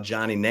more about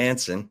Johnny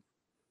Nansen.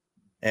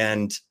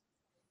 And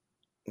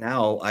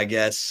now I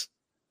guess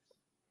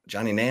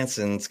Johnny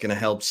Nansen's going to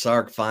help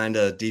Sark find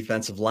a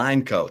defensive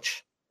line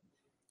coach.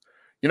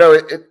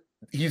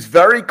 He's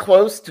very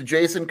close to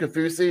Jason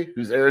Kafusi,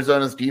 who's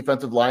Arizona's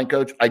defensive line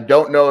coach. I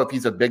don't know if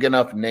he's a big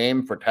enough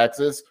name for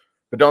Texas,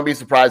 but don't be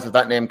surprised if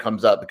that name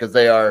comes up because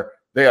they are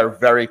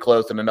very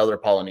close, and another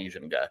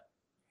Polynesian guy.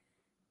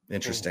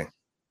 Interesting.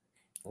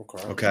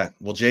 Okay.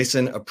 Well,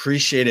 Jason,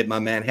 appreciate it, my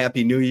man.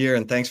 Happy New Year,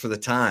 and thanks for the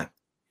time.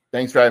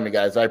 Thanks for having me,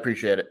 guys. I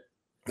appreciate it.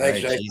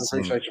 Thanks, Jason.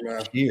 Appreciate you,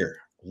 man. Here,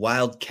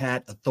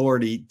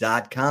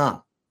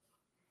 wildcatauthority.com.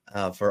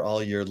 for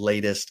all your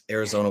latest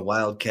Arizona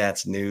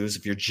Wildcats news.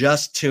 If you're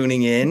just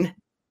tuning in,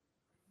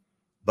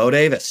 Bo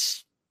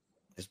Davis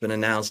has been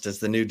announced as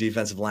the new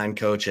defensive line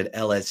coach at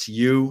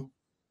LSU.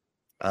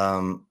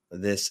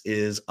 This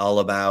is all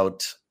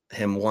about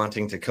him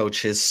wanting to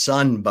coach his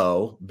son,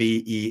 Bo,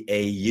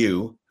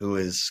 Beau, who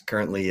is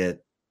currently at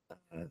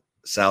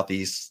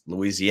Southeast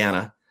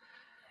Louisiana,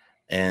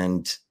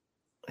 and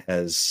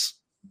has,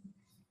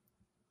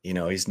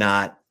 he's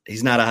not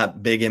a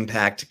big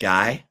impact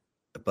guy,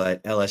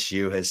 but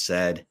LSU has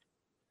said,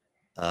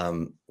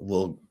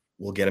 we'll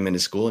get him into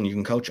school and you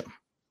can coach him.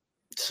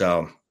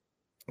 So,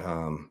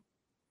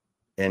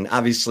 and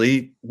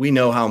obviously we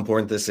know how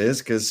important this is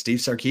because Steve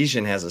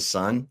Sarkisian has a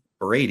son,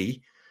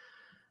 Brady,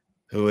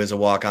 who is a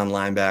walk-on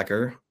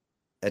linebacker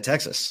at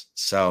Texas.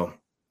 So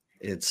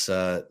it's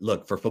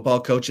look, for football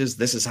coaches,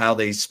 this is how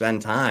they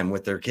spend time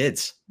with their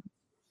kids.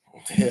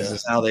 Yeah. This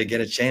is how they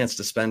get a chance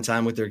to spend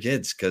time with their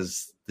kids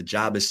because the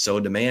job is so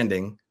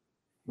demanding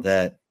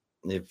that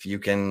if you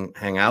can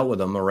hang out with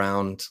them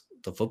around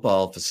the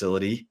football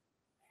facility,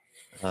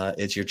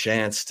 it's your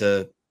chance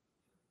to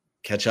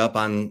catch up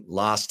on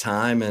lost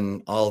time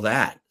and all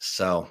that.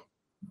 So,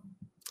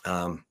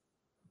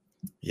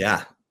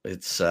 yeah,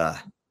 it's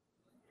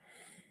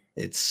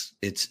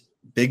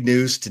big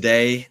news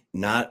today.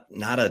 Not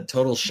a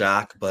total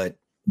shock, but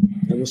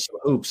there were some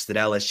hoops that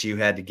LSU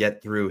had to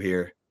get through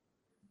here,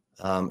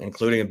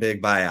 including a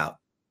big buyout.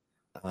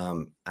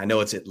 I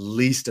know it's at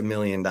least $1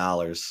 million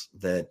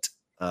that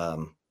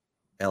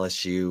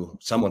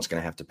LSU, someone's going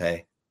to have to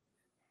pay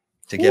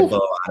to get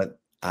Bo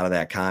out of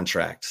that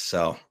contract.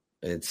 So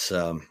it's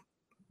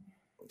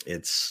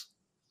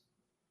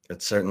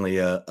certainly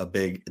a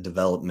big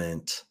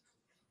development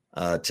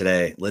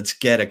today. Let's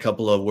get a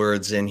couple of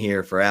words in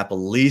here for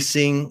Apple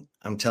Leasing.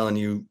 I'm telling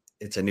you,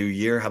 it's a new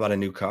year. How about a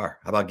new car?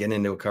 How about getting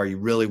into a car you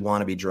really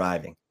want to be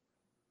driving?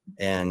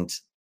 And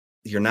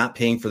you're not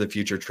paying for the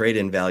future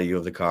trade-in value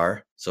of the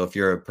car. So if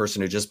you're a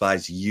person who just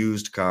buys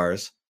used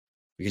cars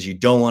because you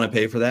don't want to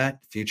pay for that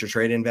future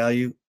trade-in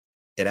value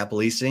at Apple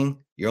Leasing,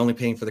 you're only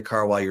paying for the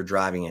car while you're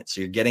driving it.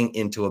 So you're getting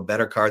into a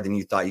better car than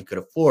you thought you could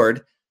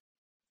afford.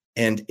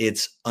 And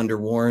it's under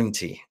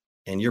warranty.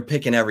 And you're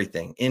picking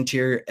everything: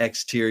 interior,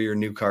 exterior,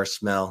 new car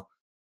smell.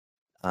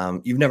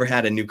 You've never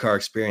had a new car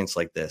experience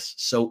like this.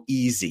 So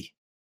easy.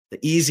 The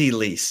easy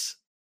lease.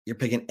 You're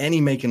picking any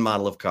make and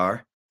model of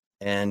car.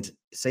 And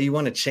say you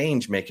want to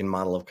change make and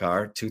model of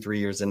car 2-3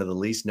 years into the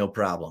lease, no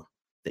problem.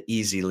 The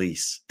easy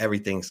lease.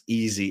 Everything's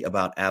easy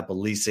about Apple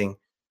Leasing.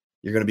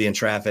 You're going to be in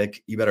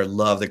traffic. You better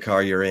love the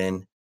car you're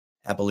in.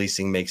 Apple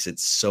Leasing makes it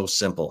so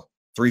simple.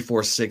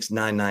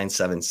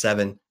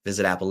 346-9977.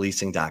 Visit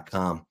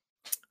appleleasing.com.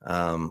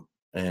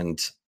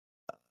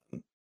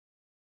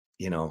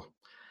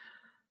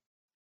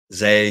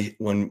 Zay,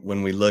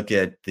 when we look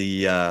at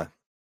the,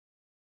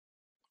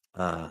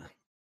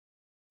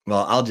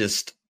 I'll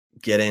just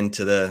get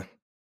into the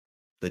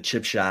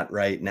chip shot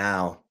right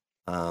now.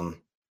 I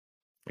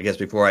guess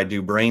before I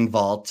do,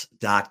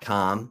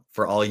 brainvault.com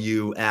for all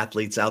you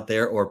athletes out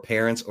there or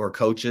parents or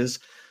coaches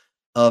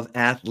of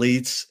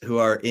athletes who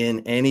are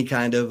in any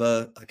kind of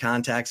a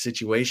contact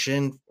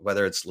situation,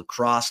 whether it's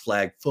lacrosse,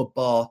 flag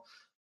football,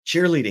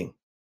 cheerleading.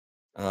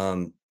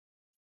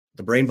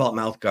 The BrainVault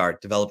mouthguard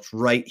developed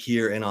right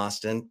here in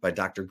Austin by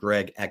Dr.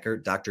 Greg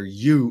Eckert, Dr.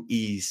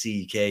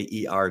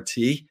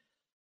 Ueckert,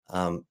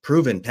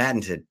 proven,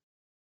 patented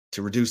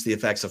to reduce the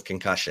effects of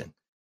concussion.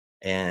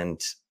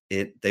 And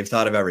they've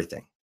thought of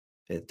everything.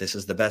 This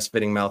is the best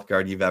fitting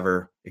mouthguard you've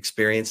ever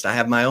experienced. I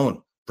have my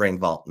own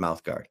BrainVault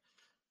mouthguard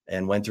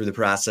and went through the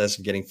process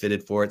of getting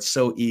fitted for it.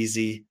 So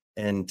easy,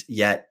 and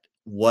yet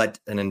what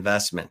an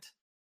investment.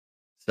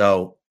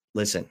 So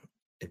listen,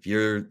 if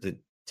you're the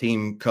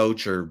team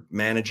coach or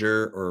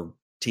manager or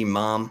team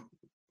mom,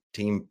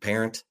 team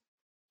parent,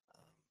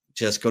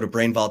 just go to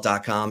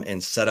brainvault.com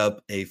and set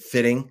up a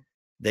fitting.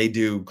 They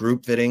do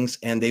group fittings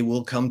and they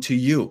will come to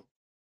you.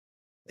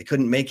 They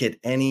couldn't make it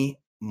any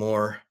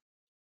more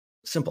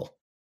simple.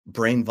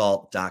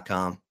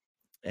 Brainvault.com.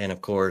 And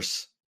of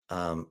course,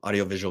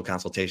 audiovisual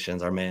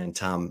consultations, our man,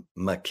 Tom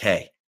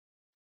McKay,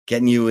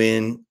 getting you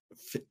in,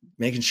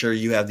 making sure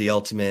you have the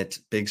ultimate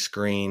big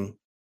screen,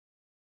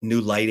 new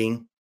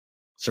lighting,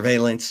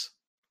 surveillance,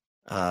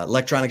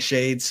 electronic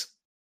shades,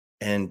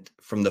 and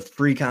from the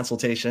free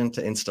consultation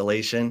to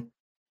installation,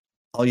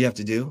 all you have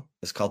to do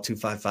is call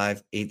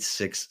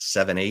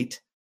 255-8678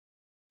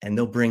 and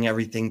they'll bring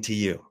everything to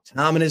you.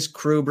 Tom and his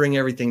crew bring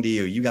everything to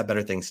you. You got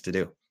better things to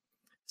do.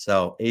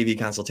 So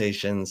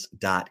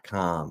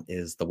avconsultations.com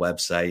is the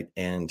website,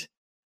 and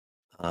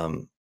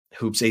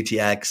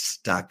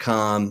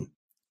hoopsatx.com,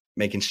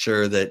 making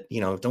sure that,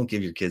 don't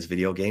give your kids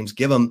video games.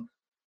 Give them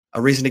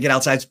a reason to get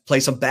outside,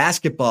 play some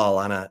basketball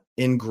on a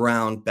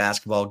in-ground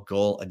basketball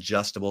goal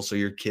adjustable so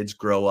your kids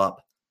grow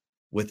up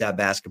with that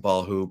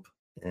basketball hoop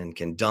and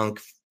can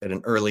dunk at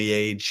an early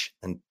age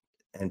and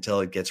until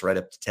it gets right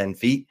up to 10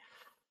 feet.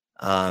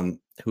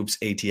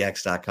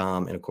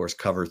 Hoopsatx.com. And of course,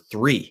 Cover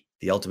 3,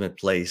 the ultimate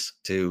place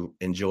to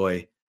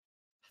enjoy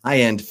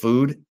high-end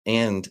food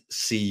and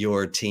see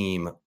your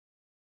team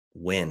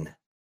win.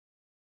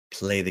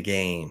 Play the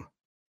game.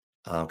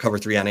 Cover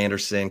 3 on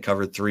Anderson,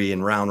 cover 3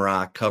 in Round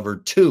Rock, cover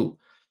 2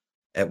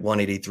 at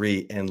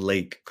 183 and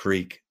Lake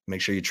Creek.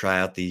 Make sure you try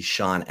out the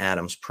Sean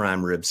Adams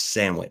prime rib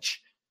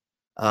sandwich.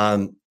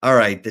 All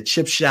right, the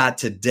chip shot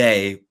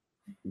today.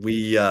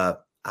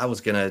 I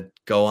was gonna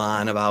go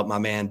on about my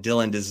man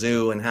Dylan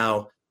Dizu and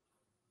how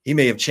he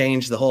may have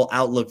changed the whole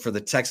outlook for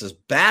the Texas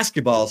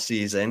basketball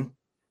season.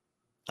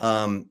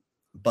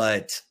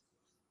 But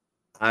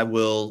I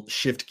will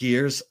shift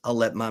gears. I'll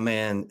let my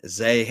man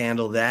Zay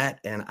handle that,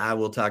 and I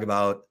will talk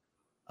about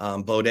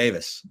Bo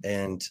Davis.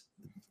 And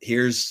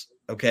here's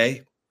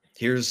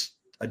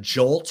a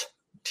jolt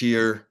to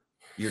your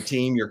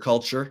team, your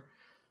culture,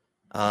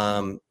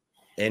 and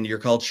your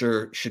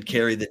culture should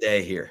carry the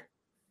day here.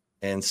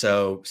 And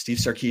so Steve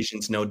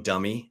Sarkisian's no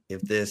dummy.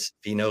 If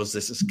he knows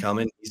this is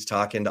coming, he's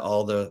talking to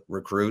all the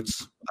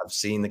recruits. I've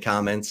seen the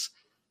comments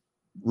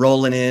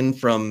rolling in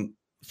from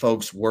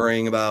folks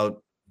worrying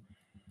about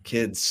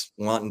kids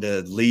wanting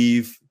to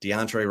leave,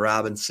 DeAndre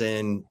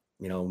Robinson,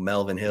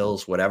 Melvin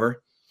Hills,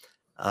 whatever.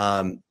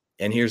 And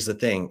here's the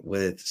thing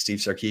with Steve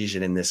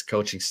Sarkisian and this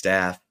coaching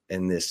staff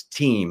and this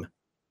team,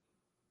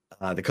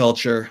 the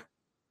culture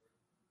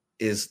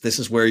this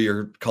is where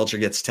your culture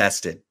gets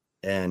tested.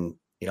 And,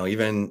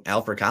 even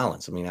Alfred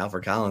Collins. I mean,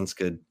 Alfred Collins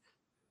could,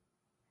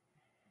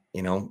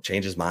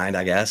 change his mind,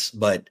 I guess.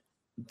 But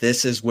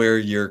this is where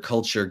your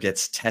culture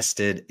gets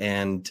tested,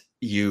 and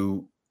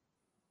you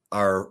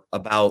are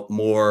about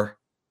more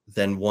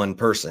than one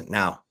person.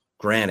 Now,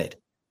 granted,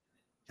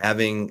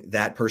 having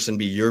that person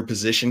be your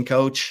position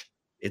coach,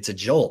 it's a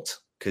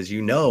jolt because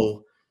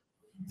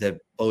that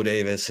Bo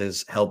Davis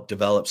has helped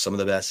develop some of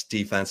the best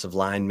defensive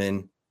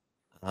linemen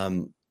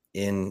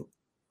in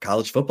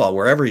college football,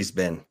 wherever he's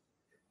been,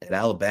 at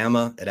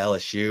Alabama, at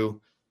LSU,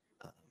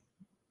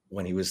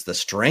 when he was the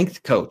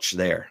strength coach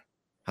there.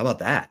 How about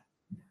that?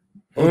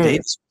 Bo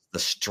Davis, the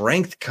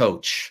strength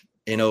coach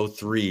in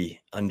 2003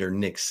 under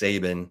Nick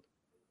Saban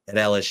at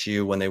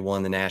LSU when they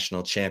won the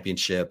national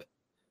championship,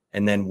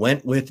 and then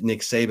went with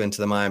Nick Saban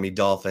to the Miami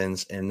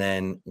Dolphins, and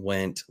then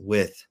went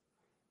with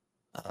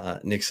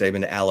Nick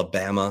Saban to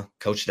Alabama,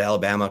 coached at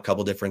Alabama a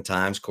couple different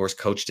times, of course,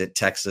 coached at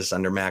Texas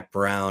under Mac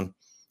Brown,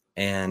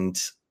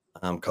 and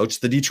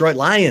coached the Detroit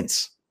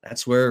Lions.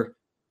 That's where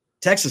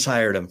Texas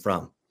hired him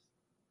from.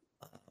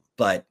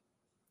 But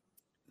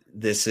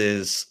this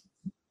is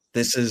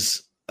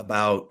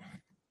about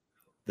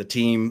the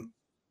team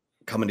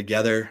coming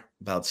together,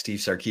 about Steve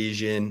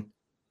Sarkisian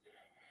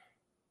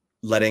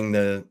letting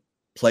the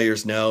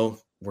players know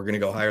we're going to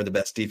go hire the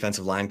best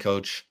defensive line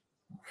coach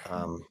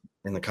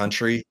in the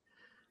country.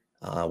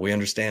 We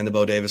understand that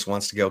Bo Davis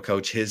wants to go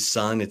coach his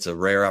son. It's a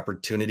rare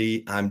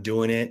opportunity. I'm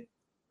doing it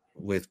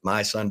with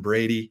my son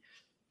Brady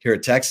here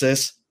at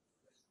Texas.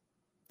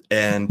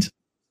 And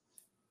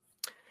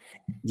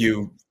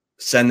you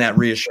send that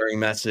reassuring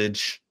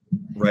message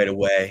right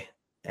away.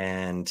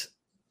 And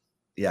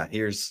yeah,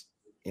 here's,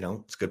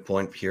 it's a good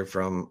point here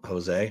from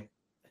Jose.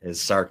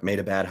 Has Sark made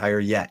a bad hire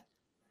yet?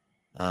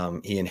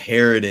 He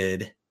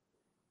inherited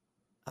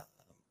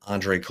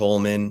Andre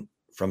Coleman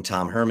from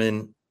Tom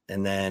Herman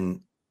and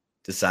then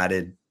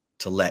decided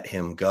to let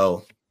him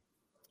go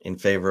in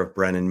favor of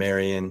Brennan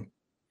Marion.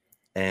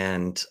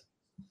 And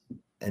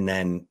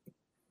then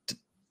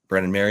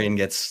Brennan Marion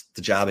gets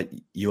the job at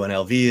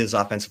UNLV as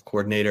offensive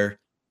coordinator.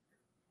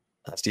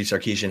 Steve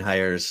Sarkisian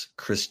hires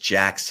Chris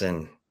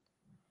Jackson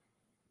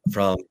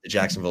from the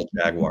Jacksonville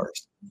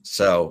Jaguars.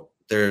 So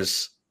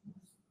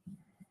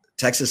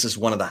Texas is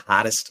one of the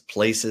hottest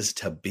places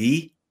to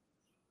be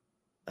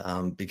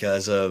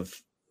because of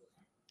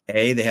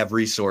A, they have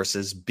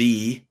resources.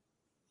 B,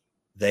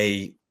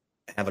 they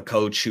have a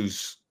coach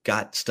who's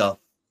got stuff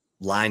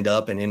lined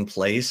up and in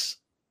place.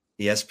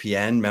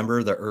 ESPN,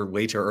 remember the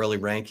way too early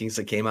rankings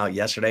that came out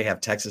yesterday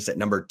have Texas at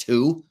number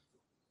 2.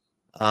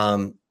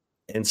 And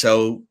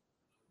so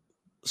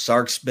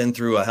Sark's been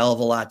through a hell of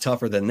a lot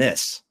tougher than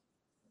this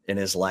in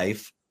his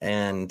life.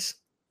 And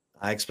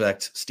I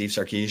expect Steve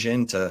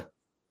Sarkisian to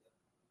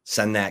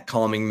send that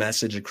calming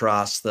message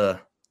across the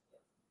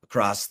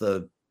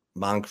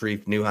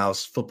Moncrief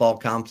Newhouse football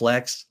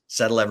complex,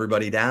 settle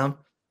everybody down,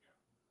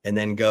 and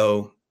then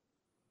go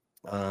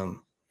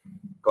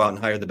out and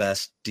hire the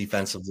best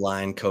defensive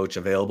line coach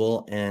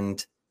available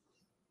and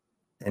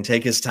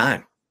take his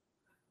time.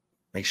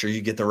 Make sure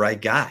you get the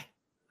right guy.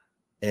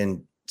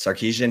 And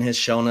Sarkisian has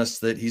shown us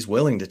that he's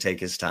willing to take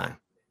his time.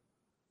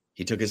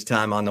 He took his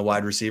time on the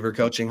wide receiver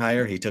coaching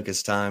hire. He took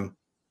his time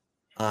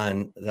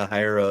on the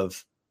hire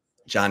of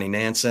Johnny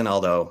Nansen,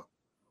 although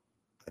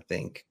I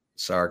think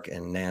Sark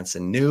and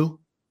Nansen knew,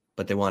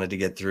 but they wanted to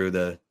get through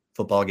the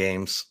football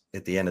games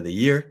at the end of the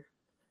year.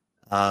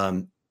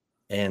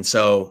 And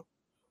so,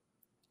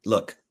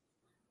 look,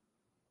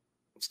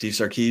 Steve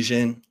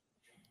Sarkisian,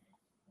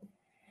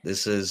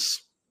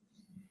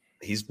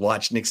 he's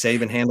watched Nick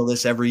Saban handle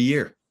this every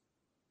year.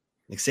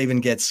 Nick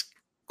Saban gets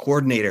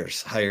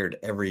coordinators hired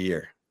every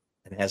year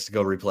and has to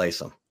go replace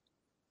them.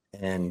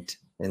 And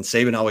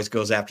Saban always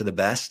goes after the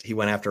best. He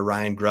went after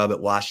Ryan Grubb at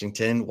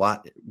Washington.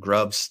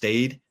 Grubb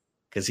stayed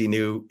because he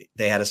knew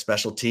they had a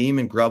special team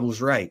and Grubb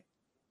was right.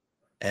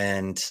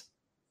 And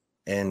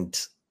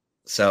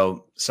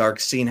so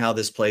Sark's seen how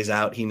this plays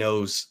out. He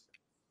knows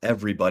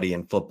everybody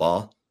in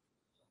football.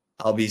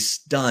 I'll be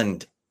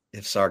stunned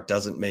if Sark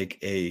doesn't make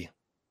a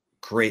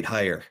great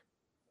hire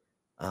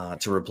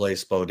to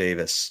replace Bo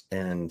Davis.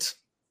 And,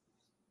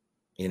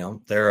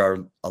 there are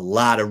a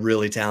lot of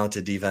really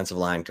talented defensive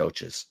line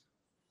coaches.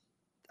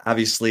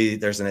 Obviously,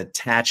 there's an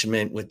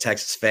attachment with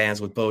Texas fans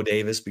with Bo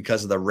Davis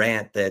because of the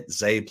rant that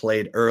Zay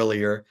played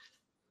earlier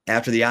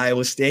after the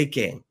Iowa State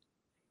game.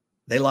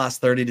 They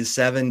lost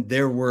 30-7.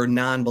 There were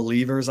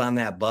non-believers on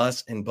that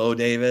bus, and Bo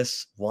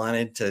Davis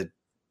wanted to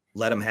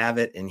let him have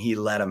it, and he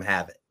let him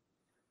have it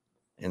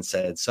and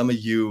said, some of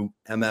you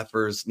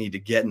MFers need to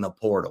get in the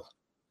portal.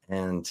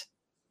 And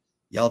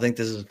y'all think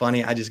this is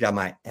funny? I just got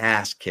my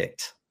ass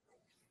kicked.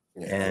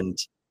 Yeah. And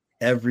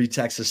every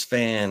Texas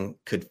fan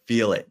could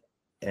feel it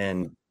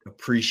and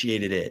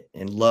appreciated it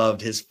and loved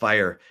his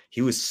fire.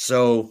 He was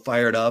so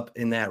fired up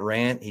in that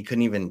rant, he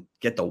couldn't even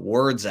get the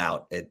words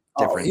out at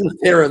different. He was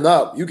tearing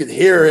up. You could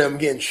hear him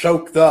getting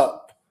choked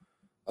up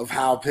of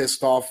how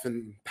pissed off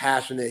and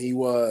passionate he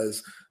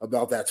was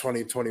about that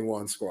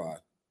 2021 squad.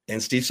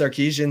 And Steve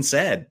Sarkisian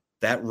said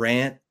that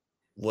rant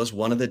was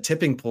one of the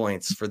tipping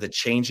points for the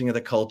changing of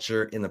the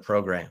culture in the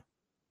program.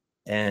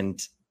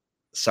 And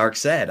Sark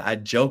said, I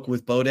joke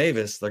with Bo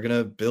Davis, they're going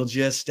to build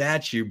you a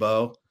statue,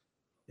 Bo,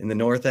 in the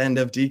north end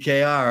of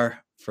DKR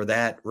for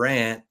that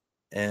rant.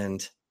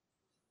 And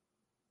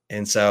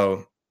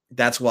so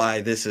that's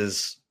why this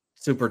is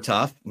super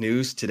tough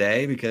news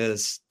today,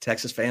 because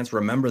Texas fans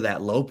remember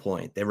that low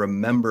point. They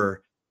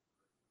remember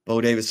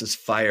Bo Davis's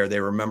fire. They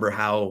remember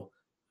how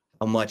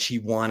much he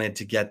wanted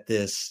to get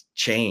this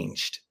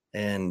changed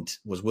and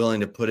was willing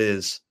to put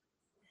his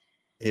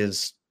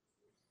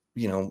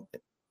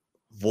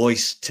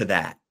voice to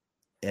that,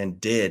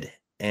 and did.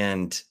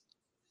 And,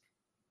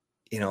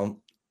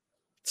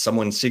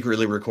 someone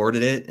secretly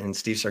recorded it, and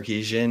Steve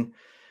Sarkisian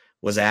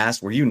was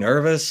asked, were you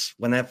nervous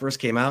when that first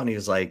came out? And he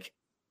was like,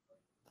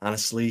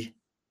 honestly,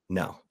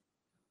 no.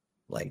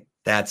 Like,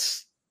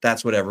 that's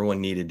what everyone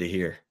needed to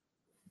hear.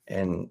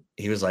 And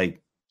he was like,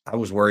 I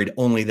was worried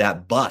only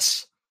that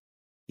bus,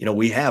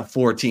 we have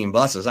 14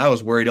 buses. I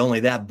was worried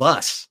only that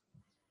bus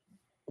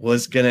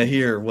was going to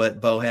hear what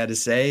Bo had to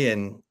say.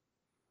 And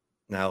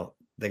now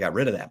they got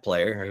rid of that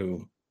player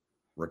who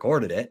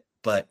recorded it,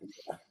 but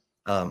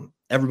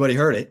everybody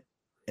heard it.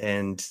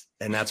 And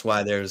that's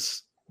why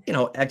there's,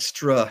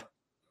 extra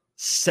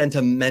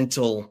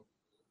sentimental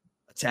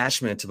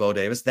attachment to Bo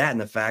Davis. That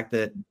and the fact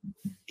that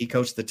he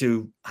coached the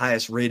two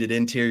highest rated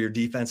interior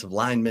defensive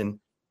linemen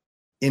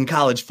in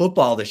college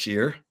football this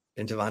year,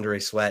 in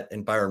T'Vondre Sweat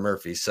and Byron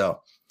Murphy. So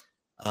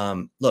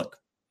look,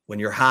 when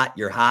you're hot,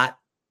 you're hot.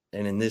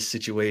 And in this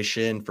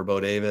situation for Bo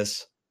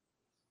Davis,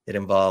 it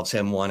involves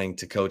him wanting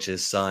to coach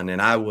his son.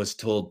 And I was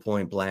told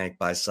point blank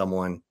by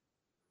someone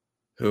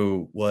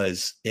who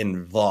was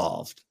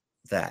involved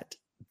that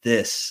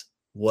this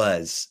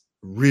was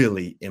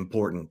really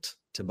important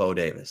to Bo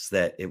Davis,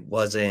 that it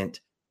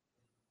wasn't,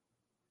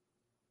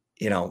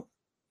 even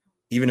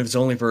if it's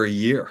only for a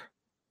year.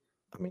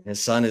 I mean,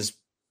 his son has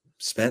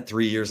spent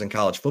 3 years in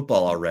college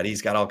football already.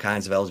 He's got all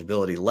kinds of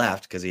eligibility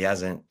left because he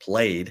hasn't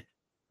played.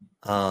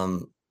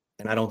 And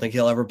I don't think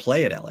he'll ever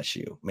play at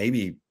LSU,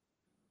 maybe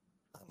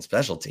on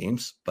special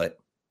teams, but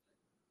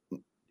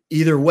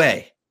either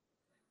way,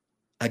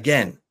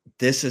 again,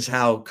 this is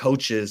how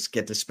coaches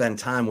get to spend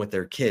time with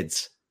their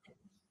kids,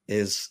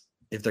 is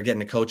if they're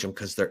getting to coach them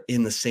because they're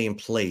in the same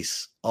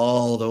place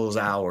all those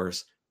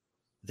hours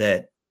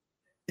that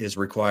is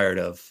required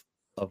of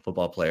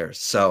football players.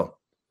 So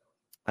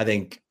I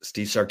think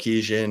Steve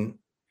Sarkisian,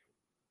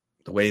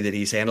 the way that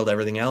he's handled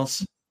everything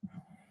else,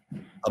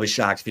 I'll be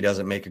shocked if he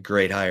doesn't make a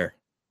great hire.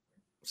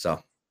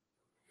 So,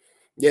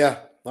 yeah,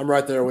 I'm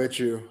right there with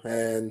you.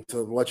 And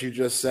to what you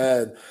just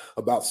said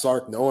about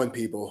Sark knowing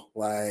people,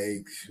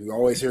 like you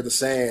always hear the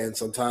saying,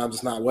 sometimes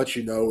it's not what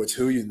you know, it's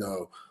who you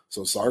know.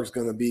 So Sark's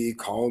going to be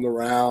calling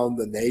around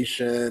the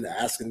nation,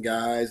 asking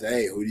guys,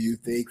 hey, who do you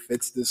think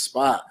fits this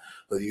spot?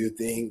 Who do you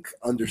think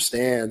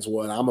understands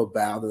what I'm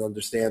about and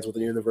understands what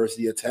the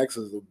University of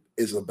Texas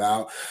is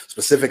about,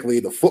 specifically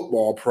the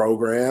football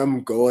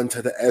program going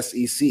to the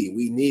SEC?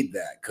 We need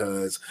that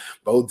because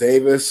Bo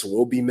Davis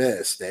will be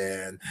missed.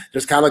 And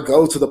just kind of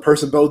go to the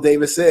person Bo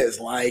Davis is.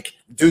 Like,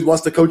 dude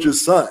wants to coach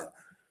his son.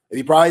 If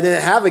he probably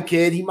didn't have a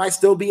kid, he might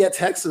still be at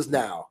Texas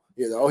now.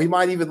 He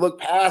might even look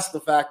past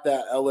the fact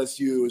that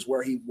LSU is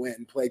where he went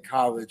and played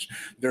college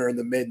during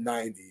the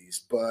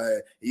mid-90s.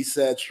 But he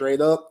said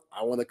straight up,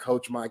 I want to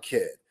coach my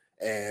kid.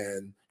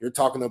 And you're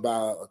talking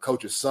about a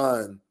coach's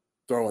son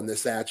throwing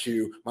this at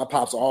you. My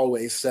pops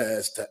always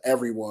says to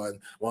everyone,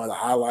 one of the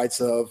highlights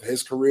of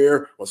his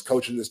career was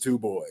coaching his two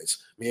boys,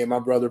 me and my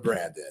brother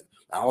Brandon.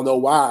 I don't know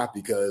why,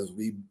 because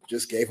we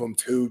just gave them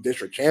 2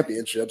 district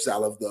championships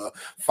out of the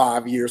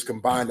 5 years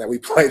combined that we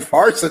played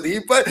varsity.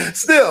 But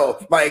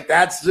still, like,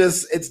 that's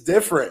just, it's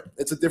different.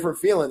 It's a different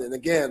feeling. And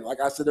again, like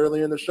I said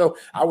earlier in the show,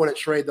 I wouldn't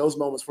trade those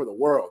moments for the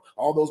world.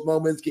 All those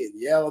moments getting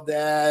yelled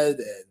at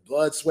and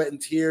blood, sweat, and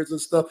tears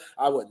and stuff,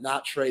 I would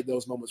not trade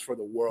those moments for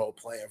the world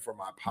playing for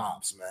my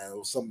pops, man. It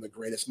was some of the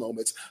greatest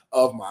moments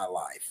of my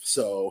life.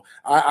 So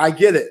I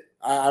get it.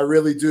 I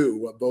really do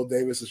what Bo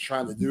Davis is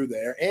trying to do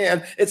there.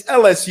 And it's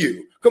LSU.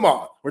 Come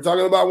on. We're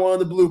talking about one of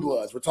the blue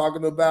bloods. We're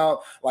talking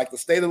about like the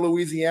state of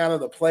Louisiana,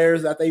 the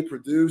players that they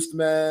produced,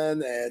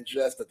 man, and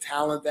just the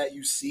talent that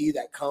you see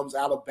that comes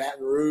out of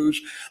Baton Rouge.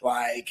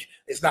 Like,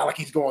 it's not like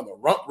he's going to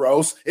rump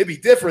roast. It'd be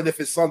different if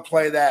his son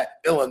played at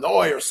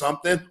Illinois or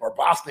something, or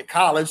Boston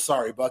College.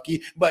 Sorry,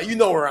 Bucky. But you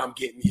know where I'm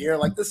getting here.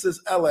 Like, this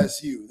is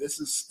LSU. This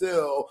is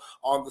still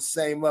on the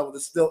same level.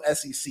 It's still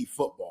SEC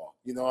football.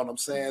 You know what I'm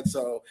saying?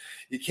 So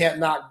you can't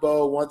knock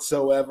Bo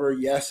whatsoever.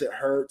 Yes, it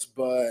hurts,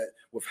 but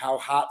with how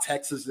hot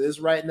Texas is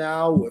right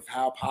now, with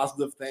how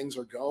positive things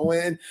are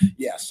going,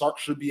 yeah, Sark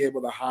should be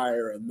able to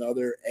hire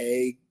another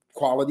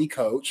quality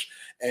coach,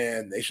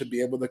 and they should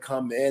be able to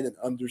come in and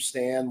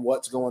understand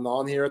what's going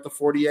on here at the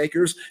 40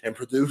 acres and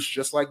produce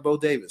just like Bo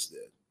Davis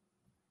did.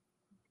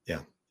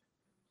 Yeah.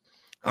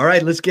 All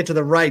right, let's get to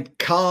the right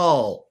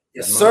call.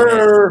 Yes,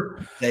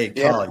 sir.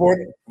 Yeah,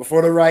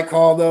 before the right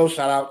call, though,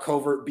 shout out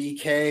Covert Bee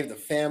Cave, the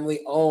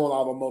family-owned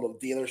automotive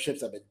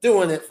dealerships have been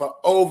doing it for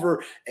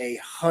over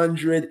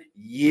 100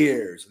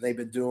 years. And they've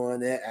been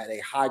doing it at a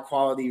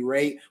high-quality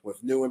rate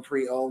with new and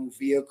pre-owned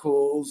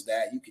vehicles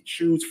that you can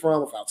choose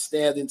from with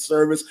outstanding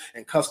service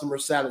and customer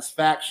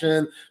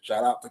satisfaction.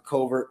 Shout out to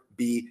Covert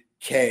Bee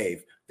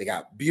Cave. They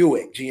got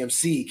Buick,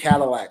 GMC,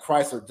 Cadillac,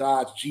 Chrysler,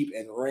 Dodge, Jeep,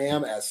 and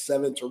Ram as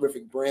 7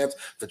 terrific brands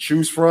to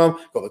choose from.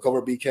 Go to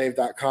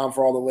covertbcave.com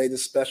for all the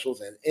latest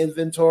specials and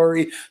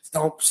inventory.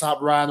 Don't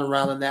stop riding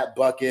around in that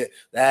bucket,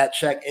 that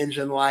check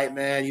engine light,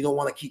 man. You don't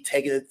want to keep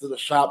taking it to the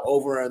shop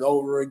over and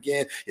over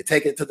again. You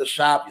take it to the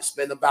shop, you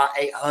spend about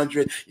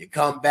 $800, you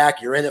come back,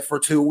 you're in it for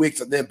 2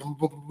 weeks, and then boom,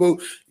 boom, boom, boom.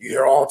 You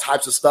hear all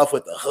types of stuff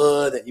with the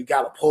hood, and you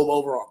got to pull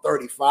over on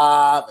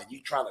 35, and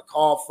you trying to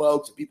call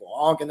folks, and people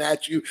honking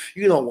at you.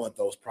 You don't want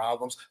those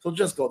problems. So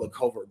just go to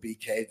Covert Bee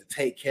Cave to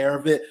take care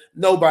of it.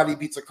 Nobody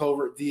beats a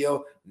Covert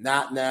deal.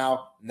 Not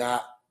now,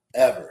 not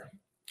ever.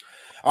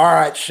 All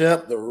right,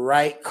 Chip, the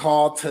right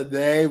call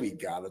today. We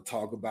got to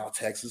talk about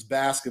Texas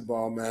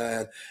basketball,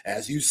 man.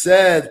 As you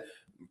said,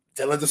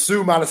 Dylan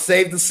Disu might have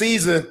saved the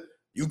season.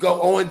 You go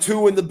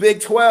 0-2 in the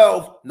Big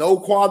 12. No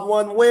quad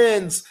 1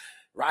 wins.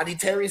 Rodney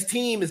Terry's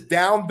team is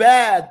down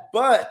bad,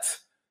 but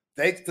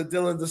thanks to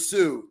Dylan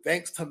Disu,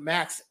 thanks to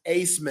Max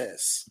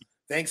Abmas,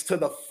 thanks to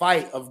the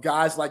fight of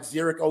guys like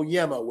Zurich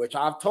Oyema, which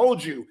I've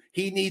told you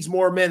he needs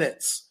more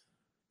minutes.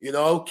 You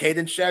know,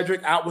 Caden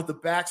Shedrick out with the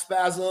back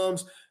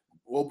spasms.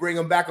 We'll bring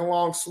him back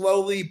along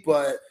slowly,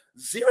 but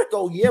Zurich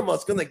Oyema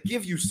is going to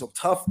give you some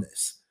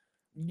toughness.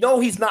 No,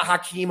 he's not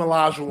Hakeem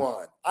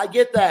Olajuwon. I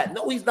get that.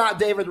 No, he's not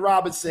David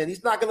Robinson.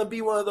 He's not going to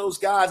be one of those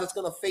guys that's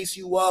going to face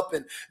you up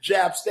and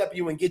jab step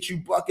you and get you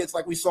buckets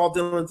like we saw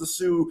Dylan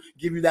Disu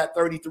give you that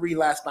 33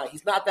 last night.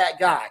 He's not that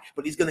guy,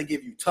 but he's going to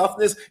give you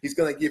toughness. He's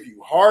going to give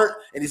you heart,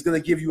 and he's going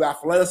to give you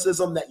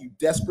athleticism that you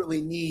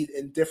desperately need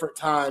in different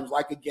times,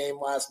 like a game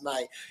last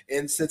night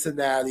in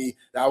Cincinnati.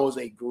 That was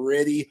a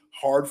gritty,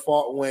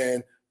 hard-fought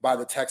win by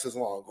the Texas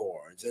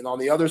Longhorns. And on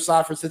the other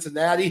side for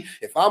Cincinnati,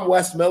 if I'm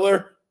Wes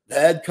Miller, the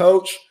head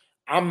coach,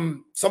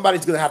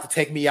 somebody's going to have to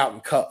take me out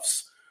in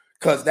cuffs,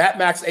 because that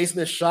Max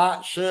Abmas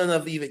shot shouldn't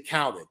have even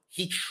counted.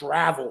 He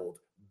traveled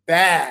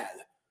bad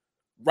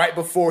right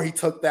before he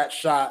took that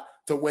shot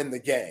to win the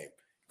game.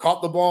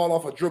 Caught the ball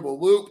off a dribble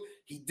loop.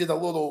 He did a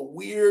little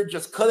weird,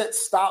 just couldn't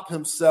stop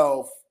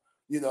himself,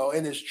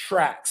 in his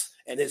tracks,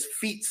 and his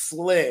feet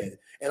slid.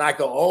 And I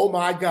go, oh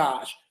my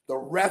gosh, the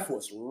ref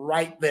was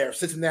right there.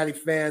 Cincinnati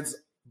fans,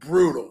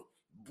 brutal.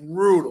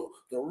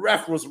 The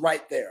ref was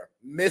right there.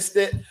 Missed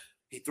it.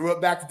 He threw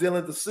it back to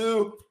Dylan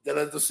Disu.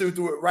 Dylan Disu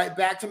threw it right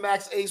back to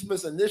Max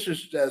Abmas. And this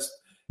is just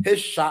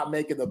his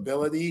shot-making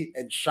ability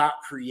and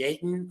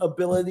shot-creating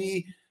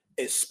ability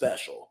is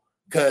special.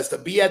 Because to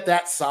be at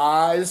that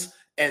size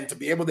and to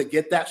be able to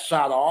get that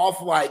shot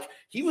off, like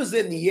he was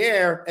in the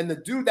air and the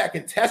dude that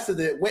contested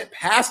it went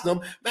past him.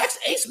 Max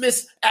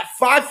Abmas at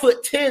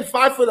 5'10",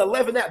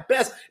 5'11" at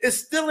best is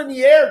still in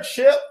the air,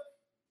 Chip.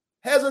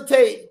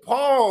 Hesitate,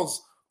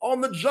 pause on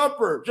the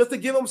jumper just to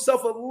give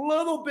himself a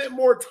little bit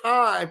more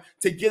time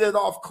to get it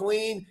off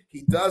clean.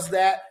 He does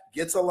that,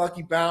 gets a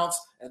lucky bounce,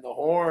 and the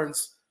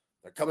Horns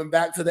are coming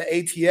back to the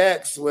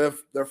ATX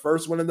with their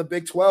first win in the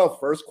Big 12,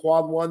 first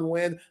quad 1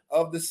 win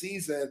of the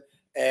season.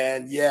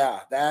 And yeah,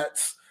 that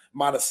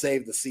might have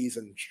saved the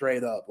season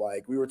straight up.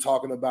 Like we were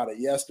talking about it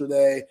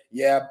yesterday.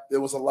 Yeah, it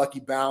was a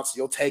lucky bounce.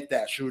 You'll take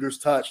that shooter's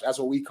touch. That's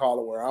what we call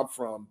it where I'm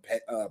from,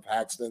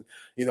 Paxton.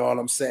 You know what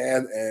I'm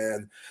saying?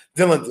 And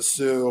Dylan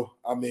Disu,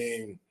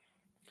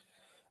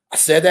 I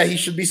said that he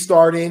should be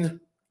starting.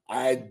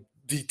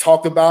 He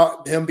talked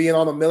about him being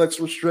on a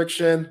Millix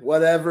restriction,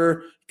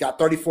 whatever. got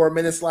 34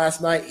 minutes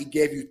last night. He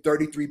gave you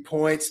 33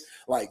 points.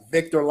 Like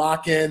Victor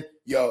Locken,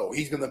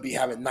 he's going to be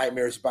having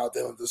nightmares about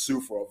Dylan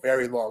Disu for a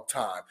very long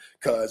time.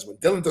 Because when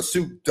Dylan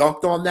Disu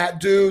dunked on that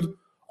dude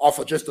off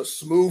of just a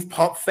smooth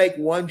pump fake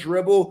one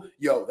dribble,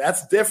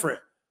 that's different.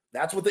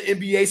 That's what the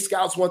NBA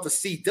scouts want to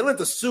see. Dylan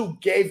Disu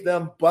gave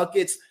them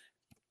buckets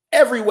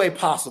every way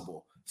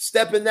possible.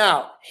 Stepping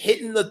out,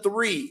 hitting the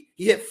three.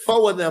 He hit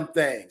 4 of them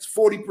things.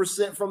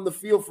 40% from the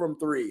field from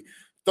 3.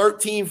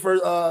 13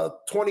 for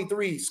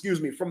 23,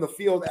 from the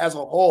field as a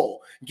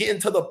whole.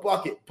 Getting to the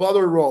bucket,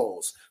 butter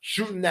rolls,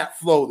 shooting that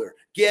floater,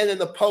 getting in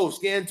the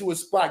post, getting to his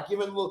spot,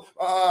 giving a little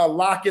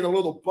lock in a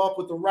little bump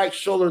with the right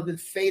shoulder, then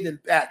fading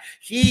back.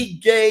 He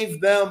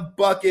gave them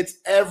buckets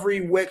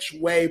every which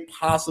way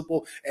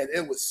possible, and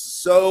it was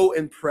so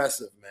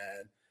impressive,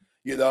 man.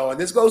 And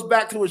this goes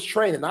back to his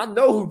training. I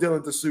know who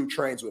Dylan Disu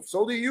trains with.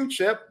 So do you,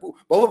 Chip.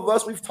 Both of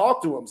us, we've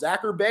talked to him.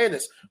 Zach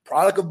Urbanus,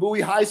 product of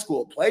Bowie High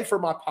School, played for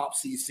my Pop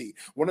CC.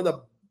 One of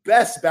the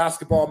best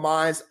basketball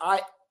minds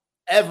I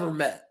ever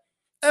met.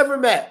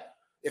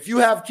 If you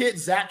have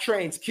kids, Zach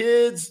trains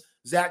kids.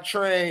 Zach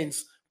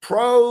trains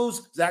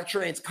pros. Zach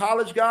trains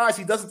college guys.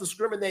 He doesn't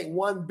discriminate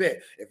one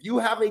bit. If you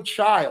have a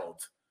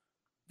child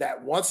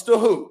that wants to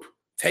hoop,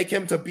 take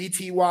him to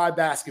BTY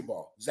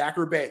basketball. Zach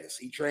Urbanus.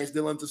 He trains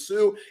Dylan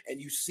Disu,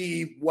 and you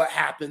see what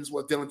happens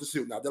with Dylan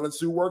Disu. Now, Dylan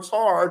Disu works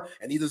hard,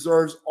 and he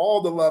deserves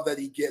all the love that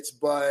he gets,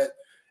 but,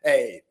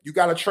 hey, you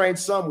got to train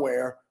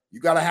somewhere. You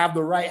got to have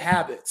the right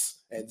habits,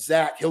 and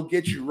Zach, he'll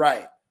get you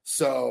right.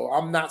 So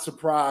I'm not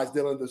surprised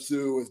Dylan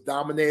Disu is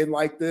dominating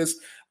like this.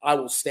 I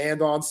will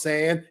stand on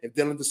saying if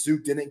Dylan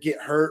Disu didn't get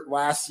hurt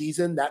last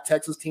season, that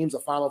Texas team's a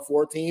Final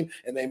Four team,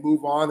 and they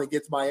move on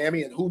against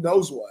Miami, and who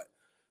knows what.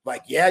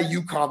 Like, yeah,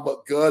 UConn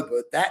looked good,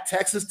 but that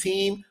Texas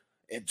team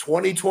in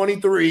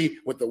 2023,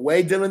 with the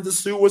way Dylan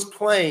Disu was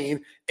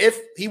playing, if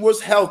he was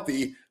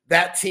healthy,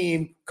 that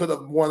team could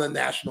have won a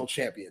national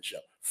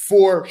championship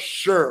for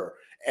sure.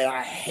 And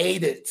I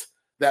hate it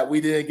that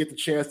we didn't get the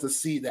chance to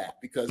see that,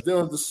 because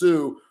Dylan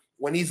Disu,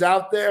 when he's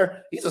out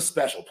there, he's a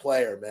special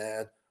player,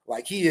 man.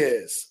 Like, he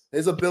is.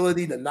 His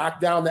ability to knock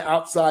down the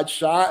outside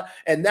shot.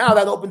 And now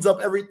that opens up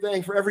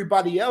everything for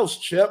everybody else,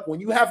 Chip. When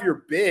you have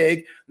your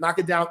big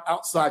knocking down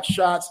outside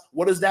shots,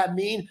 what does that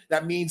mean?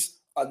 That means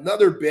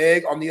another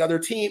big on the other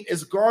team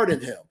is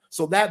guarding him.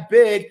 So that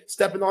big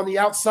stepping on the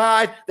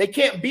outside, they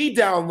can't be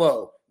down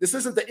low. This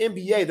isn't the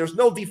NBA. There's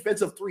no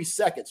defensive 3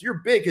 seconds.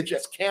 Your big could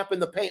just camp in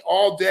the paint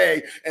all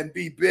day and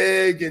be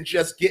big and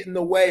just get in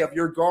the way of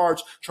your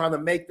guards trying to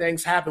make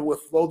things happen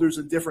with floaters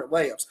and different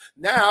layups.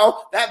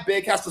 Now that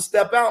big has to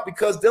step out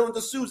because Dylan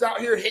Disu's out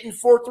here hitting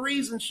 4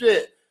 threes and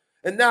shit.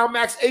 And now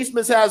Max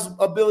Abmas has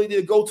ability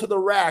to go to the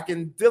rack,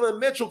 and Dylan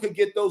Mitchell could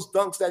get those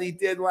dunks that he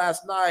did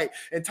last night,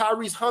 and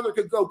Tyrese Hunter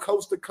could go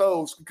coast to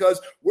coast because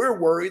we're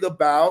worried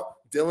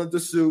about Dylan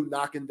Disu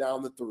knocking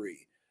down the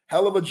three.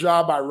 Hell of a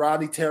job by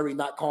Rodney Terry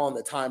not calling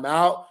the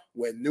timeout.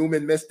 When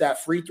Newman missed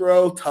that free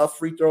throw, tough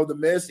free throw to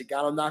miss, he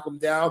got to knock him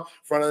down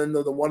front end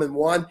of the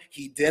 1-and-1.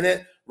 He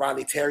didn't.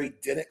 Rodney Terry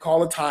didn't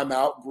call a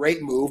timeout.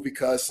 Great move,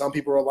 because some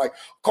people are like,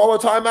 call a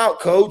timeout,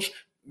 coach.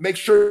 Make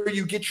sure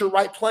you get your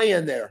right play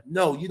in there.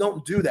 No, you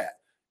don't do that.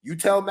 You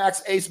tell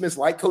Max Abmas,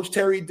 like Coach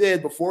Terry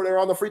did before they're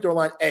on the free throw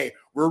line, hey,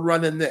 we're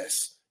running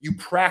this. You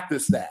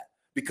practice that,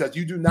 because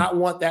you do not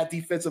want that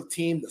defensive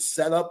team to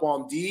set up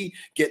on D,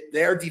 get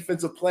their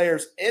defensive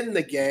players in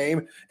the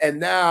game, and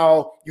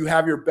now you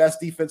have your best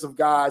defensive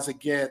guys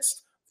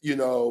against,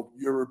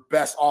 your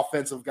best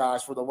offensive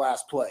guys for the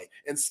last play.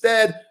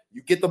 Instead,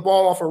 you get the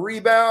ball off a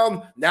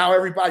rebound. Now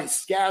everybody's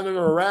scattering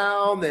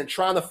around and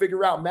trying to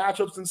figure out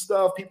matchups and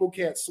stuff. People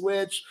can't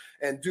switch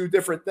and do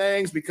different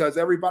things because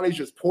everybody's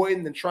just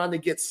pointing and trying to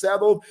get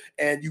settled,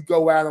 and you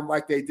go at them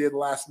like they did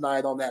last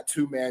night on that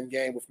 2-man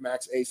game with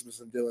Max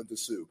Abmas and Dylan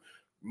Disu.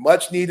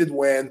 Much needed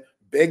win,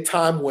 big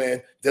time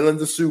win. Dylan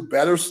Disu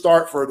better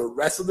start for the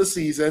rest of the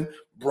season.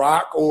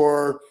 Brock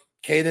or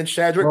Caden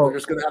Shadrick, they're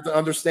just going to have to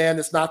understand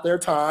it's not their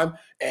time,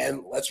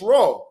 and let's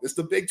roll. It's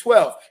the Big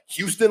 12.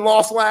 Houston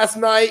lost last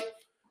night.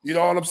 You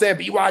know what I'm saying?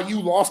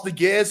 BYU lost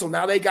again, so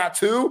now they got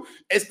 2.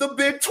 It's the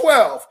Big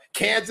 12.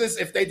 Kansas,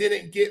 if they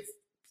didn't get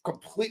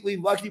completely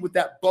lucky with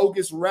that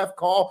bogus ref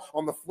call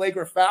on the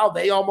flagrant foul,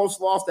 they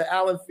almost lost to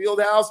Allen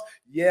Fieldhouse.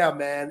 Yeah,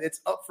 man, it's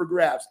up for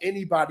grabs.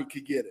 Anybody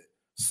could get it.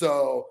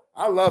 So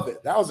I love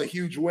it. That was a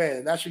huge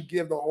win. That should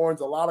give the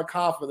Horns a lot of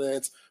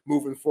confidence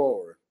moving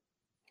forward.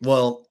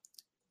 Well,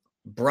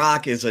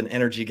 Brock is an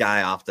energy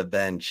guy off the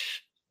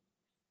bench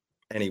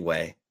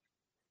anyway.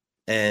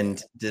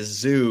 And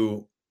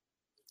Disu,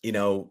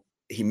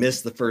 he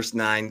missed the first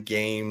 9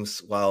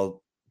 games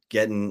while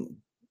getting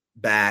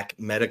back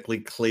medically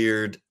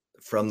cleared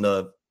from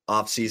the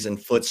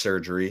offseason foot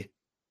surgery.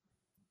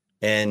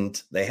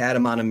 And they had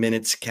him on a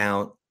minutes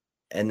count.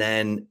 And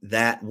then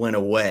that went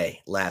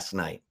away last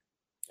night.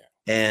 Yeah.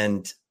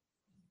 And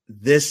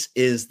this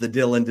is the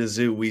Dylan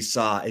Disu we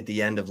saw at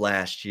the end of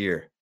last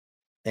year.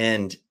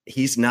 And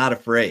he's not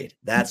afraid.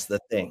 That's the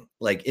thing.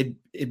 Like,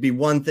 it'd be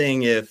one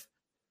thing if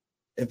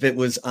it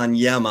was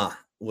Onyema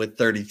with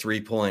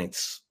 33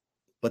 points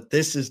but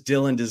this is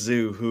Dylan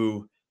Disu,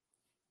 who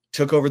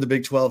took over the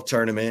Big 12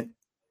 tournament,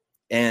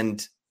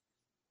 and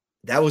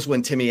that was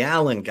when Timmy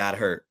Allen got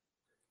hurt.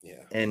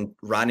 Yeah. And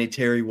Rodney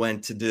Terry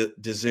went to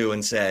Disu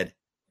and said,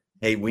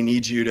 hey, we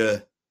need you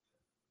to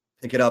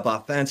pick it up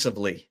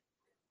offensively.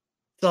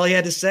 That's all he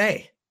had to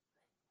say.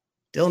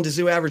 Dylan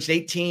Disu averaged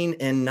 18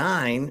 and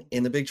 9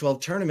 in the Big 12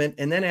 tournament,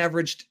 and then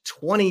averaged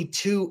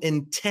 22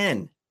 and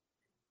 10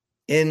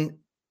 in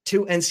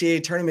 2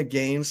 NCAA tournament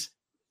games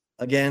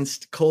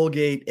against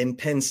Colgate and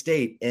Penn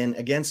State. And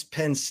against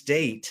Penn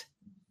State,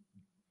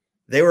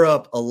 they were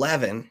up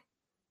 11,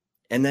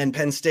 and then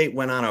Penn State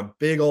went on a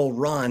big old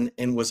run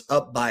and was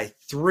up by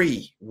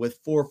 3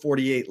 with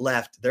 4:48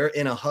 left. They're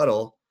in a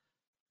huddle,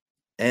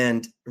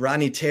 and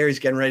Rodney Terry's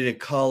getting ready to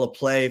call a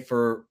play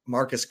for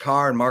Marcus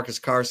Carr, and Marcus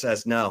Carr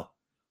says, no,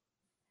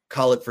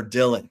 call it for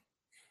Dylan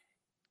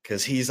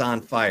because he's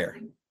on fire.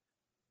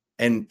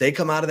 And they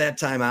come out of that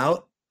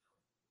timeout,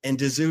 and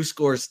Disu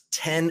scores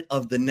 10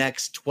 of the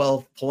next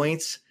 12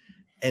 points,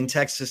 and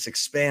Texas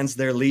expands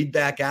their lead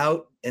back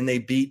out, and they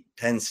beat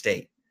Penn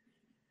State.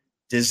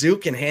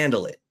 Disu can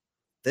handle it.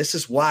 This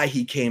is why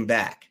he came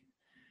back.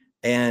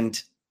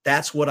 And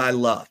that's what I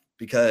love,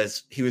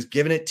 because he was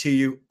giving it to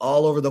you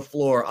all over the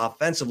floor,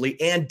 offensively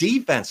and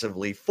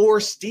defensively. 4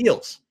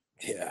 steals,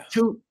 Yeah,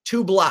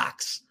 two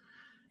blocks.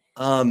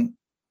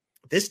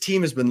 This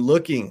team has been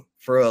looking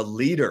for a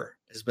leader,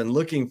 has been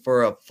looking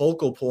for a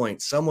focal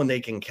point, someone they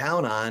can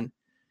count on.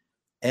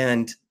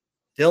 And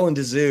Dylan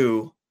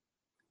Disu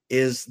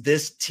is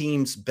this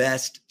team's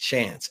best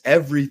chance.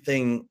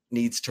 Everything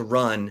needs to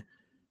run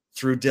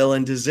through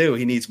Dylan Disu.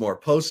 He needs more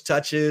post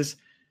touches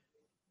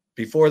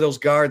before those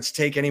guards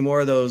take any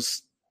more of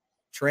those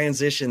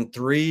transition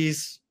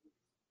threes.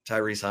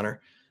 Tyrese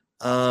Hunter,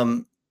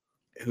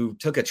 who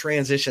took a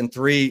transition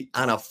 3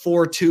 on a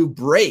 4-2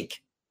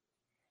 break.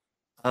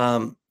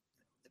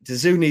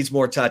 Disu needs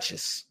more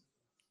touches,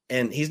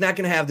 and he's not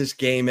going to have this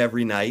game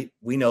every night.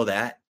 We know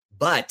that.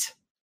 But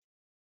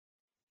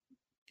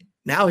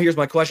now here's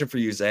my question for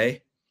you,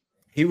 Zay.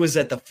 He was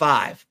at the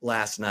 5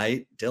 last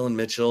night, Dylan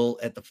Mitchell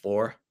at the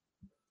 4.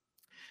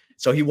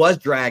 So he was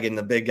dragging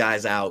the big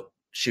guys out,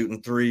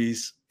 shooting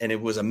threes, and it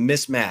was a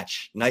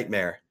mismatch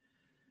nightmare.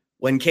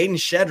 When Caden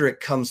Shedrick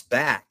comes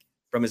back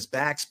from his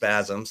back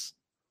spasms,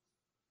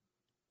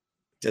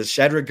 does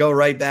Shedrick go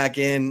right back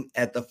in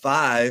at the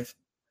 5,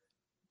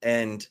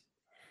 and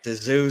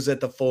Disu's at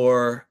the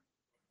 4,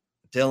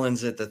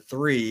 Dylan's at the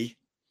 3?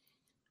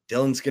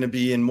 Dylan's going to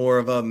be in more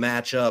of a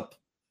matchup,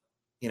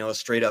 a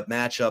straight up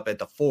matchup at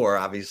the 4,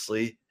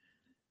 obviously,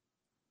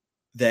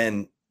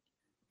 than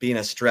being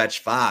a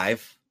stretch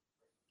 5.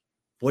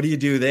 What do you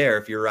do there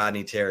if you're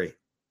Rodney Terry?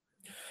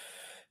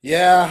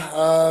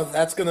 Yeah,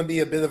 that's going to be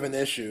a bit of an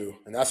issue.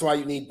 And that's why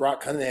you need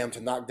Brock Cunningham to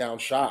knock down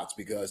shots,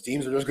 because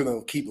teams are just going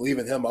to keep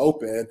leaving him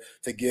open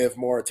to give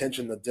more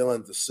attention to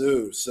Dylan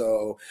Disu.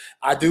 So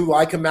I do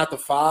like him at the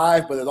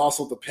 5, but it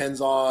also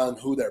depends on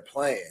who they're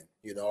playing.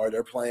 Or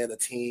they're playing a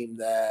team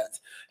that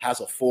has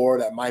a 4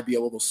 that might be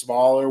a little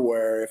smaller,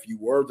 where if you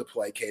were to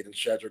play Caden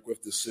Shedrick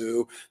with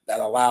Disu,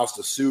 that allows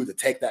Disu to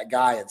take that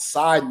guy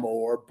inside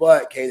more.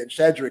 But Caden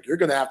Shedrick, you're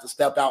going to have to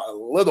step out a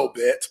little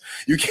bit.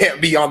 You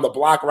can't be on the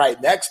block right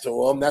next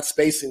to him. That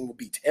spacing will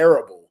be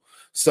terrible.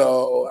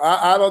 So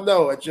I don't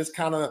know. It just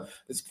kind of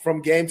is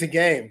from game to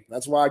game.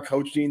 That's why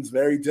coaching is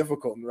very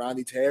difficult. And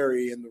Rodney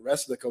Terry and the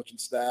rest of the coaching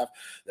staff,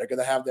 they're going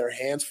to have their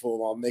hands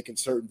full on making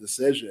certain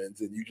decisions.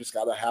 And you just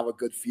got to have a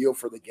good feel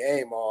for the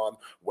game on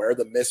where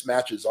the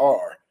mismatches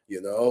are.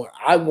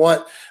 I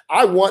want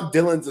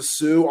Dylan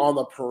Disu on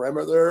the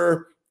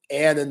perimeter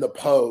and in the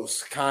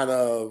post kind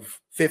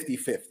of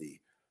 50-50.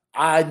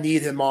 I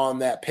need him on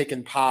that pick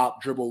and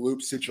pop dribble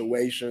loop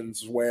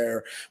situations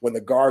where when the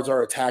guards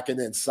are attacking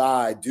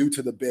inside due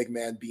to the big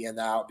man being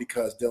out,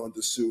 because Dylan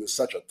Disu is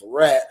such a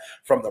threat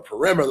from the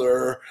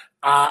perimeter,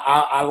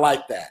 I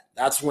like that.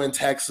 That's when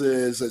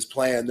Texas is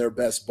playing their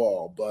best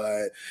ball.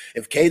 But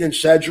if Caden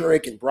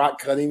Shedrick and Brock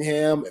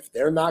Cunningham, if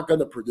they're not going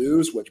to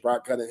produce, which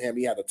Brock Cunningham,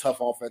 he had a tough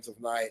offensive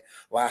night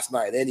last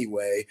night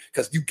anyway,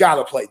 because you got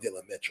to play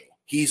Dylan Mitchell.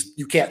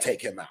 You can't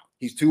take him out.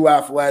 He's too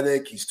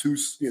athletic. He's too,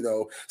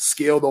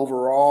 skilled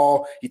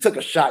overall. He took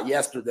a shot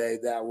yesterday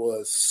that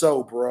was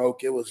so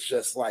broke. It was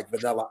just like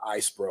vanilla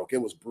ice broke.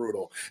 It was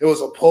brutal. It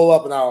was a pull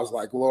up, and I was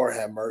like, Lord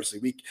have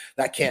mercy.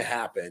 That can't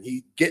happen.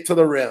 He get to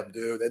the rim,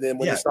 dude. And then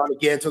when he started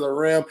getting to the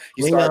rim,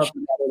 he started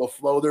shooting that little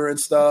floater and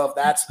stuff.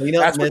 That's what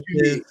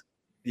you need.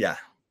 Yeah.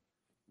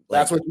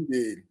 That's what you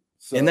need.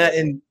 So,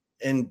 and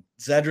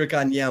Zedrick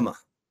Onyema.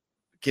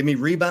 Give me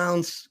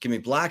rebounds, give me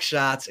block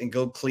shots, and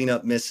go clean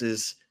up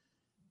misses.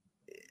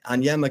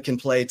 Onyema can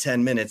play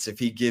 10 minutes if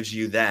he gives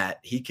you that.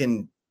 He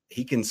can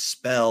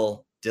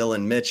spell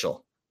Dylan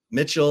Mitchell.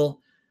 Mitchell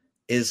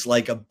is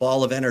like a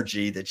ball of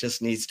energy that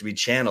just needs to be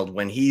channeled.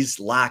 When he's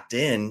locked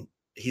in,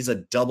 he's a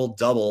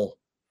double-double,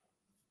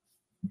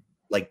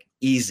 like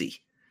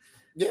easy.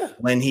 Yeah.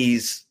 When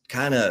he's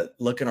kind of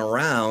looking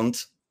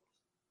around,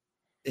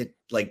 I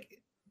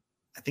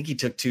think he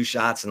took 2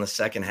 shots in the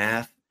second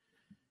half.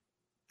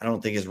 I don't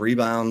think his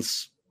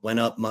rebounds went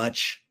up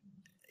much.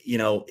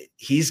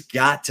 he's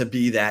got to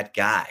be that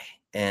guy.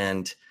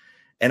 And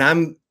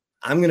I'm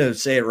going to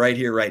say it right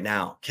here, right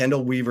now.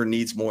 Kendall Weaver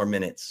needs more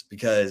minutes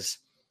because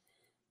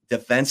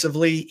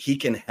defensively, he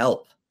can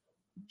help.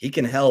 He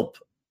can help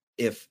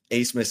if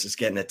Asmus is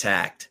getting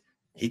attacked.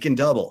 He can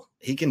double.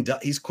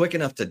 He's quick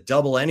enough to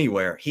double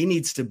anywhere. He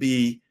needs to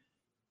be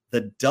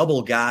the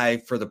double guy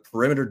for the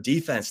perimeter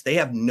defense. They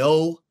have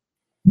no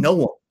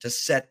one to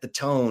set the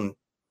tone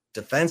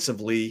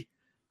defensively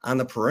on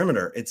the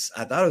perimeter.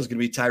 I thought it was going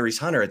to be Tyrese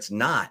Hunter. It's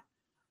not.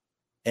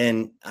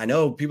 And I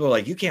know people are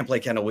like, you can't play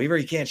Kendall Weaver.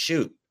 He can't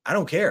shoot. I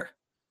don't care.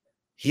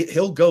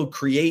 He'll go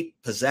create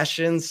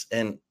possessions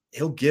and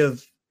he'll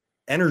give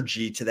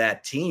energy to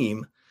that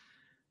team.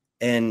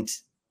 And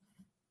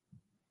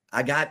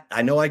I got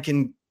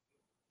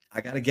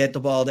to get the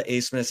ball to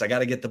Asmus. I got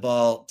to get the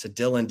ball to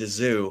Dylan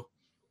Disu.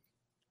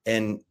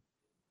 And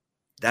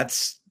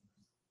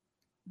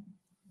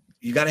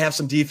you got to have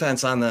some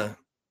defense on the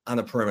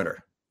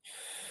perimeter.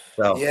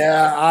 So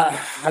yeah,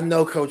 I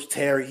know Coach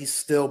Terry, he's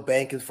still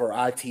banking for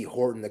IT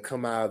Horton to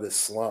come out of this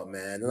slump,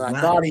 man. And I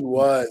thought he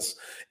was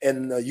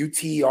in the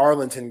UT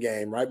Arlington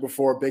game right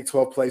before Big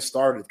 12 play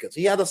started because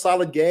he had a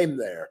solid game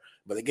there.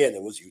 But again,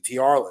 it was UT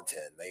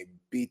Arlington. They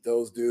beat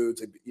those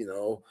dudes,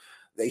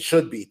 they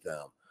should beat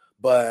them.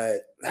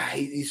 But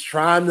he's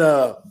trying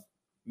to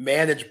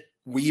manage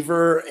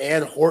Weaver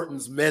and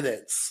Horton's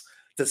minutes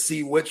to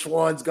see which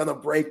one's going to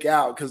break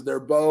out because they're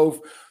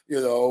both,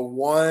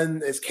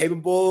 one is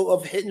capable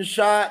of hitting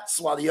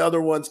shots while the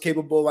other one's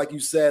capable, like you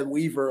said,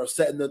 Weaver, of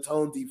setting the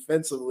tone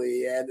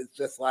defensively. And it's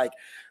just like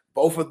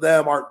both of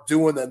them aren't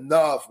doing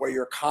enough where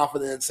you're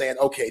confident in saying,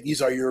 okay,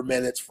 these are your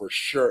minutes for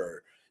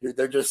sure.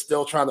 They're just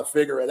still trying to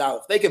figure it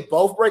out. If they could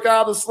both break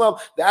out of the slump,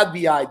 that'd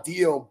be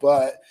ideal.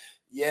 But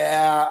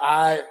yeah,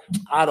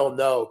 I don't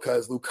know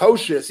because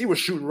Lukosius, he was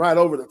shooting right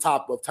over the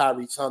top of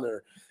Tyrese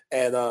Hunter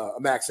and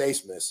Max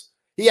Asmus.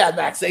 He had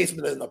Max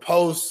Asmus in the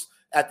post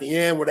at the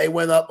end where they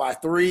went up by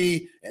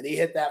 3 and he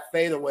hit that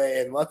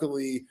fadeaway. And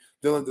luckily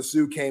Dylan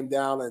Disu came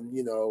down and,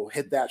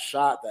 hit that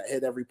shot that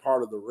hit every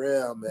part of the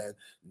rim. And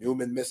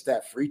Newman missed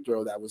that free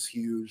throw. That was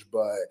huge.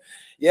 But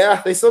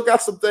yeah, they still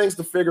got some things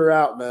to figure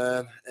out,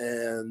 man.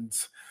 And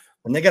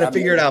they got to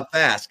figure it out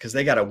fast because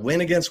they got to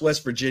win against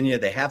West Virginia.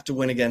 They have to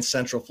win against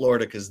Central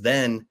Florida because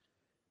then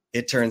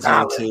it turns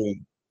into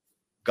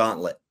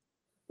gauntlet.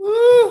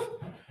 Woo.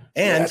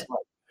 And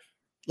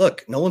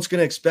look, no one's going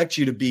to expect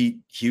you to beat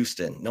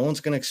Houston. No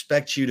one's going to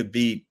expect you to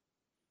beat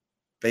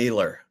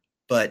Baylor.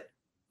 But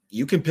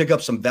you can pick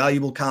up some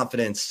valuable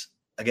confidence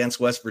against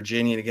West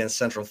Virginia and against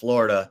Central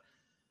Florida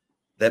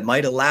that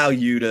might allow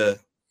you to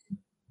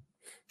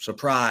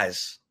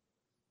surprise.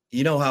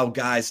 You know how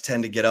guys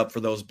tend to get up for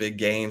those big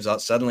games.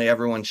 Suddenly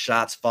everyone's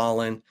shots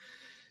falling.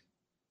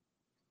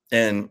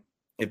 And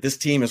if this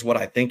team is what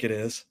I think it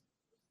is,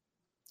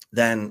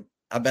 then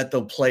I bet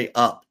they'll play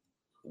up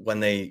when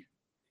they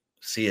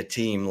see a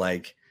team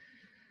like,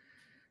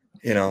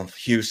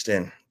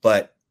 Houston.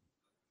 But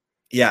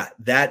yeah,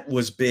 that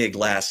was big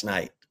last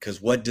night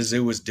because what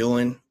Disu was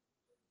doing,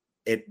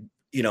 there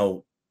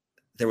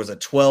was a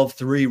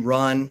 12-3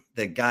 run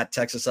that got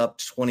Texas up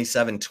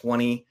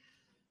 27-20.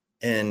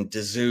 And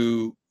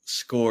Disu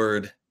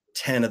scored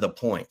 10 of the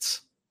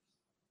points.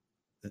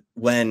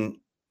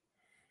 When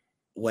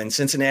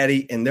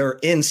Cincinnati, and they're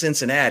in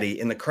Cincinnati,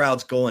 and the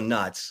crowd's going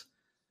nuts,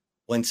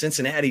 when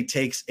Cincinnati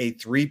takes a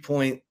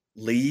 3-point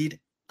lead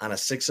on a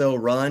 6-0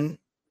 run,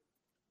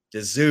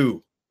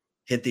 Disu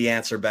hit the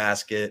answer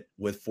basket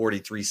with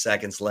 43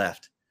 seconds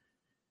left.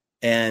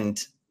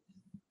 And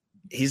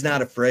he's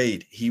not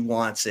afraid. He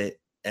wants it.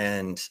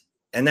 And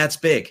that's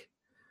big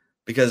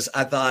because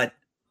I thought,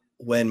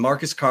 when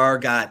Marcus Carr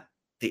got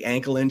the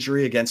ankle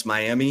injury against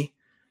Miami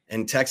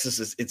and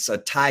Texas it's a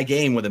tie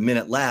game with a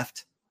minute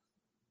left.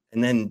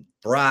 And then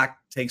Brock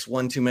takes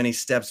one too many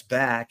steps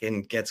back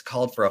and gets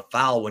called for a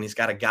foul when he's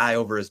got a guy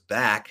over his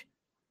back.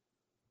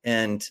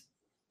 And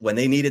when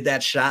they needed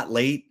that shot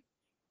late,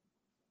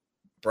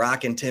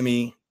 Brock and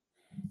Timmy,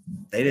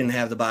 they didn't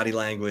have the body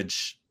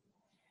language.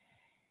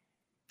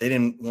 They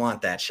didn't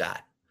want that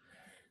shot.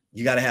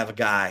 You got to have a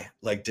guy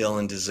like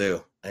Dylan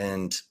Disu.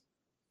 And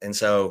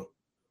so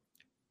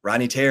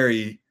Rodney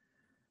Terry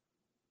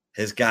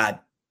he's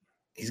got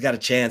a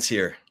chance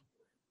here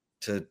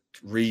to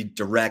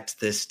redirect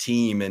this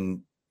team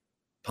and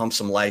pump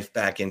some life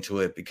back into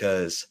it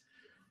because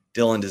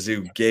Dylan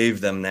Disu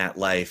gave them that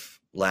life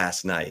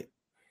last night.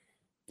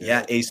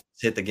 Yeah, Ace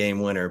hit the game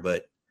winner,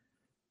 but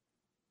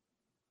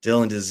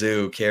Dylan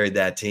Disu carried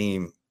that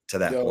team to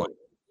that point.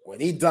 When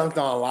he dunked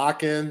on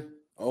Locken,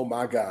 oh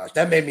my gosh,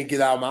 that made me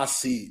get out of my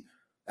seat.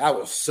 That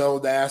was so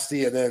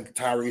nasty. And then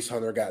Tyrese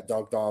Hunter got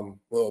dunked on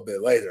a little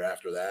bit later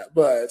after that,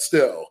 but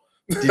still.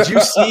 Did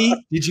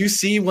you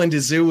see when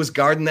Disu was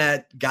guarding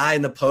that guy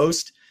in the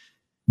post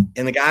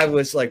and the guy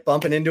was like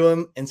bumping into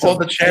him and so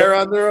pulled the chair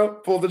under him,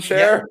 pulled the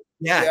chair?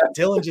 Yeah.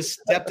 Dylan just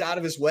stepped out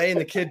of his way and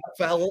the kid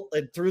fell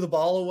and threw the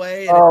ball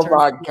away. And oh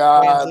my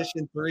God.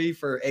 Transition 3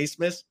 for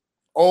Asmus.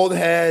 old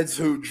heads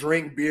who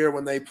drink beer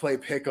when they play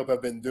pickup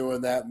have been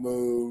doing that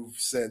move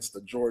since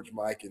the George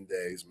Mikan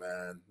days,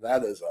 man.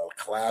 That is a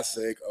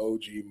classic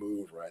OG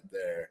move right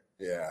there.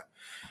 Yeah.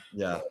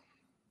 Yeah.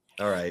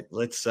 All right.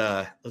 Let's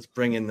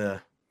bring in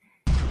the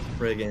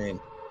friggin'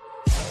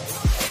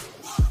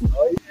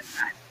 Oh,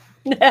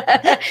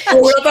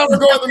 I thought we were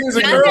going with the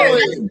music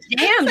early.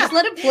 Damn, just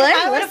let it play.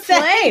 Let it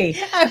play.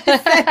 I was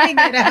setting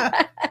it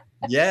up.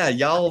 yeah,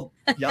 y'all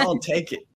take it.